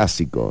 un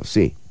clásico,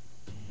 sí.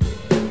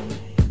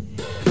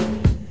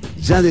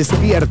 Ya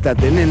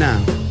despiértate,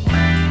 nena.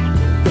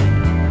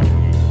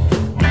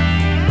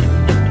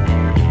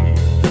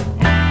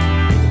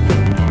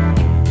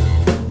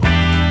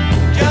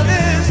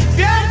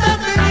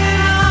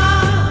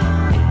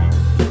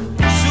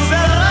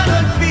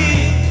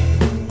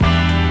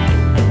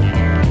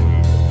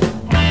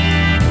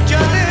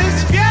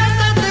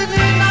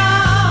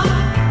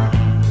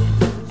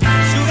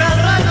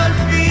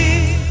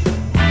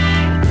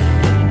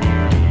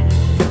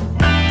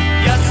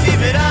 Y así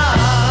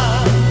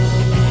verás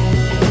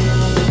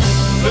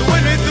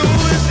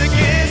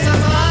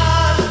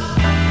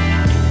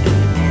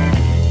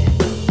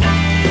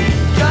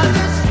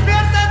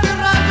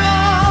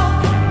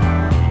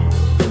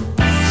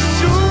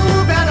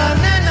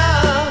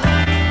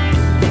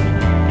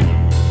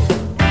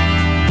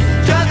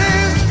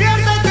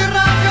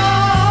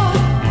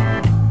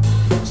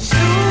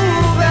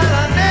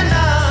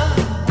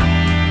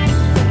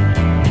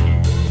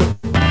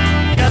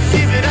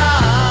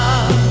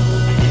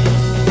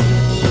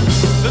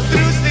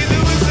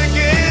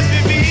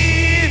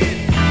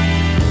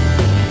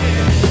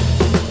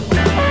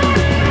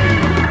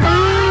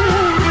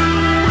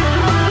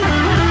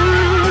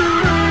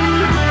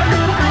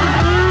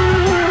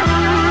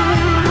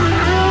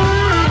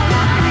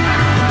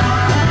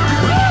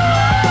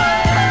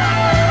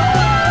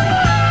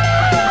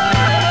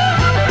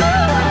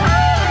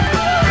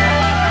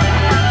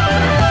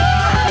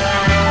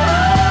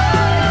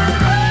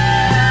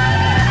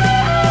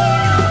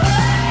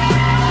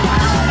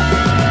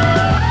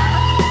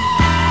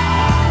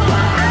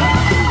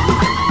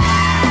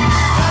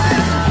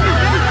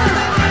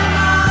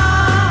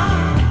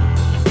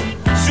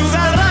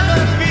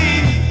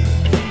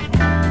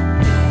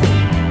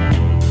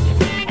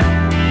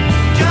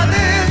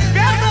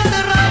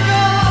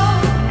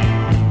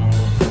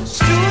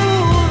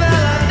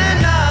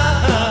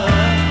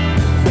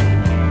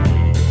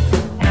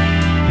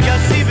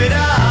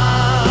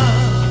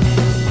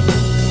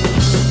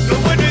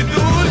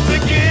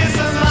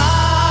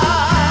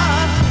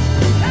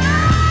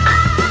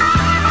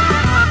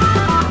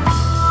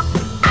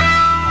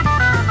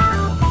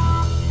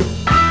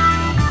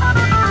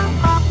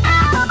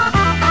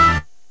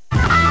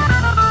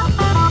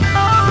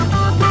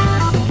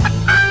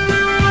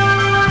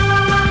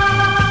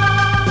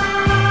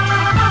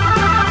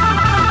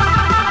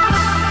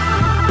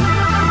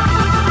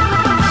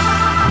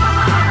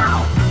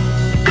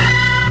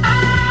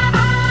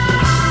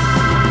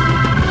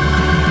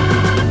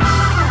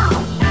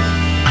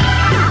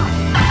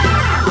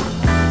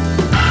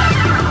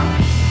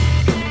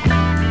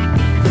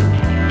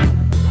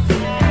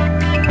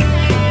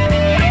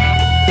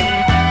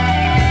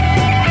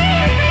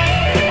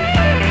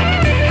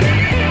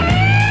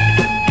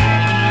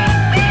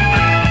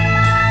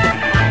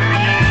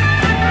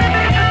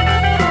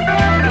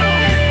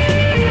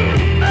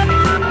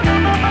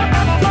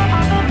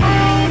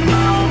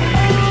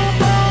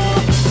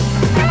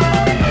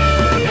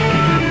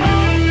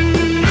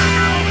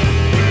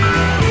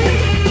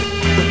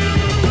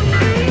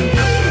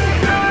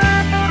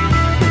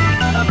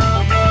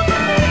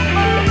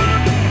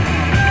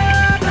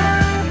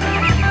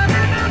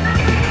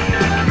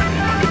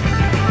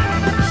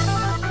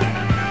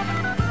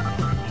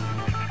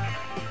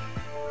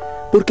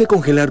 ¿Por qué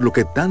congelar lo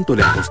que tanto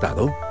le ha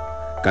costado?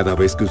 Cada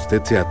vez que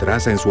usted se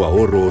atrasa en su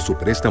ahorro o su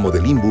préstamo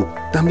del INBU,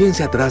 también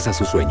se atrasa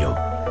su sueño.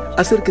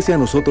 Acérquese a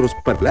nosotros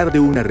para hablar de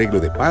un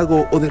arreglo de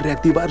pago o de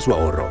reactivar su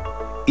ahorro.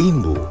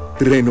 INBU,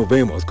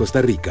 renovemos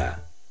Costa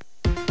Rica.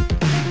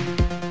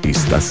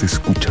 Estás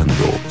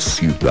escuchando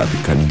Ciudad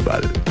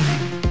Canibal.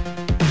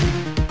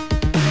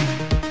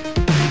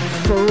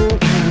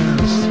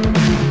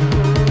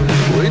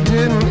 We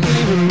didn't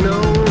even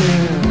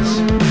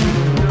notice.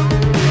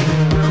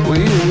 We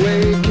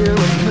awake in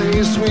a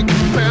place we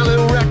can barely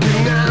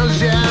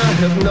recognize. Yeah,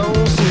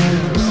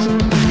 hypnosis.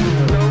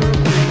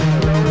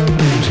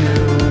 And you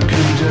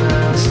can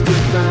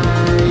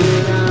justify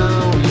it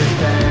all. Your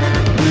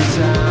back was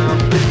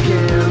up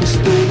against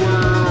the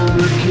wall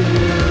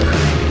again.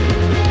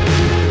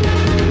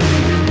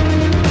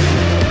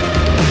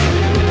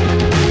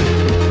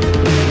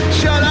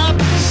 Shut up,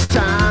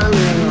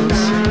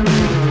 silence.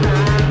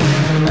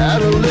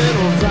 Add a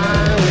little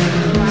violence.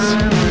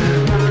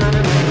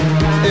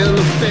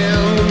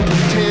 Defend and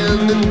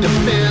pretend and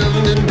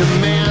defend and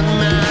demand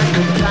my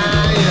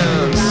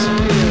compliance.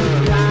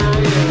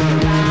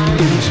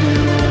 And you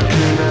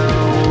can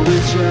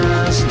always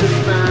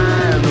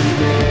justify the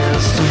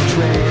mess of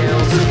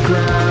trails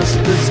across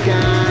the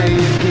sky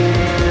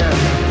again.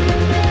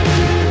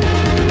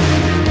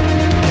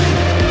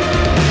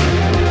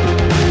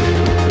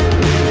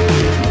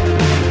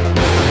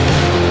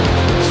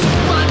 So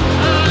what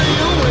are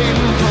you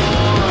waiting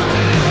for?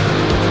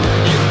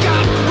 You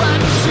got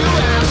what you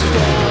asked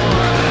for.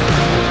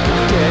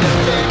 Did it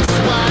fix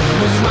what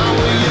was wrong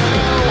with you?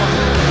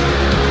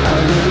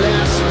 Are you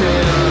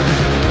listening?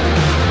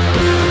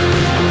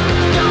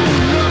 Don't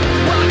look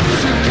what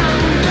you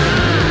come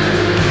down.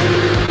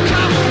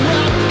 Come and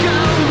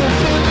welcome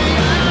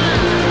oblivion.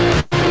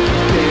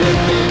 Did it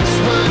fix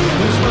what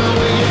was wrong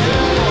with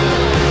you?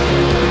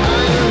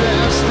 Are you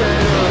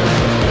listening?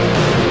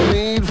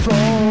 Need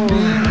for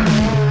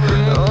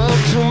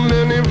too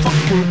many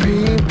fucking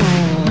people.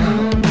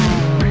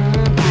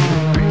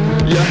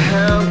 You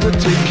have to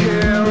take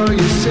care of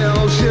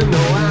yourselves. You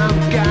know I've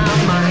got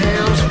my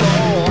hands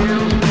full.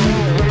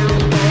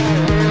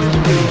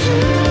 And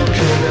you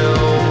can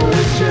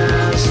always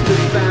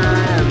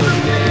justify the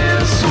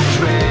mess of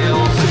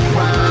trails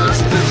across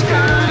the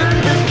sky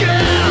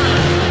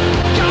again.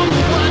 Tell me,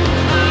 what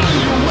are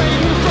you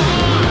waiting for?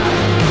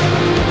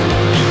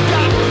 You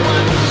got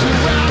what you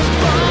asked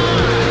for.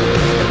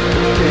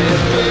 Did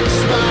it fix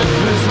what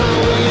was wrong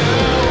with you?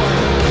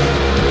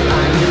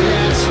 Are you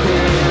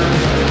listening?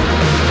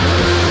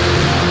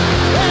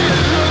 Hey,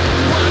 look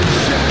what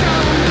you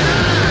got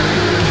now.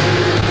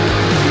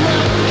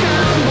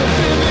 Welcome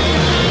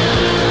oblivion.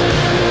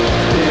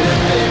 Did it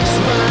fix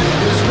what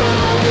was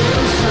wrong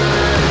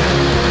inside?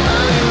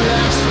 Are you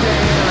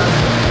listening?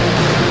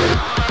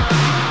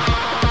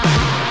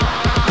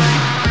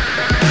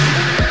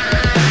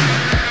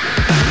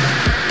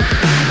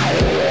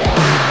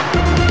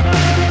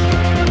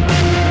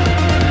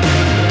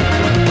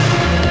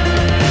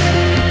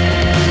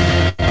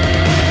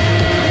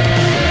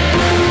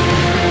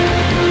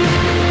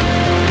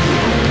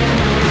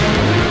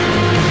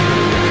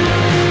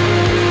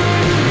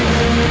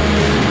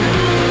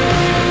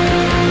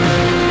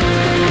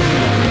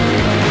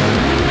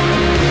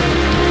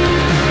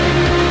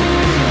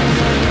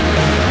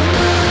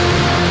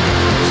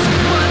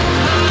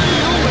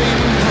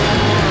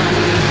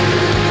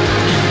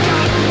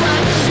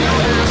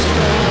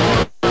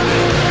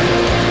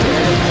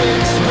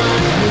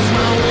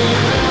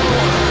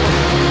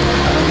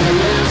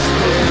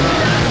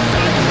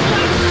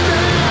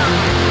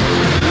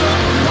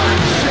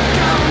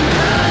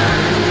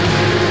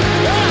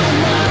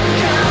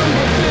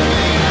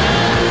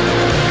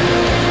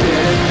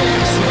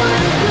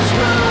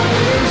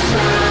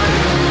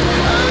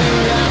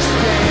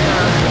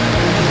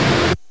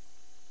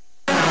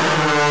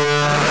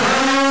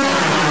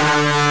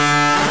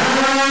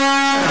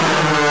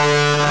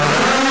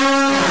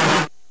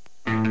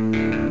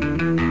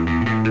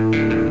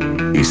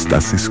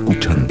 Estás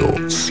escuchando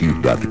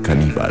Ciudad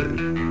Canibal.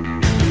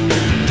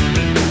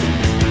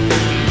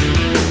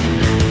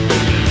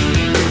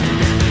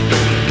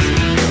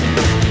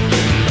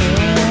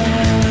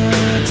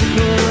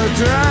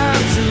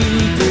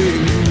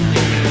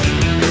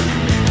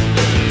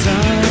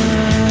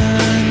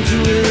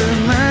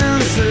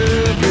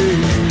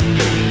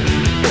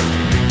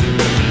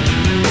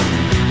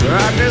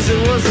 I guess it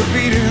was a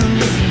beating,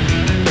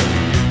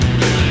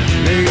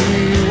 made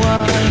me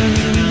wise.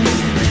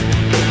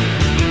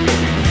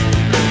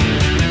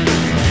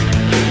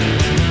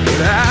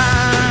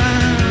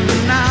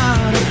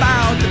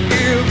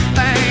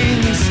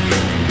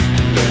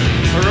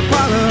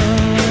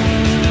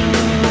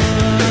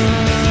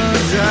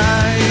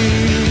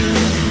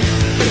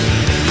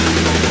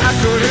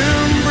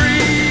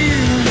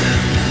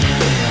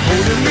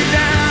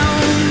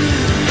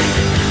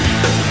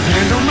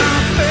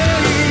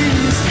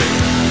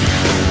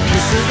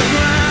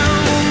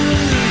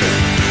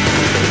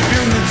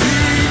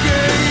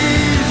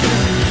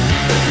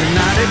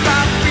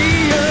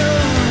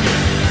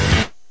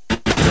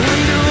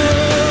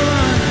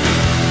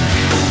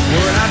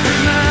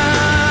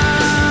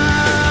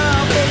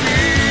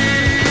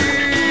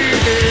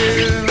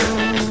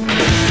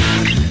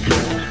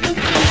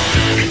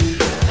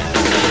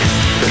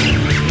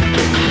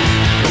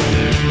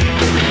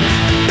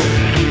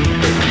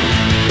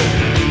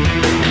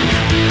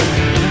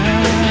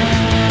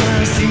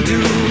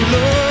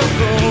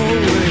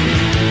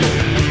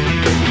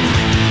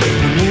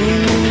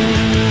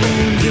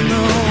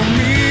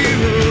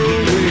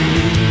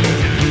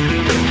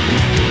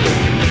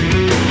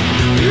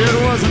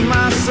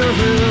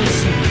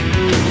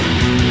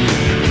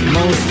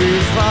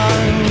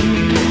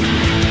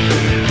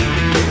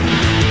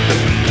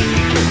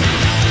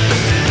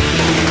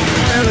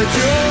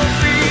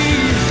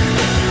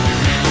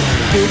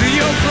 to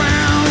your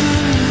crown.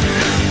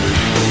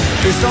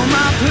 It's on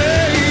my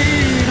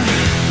plate,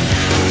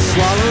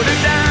 swallowed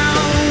it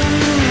down.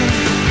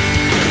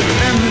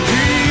 And the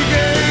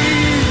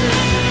decades,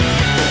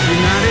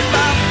 united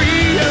by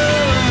fear,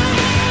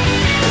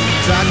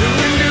 tried to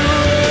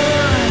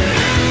endure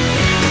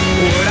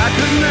what I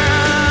could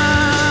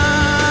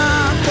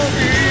not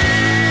forget.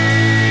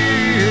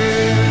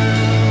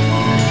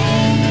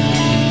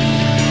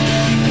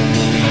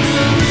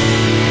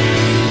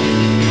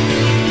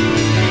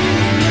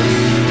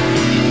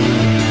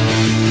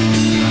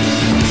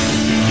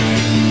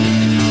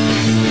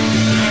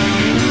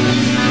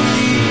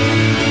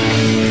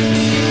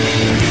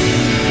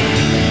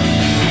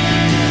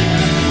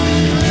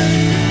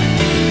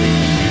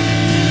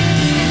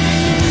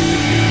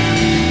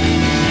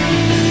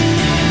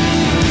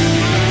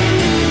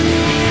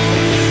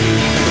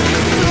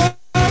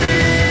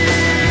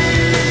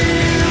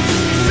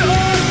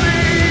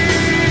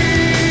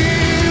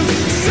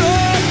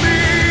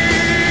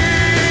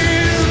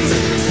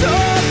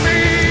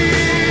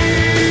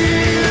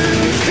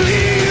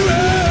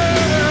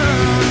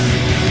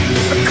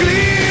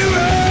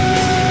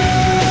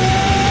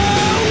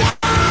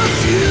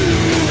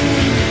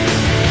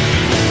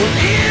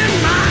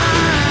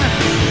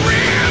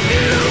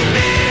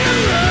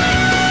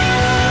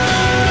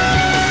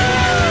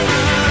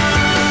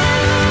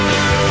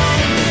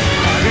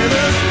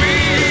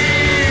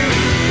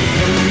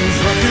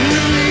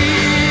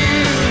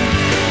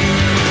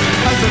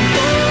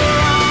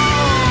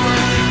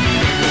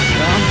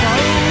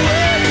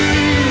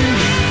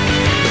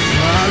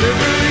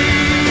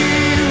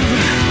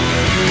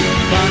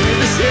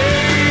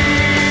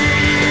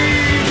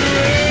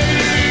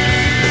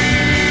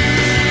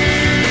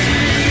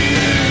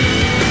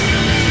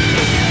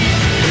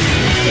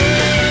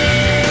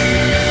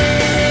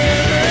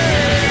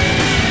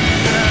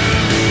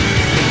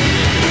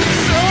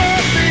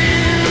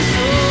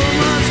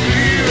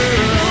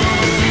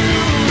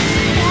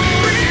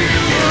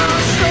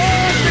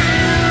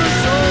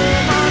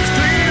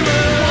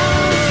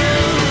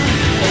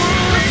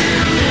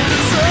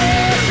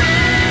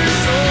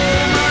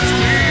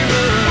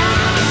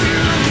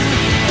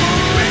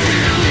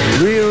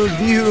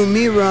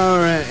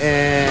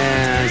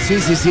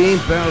 Sí,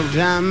 Pearl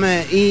Jam.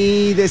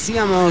 Y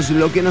decíamos,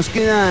 lo que nos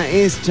queda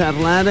es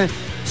charlar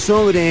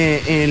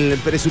sobre el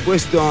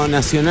presupuesto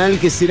nacional,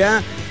 que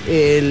será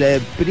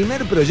el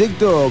primer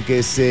proyecto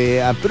que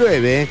se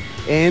apruebe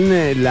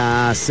en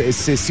las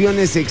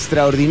sesiones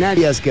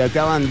extraordinarias que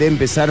acaban de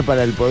empezar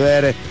para el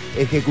Poder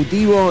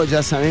Ejecutivo.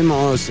 Ya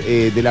sabemos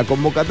de la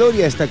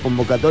convocatoria. Esta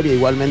convocatoria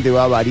igualmente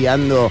va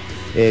variando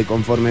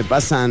conforme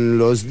pasan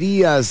los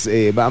días,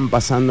 van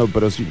pasando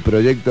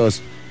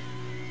proyectos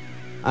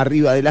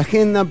arriba de la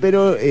agenda,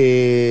 pero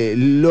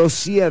lo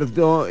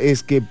cierto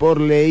es que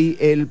por ley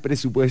el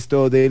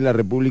presupuesto de la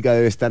República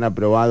debe estar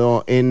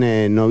aprobado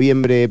en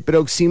noviembre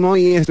próximo,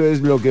 y esto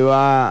es lo que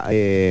va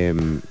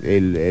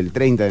el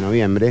 30 de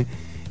noviembre.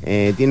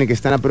 Tiene que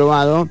estar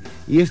aprobado,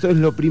 y esto es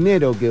lo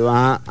primero que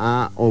va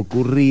a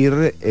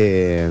ocurrir.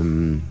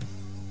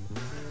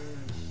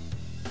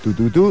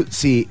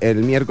 Sí,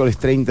 el miércoles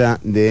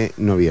 30 de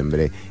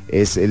noviembre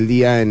es el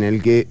día en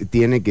el que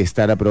tiene que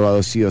estar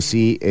aprobado sí o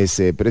sí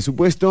ese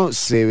presupuesto.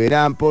 Se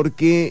verá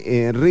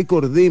porque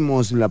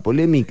recordemos la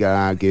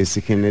polémica que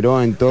se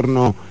generó en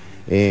torno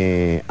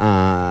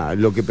a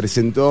lo que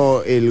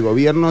presentó el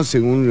gobierno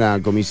según la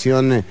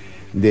Comisión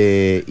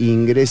de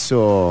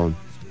Ingreso,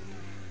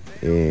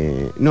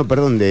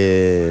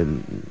 de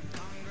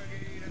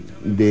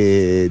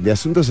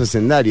Asuntos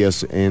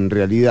Hacendarios, en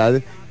realidad.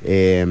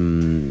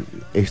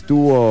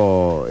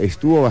 Estuvo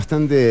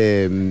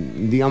bastante,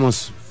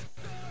 digamos,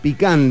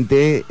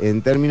 picante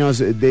en términos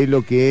de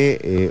lo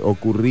que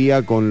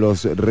ocurría con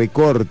los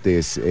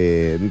recortes.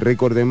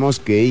 Recordemos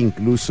que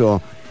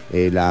incluso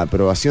la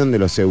aprobación de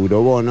los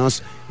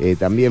eurobonos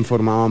también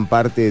formaban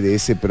parte de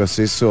ese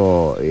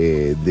proceso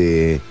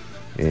de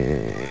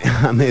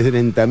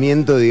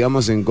amedrentamiento,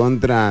 digamos, en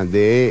contra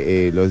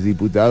de los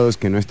diputados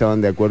que no estaban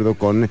de acuerdo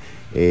con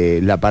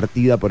la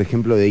partida, por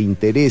ejemplo, de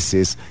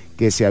intereses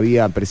que se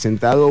había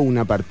presentado,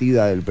 una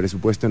partida del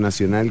presupuesto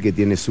nacional que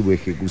tiene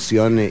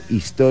subejecución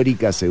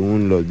histórica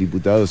según los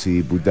diputados y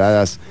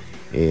diputadas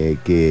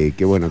que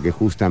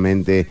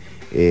justamente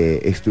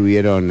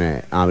estuvieron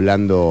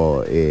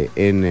hablando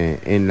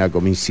en la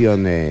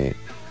comisión de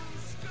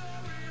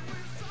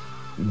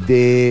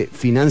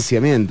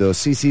financiamiento,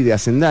 de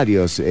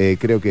hacendarios,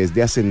 creo que es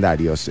de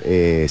hacendarios,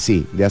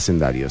 de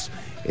hacendarios.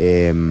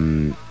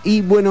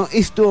 Y bueno,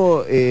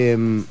 esto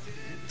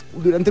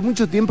durante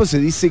mucho tiempo se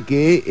dice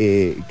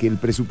que el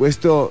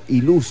presupuesto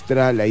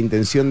ilustra la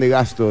intención de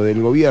gasto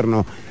del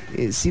gobierno.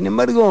 Sin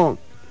embargo,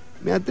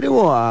 me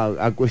atrevo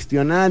a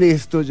cuestionar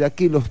esto, ya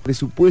que los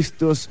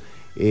presupuestos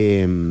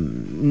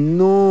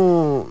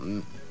no,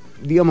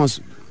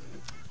 digamos,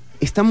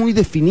 está muy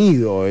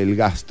definido el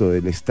gasto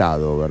del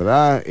Estado,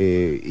 ¿verdad?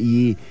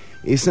 Y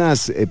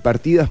esas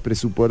partidas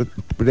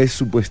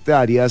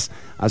presupuestarias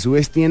a su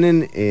vez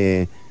tienen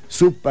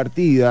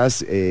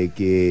subpartidas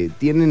que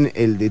tienen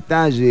el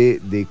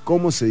detalle de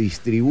cómo se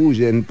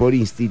distribuyen por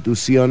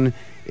institución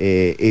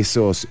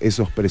esos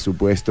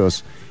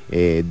presupuestos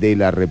de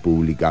la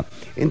República.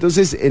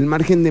 Entonces el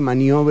margen de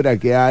maniobra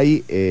que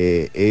hay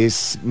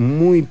es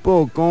muy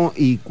poco,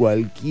 y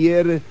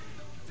cualquier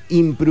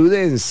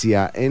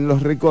imprudencia en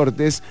los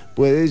recortes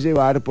puede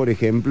llevar, por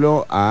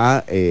ejemplo,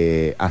 a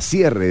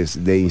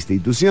cierres de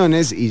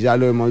instituciones, y ya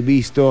lo hemos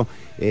visto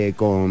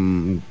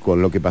con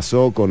lo que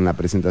pasó con la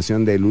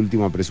presentación del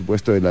último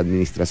presupuesto de la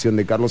administración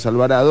de Carlos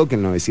Alvarado, que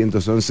el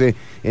 911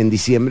 en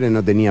diciembre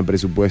no tenía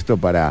presupuesto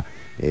para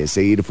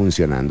seguir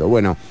funcionando.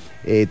 Bueno,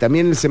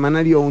 también el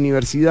semanario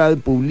Universidad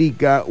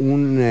publica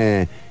un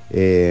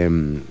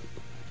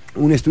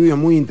estudio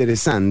muy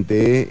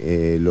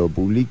interesante, lo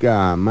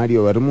publica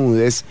Mario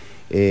Bermúdez,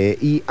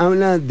 y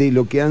habla de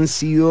lo que han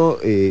sido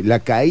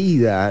la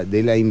caída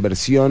de la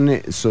inversión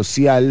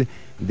social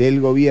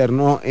del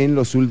gobierno en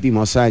los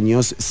últimos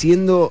años,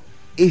 siendo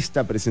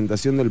esta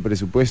presentación del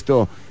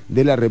presupuesto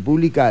de la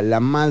República la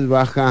más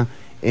baja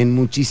en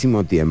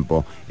muchísimo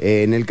tiempo.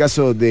 En el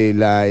caso de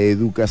la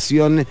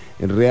educación,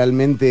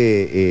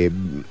 realmente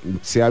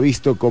se ha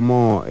visto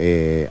como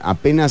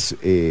apenas,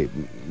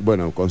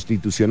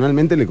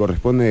 constitucionalmente le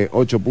corresponde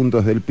 8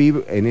 puntos del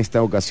PIB, en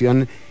esta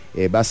ocasión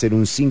va a ser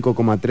un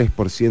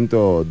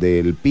 5,3%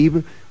 del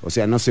PIB, o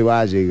sea, no se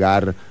va a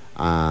llegar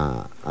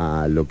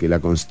a lo que la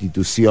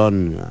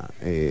Constitución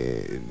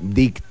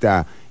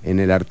dicta en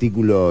el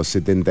artículo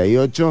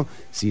 78,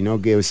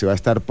 sino que se va a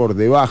estar por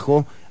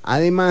debajo.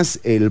 Además,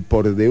 el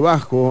por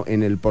debajo,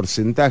 en el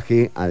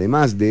porcentaje,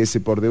 además de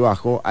ese por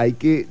debajo, hay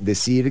que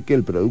decir que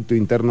el Producto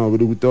Interno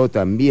Bruto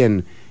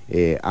también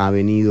ha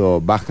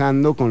venido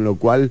bajando, con lo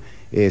cual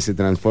se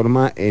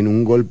transforma en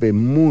un golpe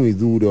muy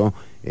duro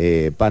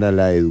para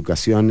la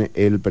educación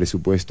el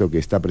presupuesto que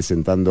está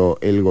presentando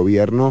el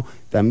gobierno.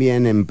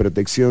 También en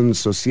protección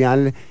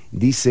social,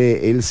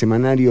 dice el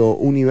semanario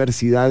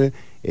Universidad,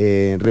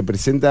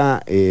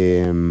 representa...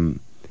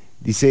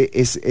 dice,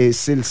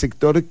 es el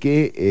sector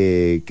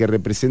que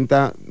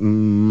representa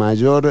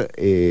mayor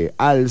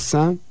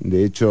alza.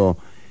 De hecho,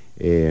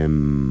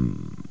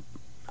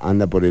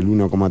 anda por el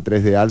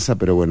 1,3 de alza,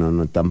 pero bueno,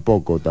 no,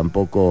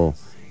 tampoco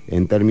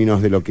en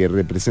términos de lo que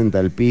representa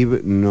el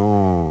PIB,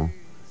 no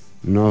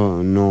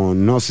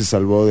se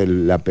salvó de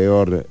la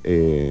peor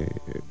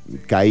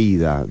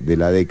caída de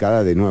la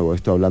década. De nuevo,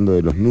 esto hablando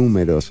de los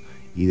números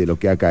y de lo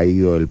que ha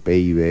caído el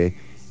PIB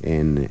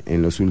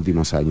en los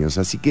últimos años.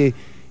 Así que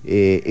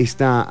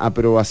esta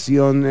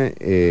aprobación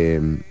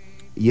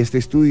y este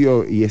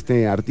estudio y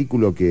este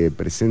artículo que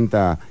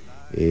presenta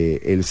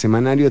el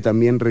semanario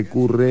también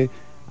recurre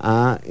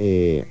a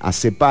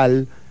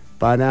CEPAL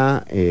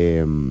para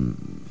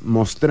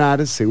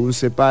mostrar, según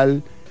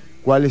CEPAL,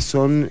 cuáles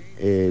son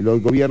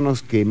los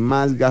gobiernos que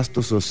más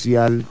gasto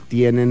social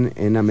tienen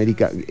en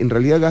América. En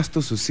realidad,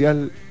 gasto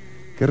social,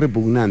 qué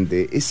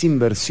repugnante, es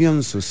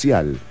inversión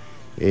social.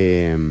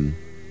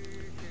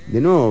 De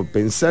nuevo,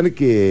 pensar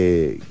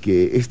que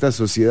esta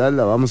sociedad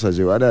la vamos a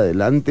llevar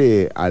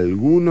adelante,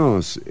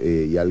 algunos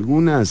y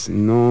algunas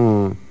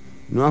no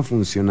ha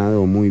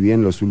funcionado muy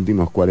bien los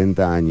últimos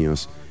 40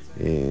 años.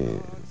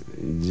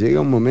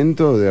 Llega un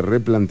momento de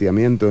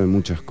replanteamiento de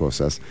muchas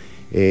cosas.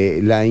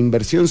 La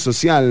inversión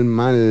social,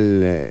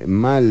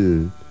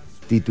 mal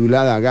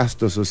titulada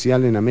gasto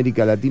social en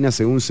América Latina,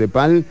 según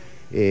CEPAL,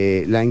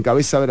 la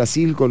encabeza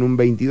Brasil con un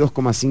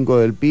 22,5%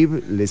 del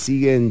PIB, le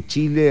siguen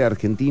Chile,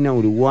 Argentina,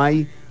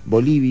 Uruguay,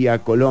 Bolivia,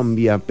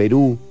 Colombia,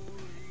 Perú,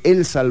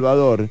 El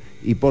Salvador,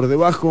 y por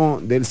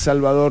debajo del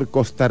Salvador,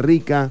 Costa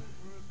Rica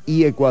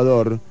y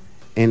Ecuador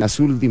en las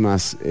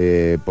últimas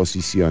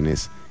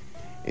posiciones.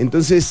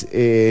 Entonces,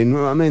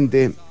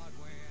 nuevamente,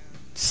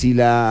 si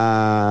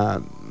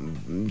la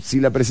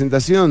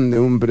presentación de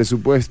un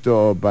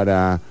presupuesto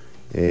para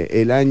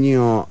el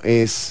año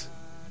es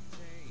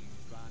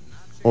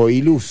o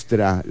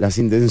ilustra las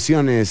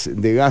intenciones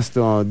de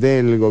gasto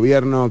del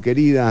gobierno,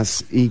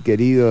 queridas y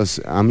queridos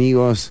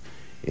amigos,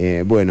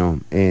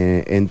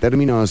 en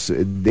términos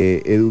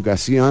de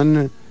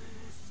educación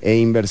e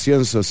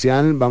inversión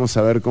social, vamos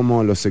a ver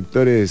cómo los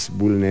sectores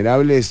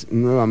vulnerables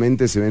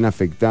nuevamente se ven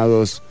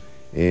afectados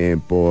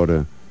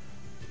por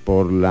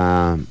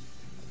la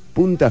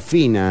punta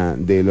fina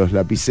de los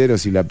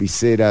lapiceros y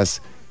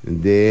lapiceras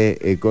de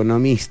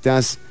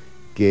economistas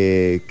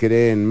que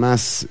creen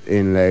más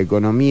en la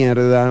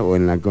economierda o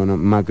en la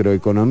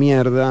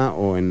macroeconomierda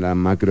o en la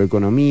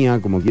macroeconomía,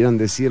 como quieran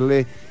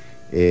decirle,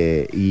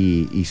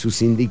 y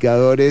sus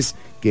indicadores,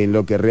 que en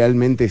lo que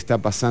realmente está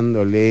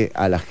pasándole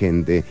a la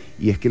gente.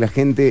 Y es que la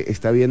gente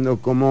está viendo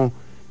cómo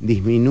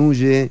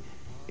disminuye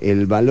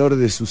el valor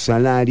de su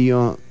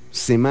salario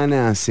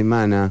semana a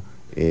semana,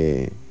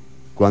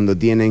 cuando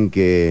tienen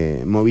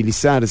que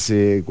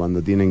movilizarse,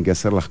 cuando tienen que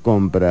hacer las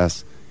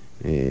compras,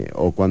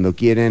 o cuando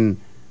quieren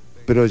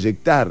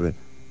proyectar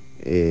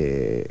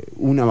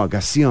una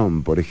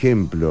vacación, por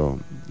ejemplo.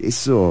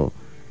 Eso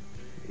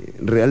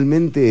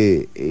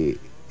realmente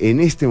en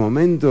este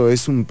momento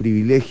es un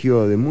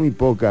privilegio de muy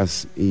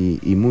pocas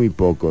y muy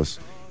pocos,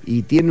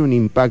 y tiene un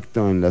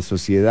impacto en la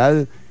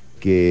sociedad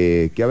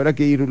que habrá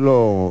que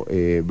irlo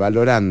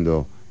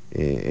valorando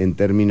en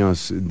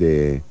términos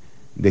de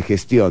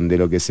gestión de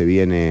lo que se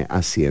viene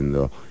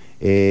haciendo.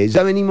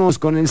 Ya venimos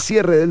con el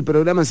cierre del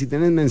programa. Si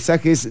tenés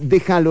mensajes,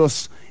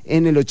 déjalos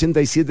en el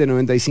 87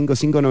 95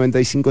 5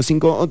 95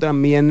 5 o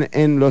también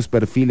en los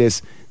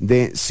perfiles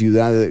de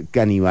Ciudad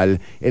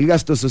Canibal. El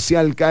gasto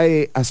social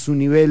cae a su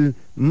nivel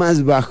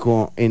más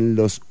bajo en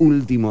los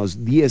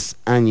últimos 10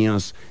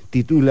 años,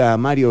 titula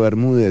Mario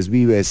Bermúdez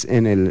Vives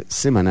en el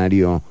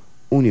semanario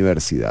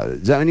Universidad.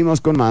 Ya venimos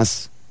con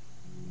más.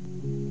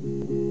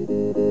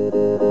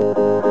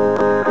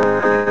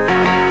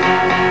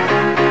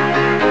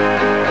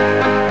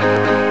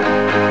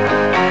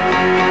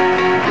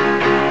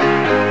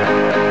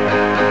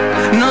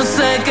 No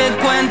sé qué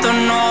cuento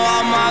no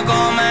vamos a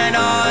comer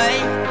hoy.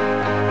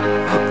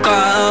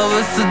 Cada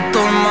vez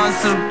estoy más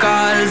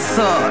cerca del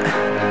sol.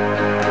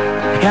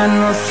 Ya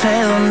no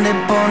sé dónde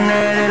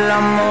poner el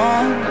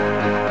amor.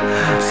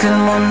 Si el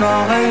mundo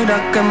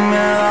gira, ¿qué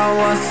miedo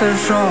voy a hacer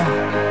yo?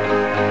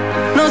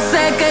 No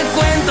sé qué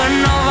cuento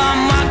no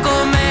vamos a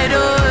comer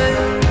hoy.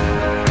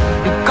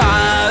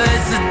 Cada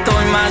vez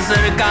estoy más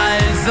cerca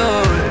del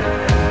sol.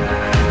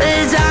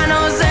 Ya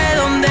no sé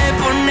dónde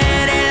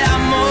poner el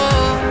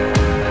amor.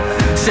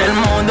 Si el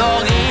mundo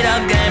gira,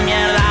 ¿qué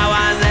mierda voy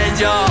a hacer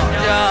yo?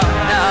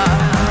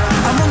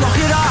 El mundo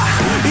gira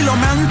y lo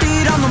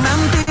mentira, no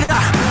mentira.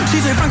 Si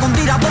soy franco, un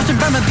tirador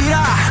siempre me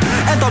tira.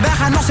 Esto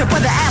viaja, no se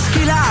puede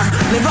esquilar.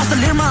 Le va a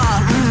salir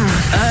mal.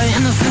 Ey,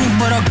 no sé ni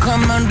por acá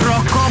me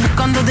enrosco,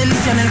 buscando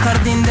delicia en el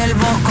jardín del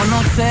bosco.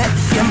 No sé,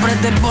 siempre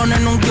te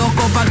ponen un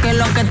kiosco pa' que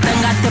lo que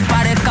tengas te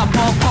parezca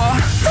poco.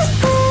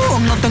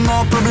 No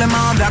tengo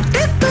problema de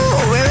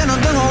actitud, bebé, no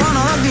tengo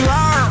ganas de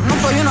activar.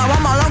 No soy una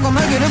bomba, loco,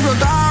 me quiere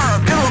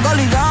explotar. Quiero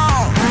calidad.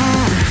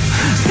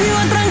 Sigo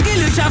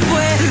tranquilo y ya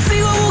fue.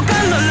 Sigo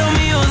buscando lo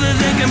mío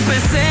desde que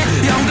empecé.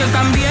 Y aunque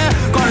cambié,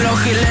 con los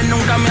giles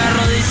nunca me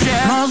arrodillé.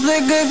 No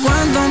sé qué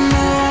cuento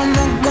no vamos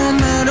a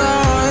comer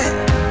hoy.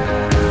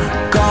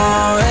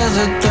 Cada vez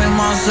estoy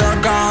más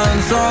cerca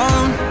del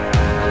sol.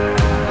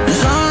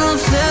 Ya no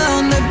sé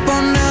dónde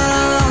poner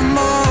el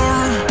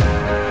amor.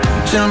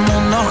 Si el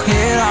mundo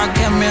gira,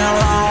 ¿qué mierda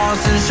voy a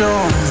hacer yo?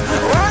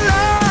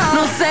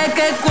 No sé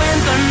qué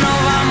cuento no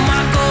vamos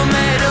a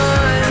comer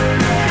hoy.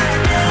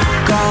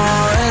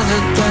 Cada vez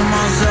estoy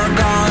más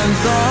cerca del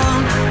sol.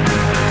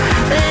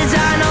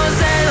 Ya no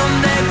sé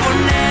dónde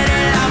poner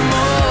el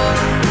amor.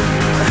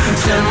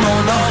 Si el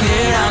mundo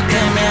gira,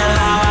 ¿qué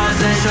mierda voy a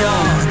hacer yo?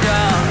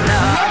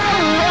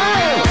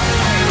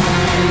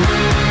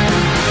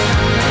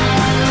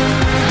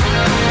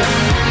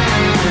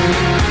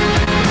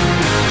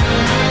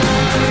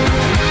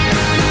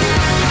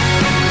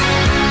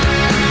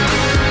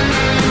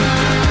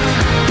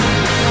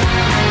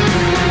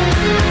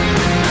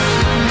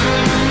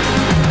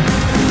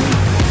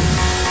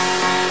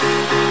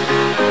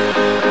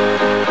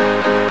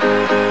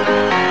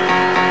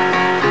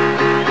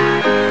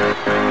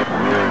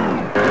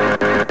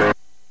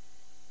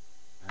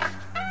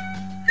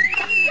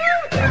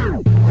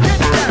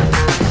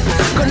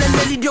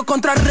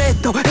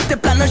 Contrarresto, este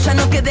plano ya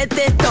no que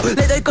detesto.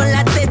 Le doy con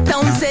la testa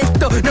un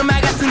cesto. No me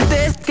hagas un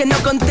test que no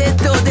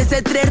contesto. De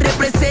ese 3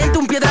 represento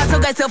un piedrazo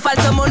que hace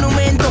falso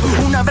monumento.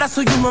 Un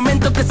abrazo y un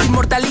momento que se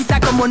inmortaliza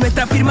como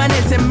nuestra firma en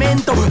el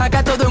cemento.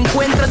 Acá todo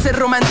encuentro se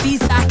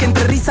romantiza, que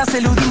entre risas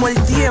eludimos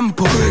el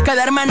tiempo.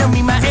 Cada hermano es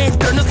mi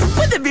maestro. No se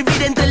puede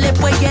vivir entre el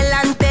después y el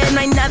antes.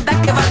 No hay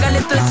nada que valga el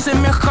esto es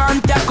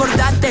semejante.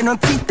 Acordate, no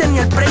existe ni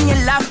el pre ni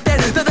el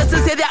after. Todo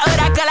sucede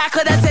ahora,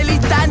 carajo, es el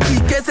instante. Y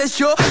qué sé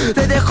yo,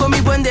 le dejo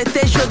mi buen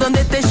destello.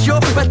 Donde esté yo,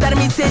 va a estar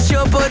mi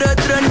sello. Por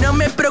otro no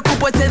me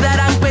preocupo, se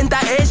darán cuenta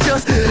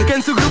ellos que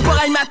en su grupo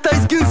hay más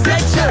toys que un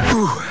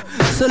sello.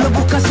 Solo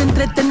buscas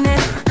entretener,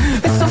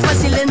 eso es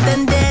fácil de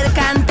entender.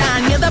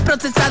 Cantan, mierda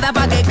procesada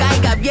pa' que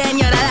caiga bien.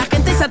 Y ahora la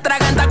gente se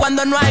atraganta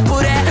cuando no hay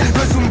puré.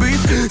 No es un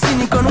beat, si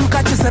ni con un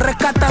cacho se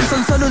rescatan.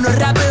 Son solo unos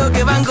rapeos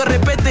que van con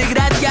respeto y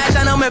gracia.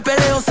 Ya no me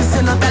peleo si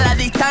se nota la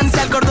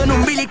distancia. El cordón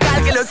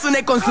umbilical que los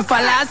une con su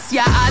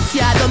falacia.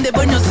 Hacia donde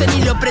voy no sé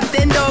ni lo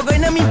pretendo. Hoy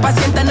no me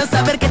impacienta no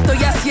saber qué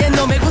estoy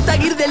haciendo. Me gusta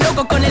ir de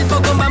loco con el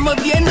foco, vamos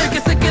viendo. Y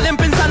que se queden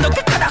pensando,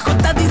 ¿qué carajo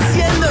estás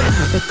diciendo?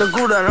 Esta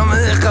cura no me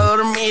deja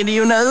dormir. Y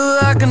una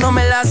duda que no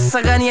me la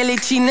saca ni el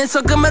ichín.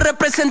 Eso que me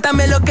representa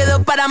me lo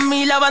quedo para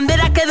mí. La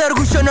bandera que de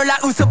orgullo no la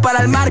uso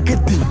para el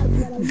marketing.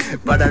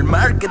 Para el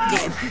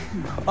marketing.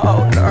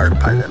 Oh Lord,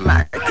 para el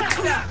marketing.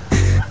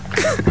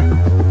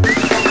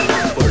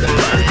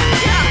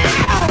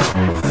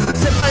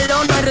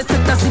 Sépalo, no hay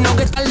receta, sino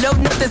que tal love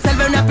no te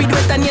salve una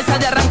pirueta ni esa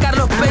de arrancar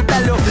los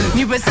pétalos.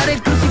 Ni besar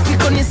el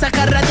crucifijo ni esa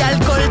jarra de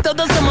alcohol.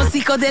 Todos somos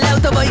hijos del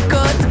auto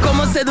boicot.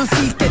 ¿Cómo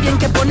seduciste? Bien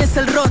que pones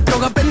el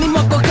rostro.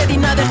 Aprendimos a coger y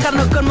no a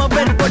dejarnos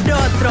conmover por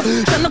otro.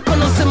 Ya nos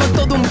conocemos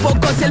todo un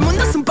poco. Si el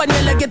mundo es un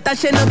pañuelo que está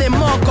lleno de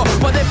moco,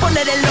 podés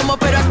poner el lomo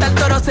pero hasta el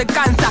toro se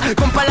cansa.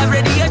 Con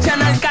palabrería ya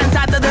no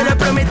alcanza. Todo lo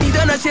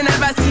prometido no llena el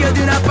vacío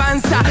de una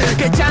panza.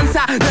 Que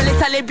chanza, no le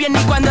sale bien ni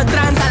cuando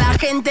tranza. La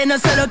gente no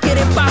solo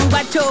quiere pan,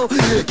 guacho,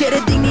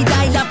 quiere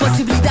dignidad y la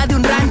posibilidad de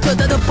un rancho.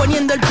 Todos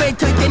poniendo el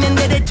pecho y tienen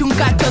derecho a un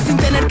cacho, sin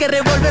tener que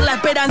revolver la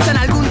esperanza en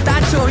algún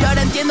tacho. Y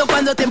ahora entiendo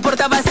cuando te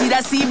importabas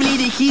irascible y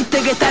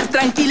dijiste que estar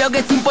tranquilo que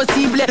es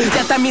imposible. Y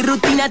hasta mi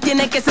rutina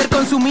tiene que ser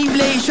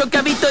consumible. Y yo que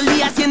habito el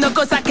día haciendo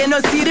cosas que no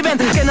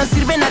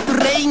sirven a tu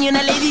rey, ni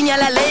una lady ni a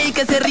la ley,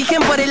 que se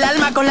rigen por el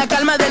alma con la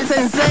calma del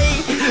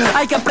sensei.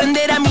 Hay que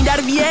aprender a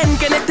mirar bien,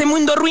 que en este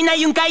mundo ruina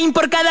hay un Caín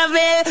por cada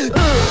vez.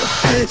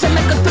 Ya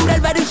me acostumbro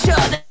al barullo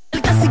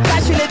del casi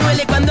callo y le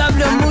duele cuando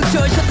hablo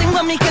mucho. Yo tengo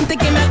a mi gente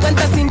que me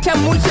aguanta sin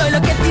chamullo.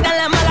 Los que tiran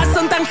la mala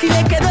son tan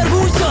giles que de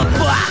orgullo.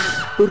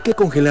 ¡Buah! ¿Por qué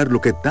congelar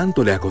lo que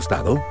tanto le ha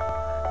costado?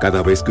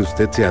 Cada vez que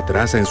usted se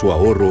atrasa en su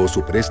ahorro o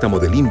su préstamo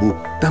del INBU,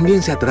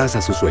 también se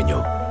atrasa su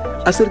sueño.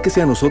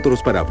 Acérquese a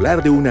nosotros para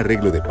hablar de un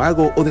arreglo de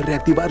pago o de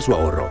reactivar su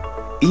ahorro.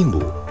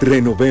 INBU,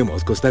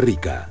 renovemos Costa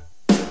Rica.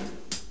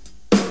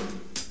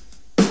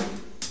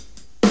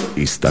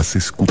 Estás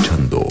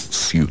escuchando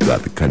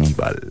Ciudad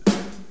Canibal.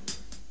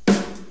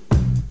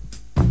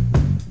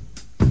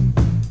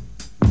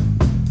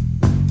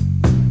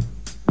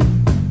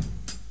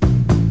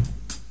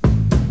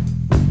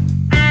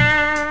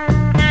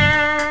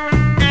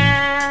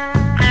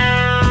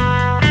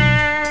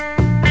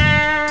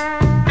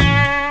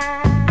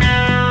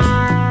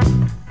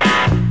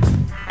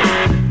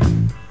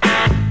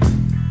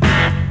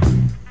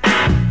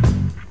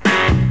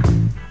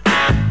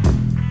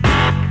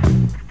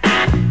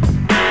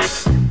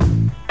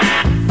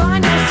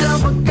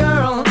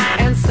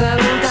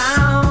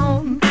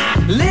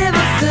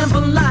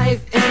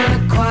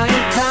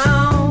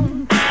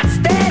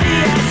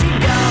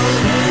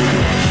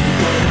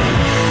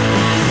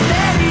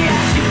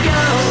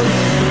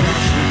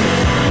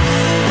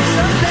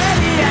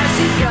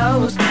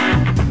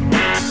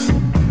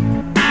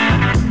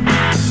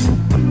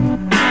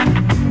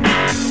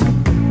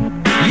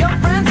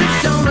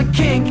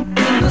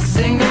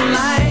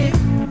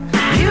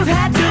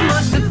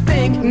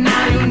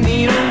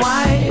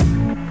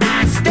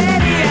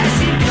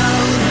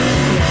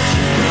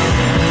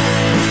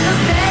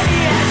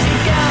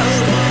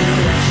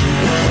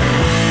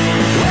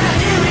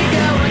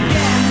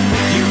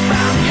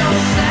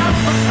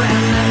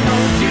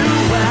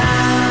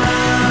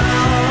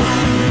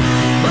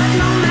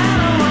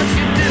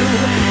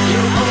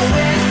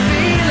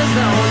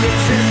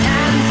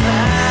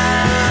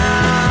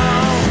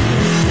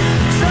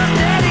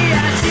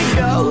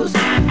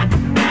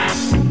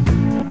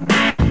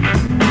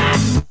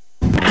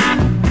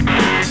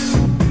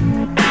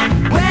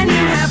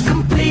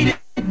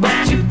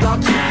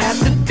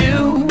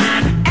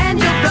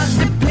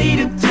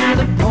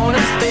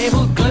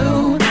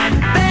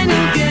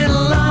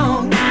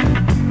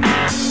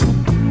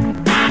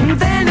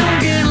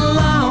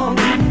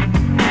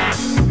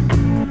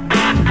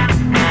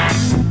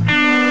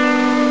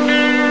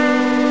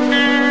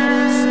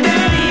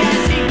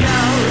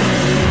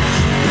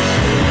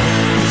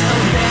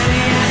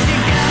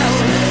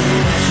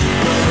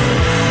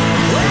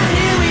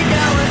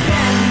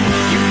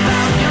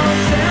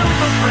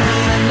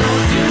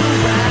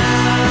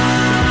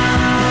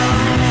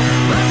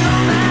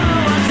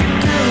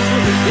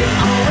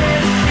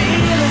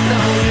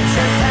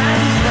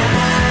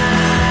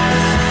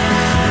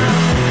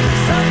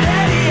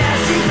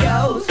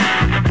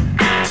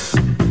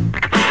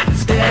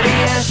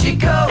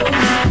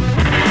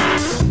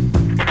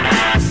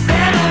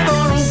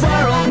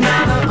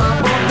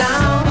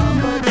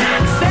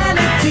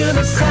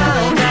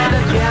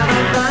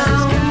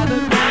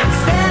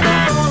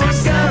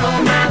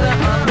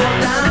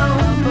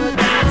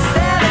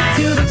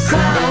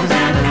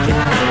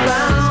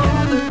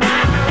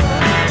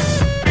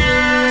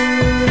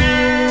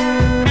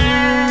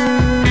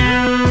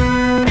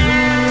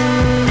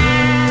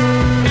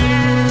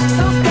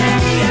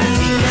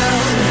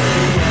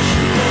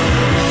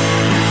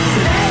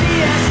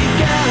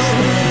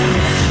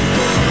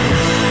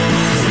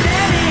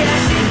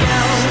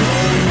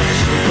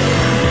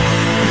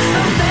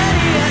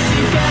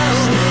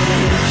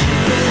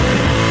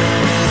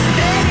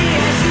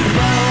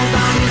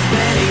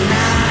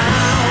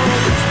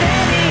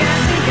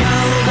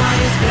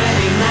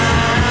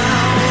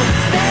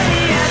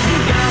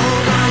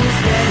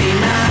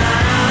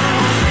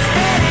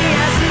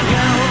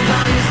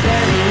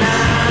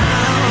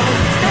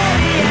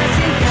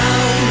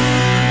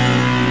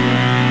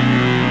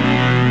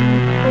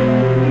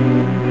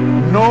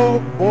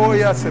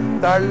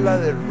 Aceptar la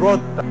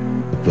derrota.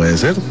 Puede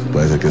ser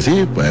que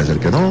sí, puede ser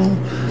que no.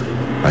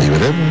 Ahí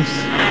veremos.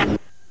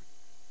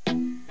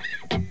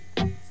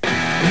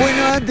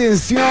 Bueno,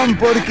 atención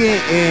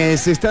porque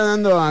se está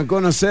dando a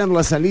conocer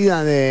la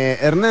salida de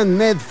Hernán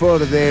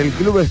Medford del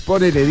Club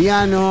Sport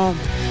Herediano.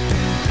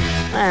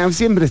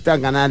 Siempre está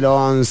Canal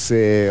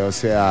 11, o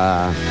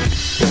sea...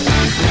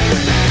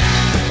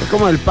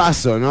 como el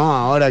paso, ¿no?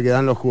 Ahora que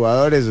dan los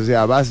jugadores, o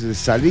sea,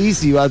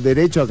 salís y vas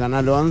derecho a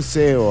Canal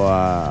 11 o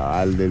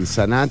al del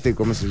Zanate,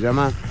 ¿cómo se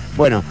llama?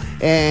 Bueno,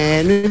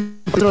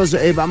 no Nosotros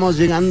vamos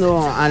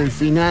llegando al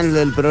final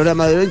del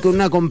programa de hoy con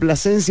una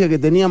complacencia que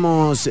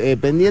teníamos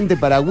pendiente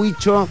para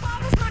Huicho.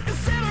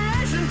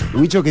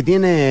 Huicho, que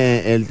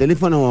tiene el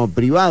teléfono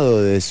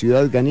privado de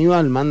Ciudad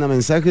Canibal, manda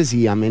mensajes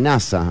y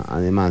amenaza,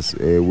 además,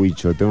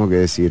 Huicho, tengo que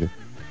decir.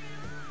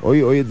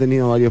 Hoy he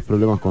tenido varios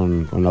problemas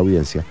con la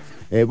audiencia.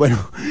 Bueno,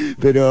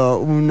 pero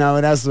un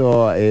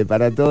abrazo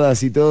para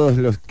todas y todos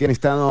los que han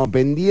estado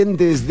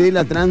pendientes de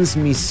la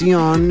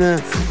transmisión.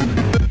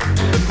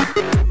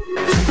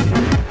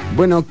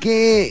 Bueno,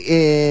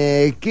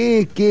 ¿qué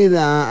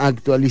queda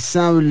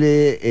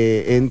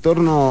actualizable en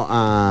torno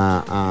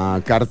a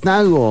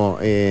Cartago?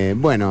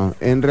 Bueno,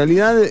 en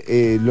realidad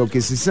lo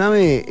que se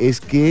sabe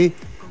es que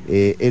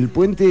el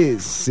puente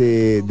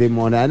se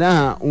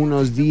demorará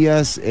unos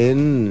días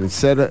en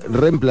ser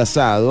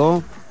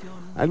reemplazado.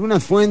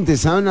 Algunas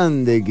fuentes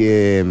hablan de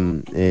que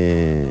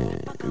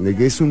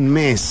es un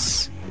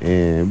mes.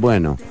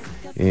 Bueno,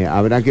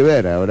 habrá que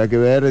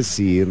ver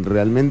si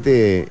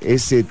realmente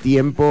ese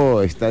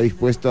tiempo está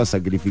dispuesto a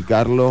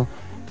sacrificarlo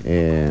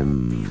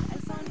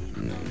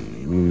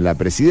la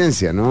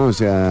presidencia, ¿no? O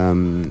sea,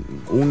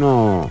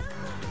 uno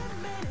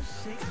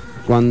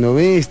cuando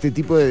ve este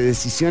tipo de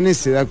decisiones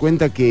se da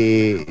cuenta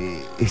que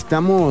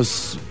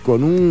estamos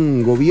con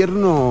un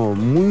gobierno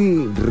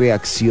muy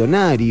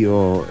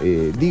reaccionario,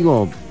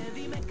 digo,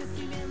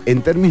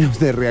 en términos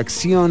de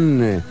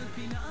reacción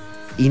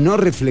y no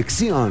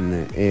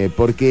reflexión,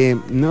 porque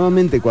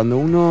nuevamente cuando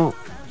uno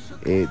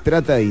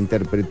trata de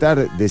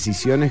interpretar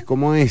decisiones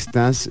como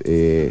estas,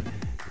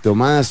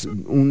 tomadas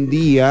un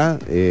día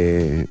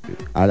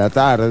a la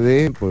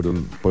tarde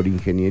por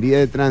ingeniería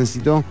de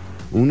tránsito,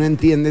 uno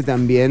entiende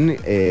también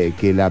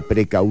que la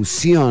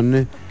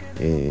precaución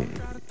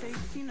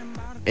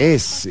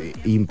es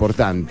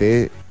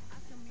importante,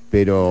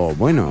 pero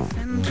bueno, o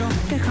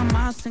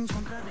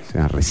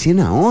sea,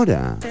 recién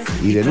ahora.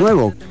 Y de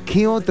nuevo,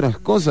 ¿qué otras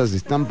cosas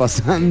están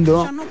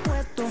pasando?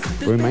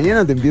 Pues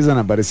mañana te empiezan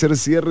a aparecer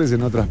cierres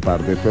en otras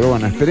partes. Pero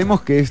bueno,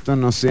 esperemos que esto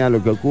no sea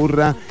lo que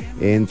ocurra.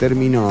 En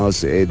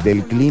términos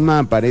del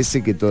clima,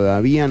 parece que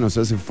todavía nos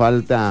hace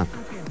falta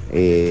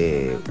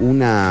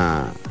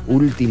una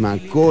última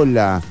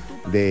cola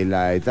de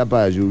la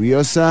etapa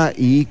lluviosa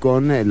y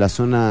con la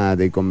zona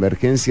de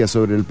convergencia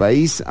sobre el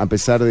país, a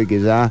pesar de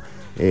que ya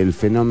el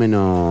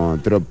fenómeno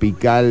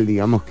tropical,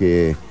 digamos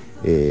que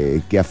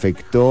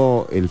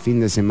afectó el fin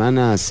de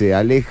semana, se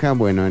aleja.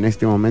 Bueno, en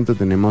este momento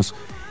tenemos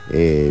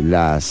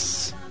la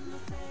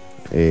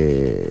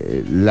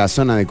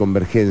zona de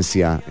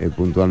convergencia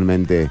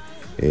puntualmente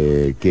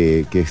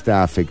que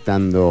está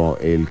afectando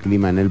el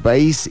clima en el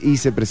país, y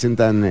se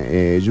presentan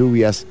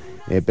lluvias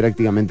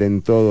prácticamente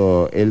en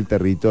todo el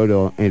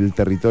territorio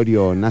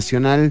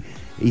nacional,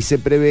 y se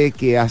prevé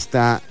que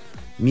hasta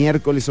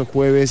miércoles o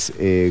jueves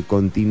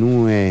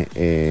continúe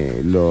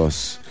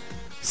los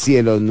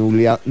cielos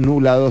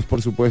nublados.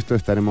 Por supuesto,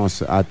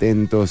 estaremos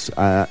atentos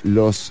a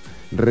los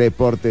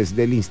reportes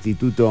del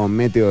Instituto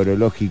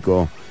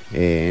Meteorológico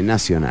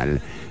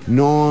Nacional.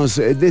 Nos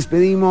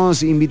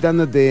despedimos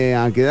invitándote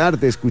a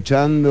quedarte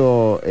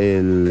escuchando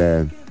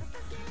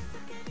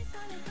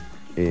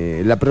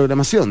la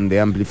programación de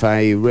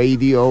Amplify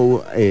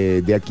Radio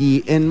de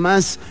aquí en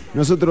más.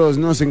 Nosotros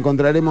nos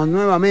encontraremos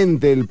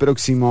nuevamente el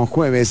próximo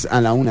jueves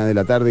a la 1 de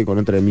la tarde con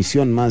otra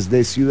emisión más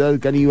de Ciudad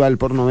Canibal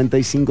por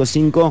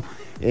 95.5.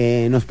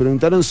 Nos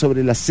preguntaron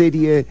sobre la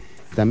serie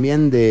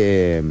también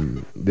de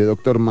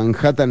Doctor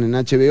Manhattan en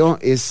HBO.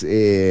 Es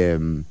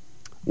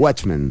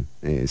Watchmen,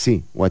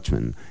 sí,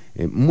 Watchmen.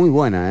 Muy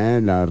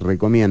buena, la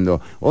recomiendo.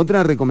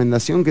 Otra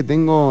recomendación que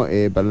tengo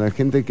para la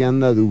gente que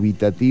anda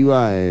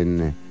dubitativa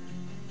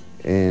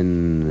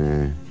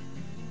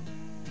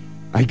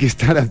hay que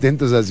estar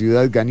atentos a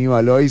Ciudad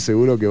Canibal hoy,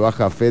 seguro que va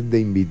Jafet de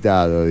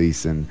invitado,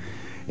 dicen.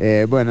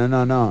 Bueno,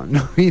 no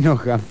vino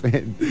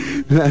Jafet.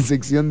 La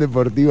sección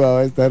deportiva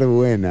va a estar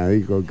buena,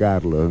 dijo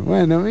Carlos.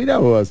 Bueno, mira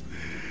vos.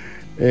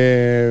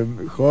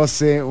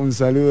 José, un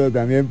saludo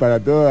también para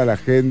toda la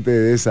gente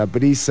de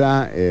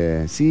Saprissa.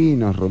 Sí,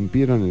 nos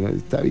rompieron,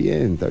 está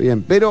bien,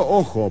 pero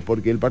ojo,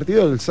 porque el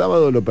partido del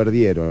sábado lo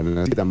perdieron,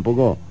 así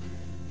tampoco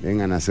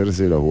vengan a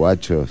hacerse los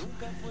guachos,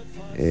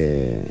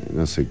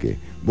 no sé qué.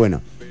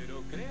 Bueno,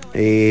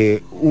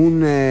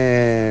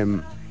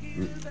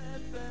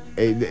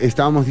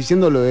 estábamos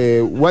diciendo lo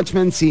de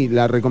Watchmen, sí,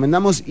 la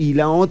recomendamos. Y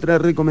la otra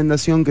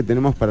recomendación que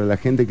tenemos para la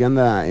gente que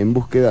anda en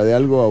búsqueda de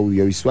algo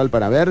audiovisual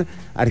para ver,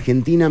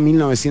 Argentina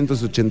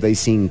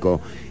 1985.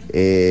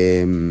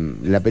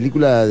 La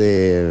película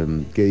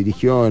que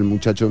dirigió el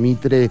muchacho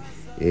Mitre,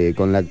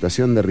 con la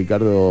actuación de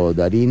Ricardo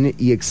Darín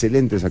y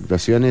excelentes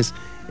actuaciones.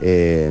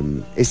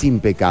 Es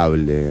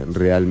impecable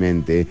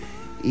realmente,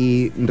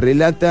 y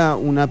relata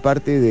una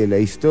parte de la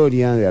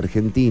historia de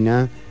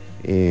Argentina.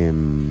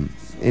 En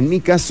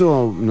mi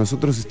caso,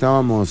 nosotros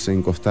estábamos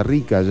en Costa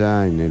Rica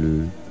ya en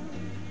el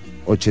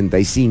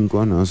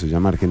 85, ¿no? Se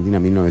llama Argentina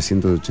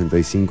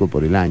 1985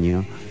 por el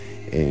año.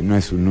 No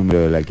es un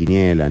número de la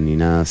quiniela ni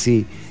nada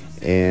así.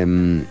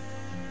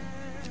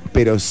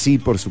 Pero sí,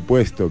 por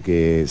supuesto,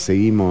 que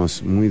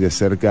seguimos muy de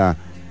cerca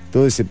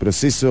todo ese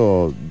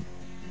proceso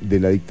de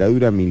la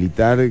dictadura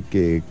militar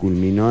que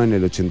culminó en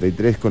el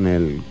 83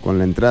 con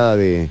la entrada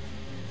de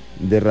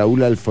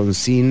Raúl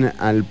Alfonsín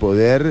al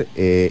poder,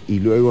 y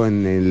luego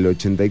en el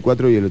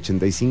 84 y el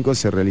 85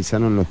 se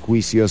realizaron los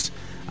juicios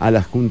a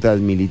las juntas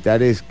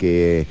militares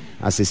que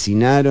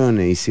asesinaron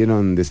e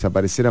hicieron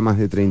desaparecer a más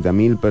de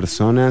 30.000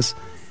 personas,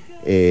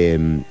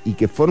 y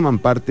que forman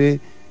parte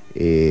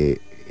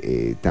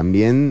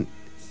también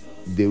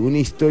de una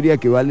historia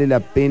que vale la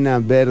pena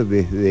ver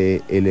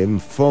desde el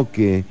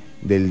enfoque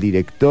del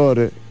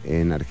director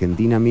en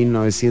Argentina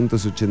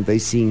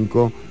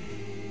 1985,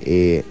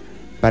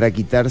 para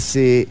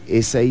quitarse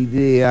esa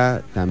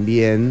idea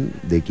también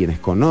de quienes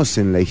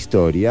conocen la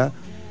historia,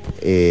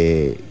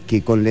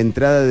 que con la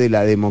entrada de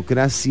la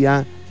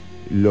democracia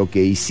lo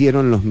que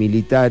hicieron los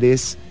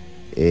militares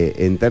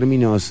en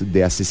términos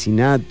de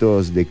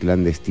asesinatos, de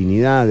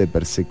clandestinidad, de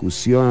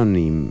persecución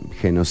y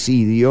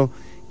genocidio,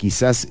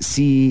 quizás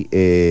sí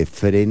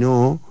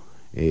frenó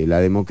la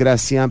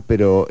democracia,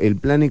 pero el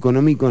plan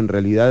económico en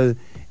realidad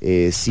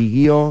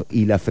siguió,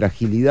 y la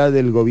fragilidad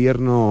del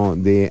gobierno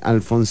de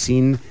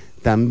Alfonsín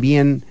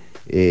también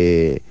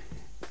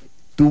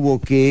tuvo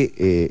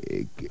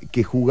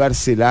que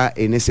jugársela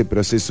en ese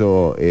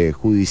proceso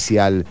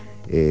judicial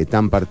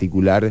tan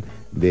particular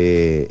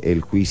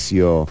del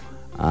juicio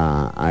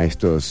a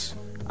estos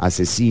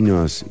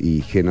asesinos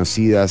y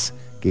genocidas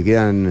que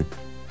quedan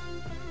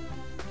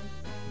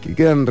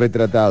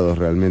retratados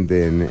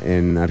realmente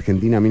en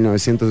Argentina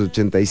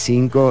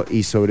 1985,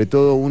 y sobre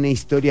todo una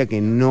historia que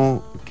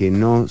no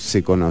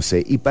se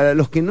conoce. Y para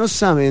los que no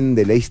saben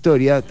de la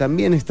historia,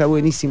 también está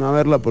buenísima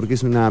verla, porque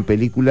es una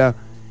película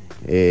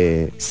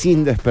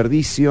sin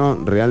desperdicio,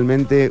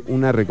 realmente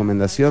una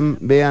recomendación.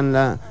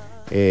 Véanla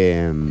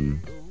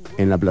en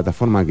la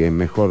plataforma que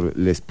mejor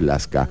les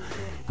plazca.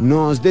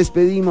 Nos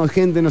despedimos,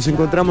 gente, nos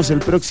encontramos el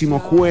próximo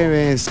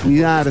jueves.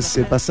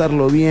 Cuidarse,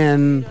 pasarlo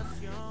bien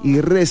y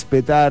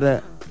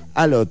respetar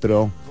al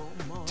otro.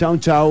 Chau,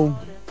 chau.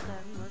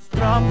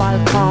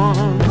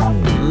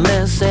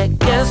 Me seguí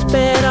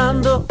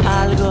esperando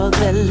algo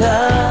de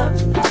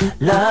love,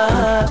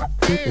 love,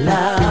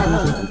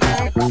 love.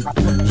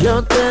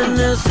 Yo te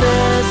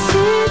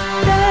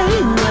necesité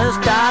y no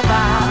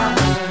estabas.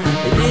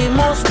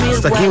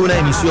 Hasta aquí una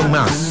emisión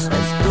más,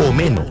 o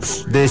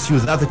menos, de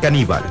Ciudad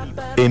Canibal.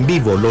 En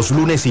vivo los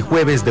lunes y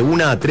jueves de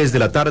 1 a 3 de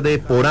la tarde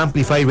por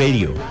Amplify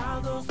Radio.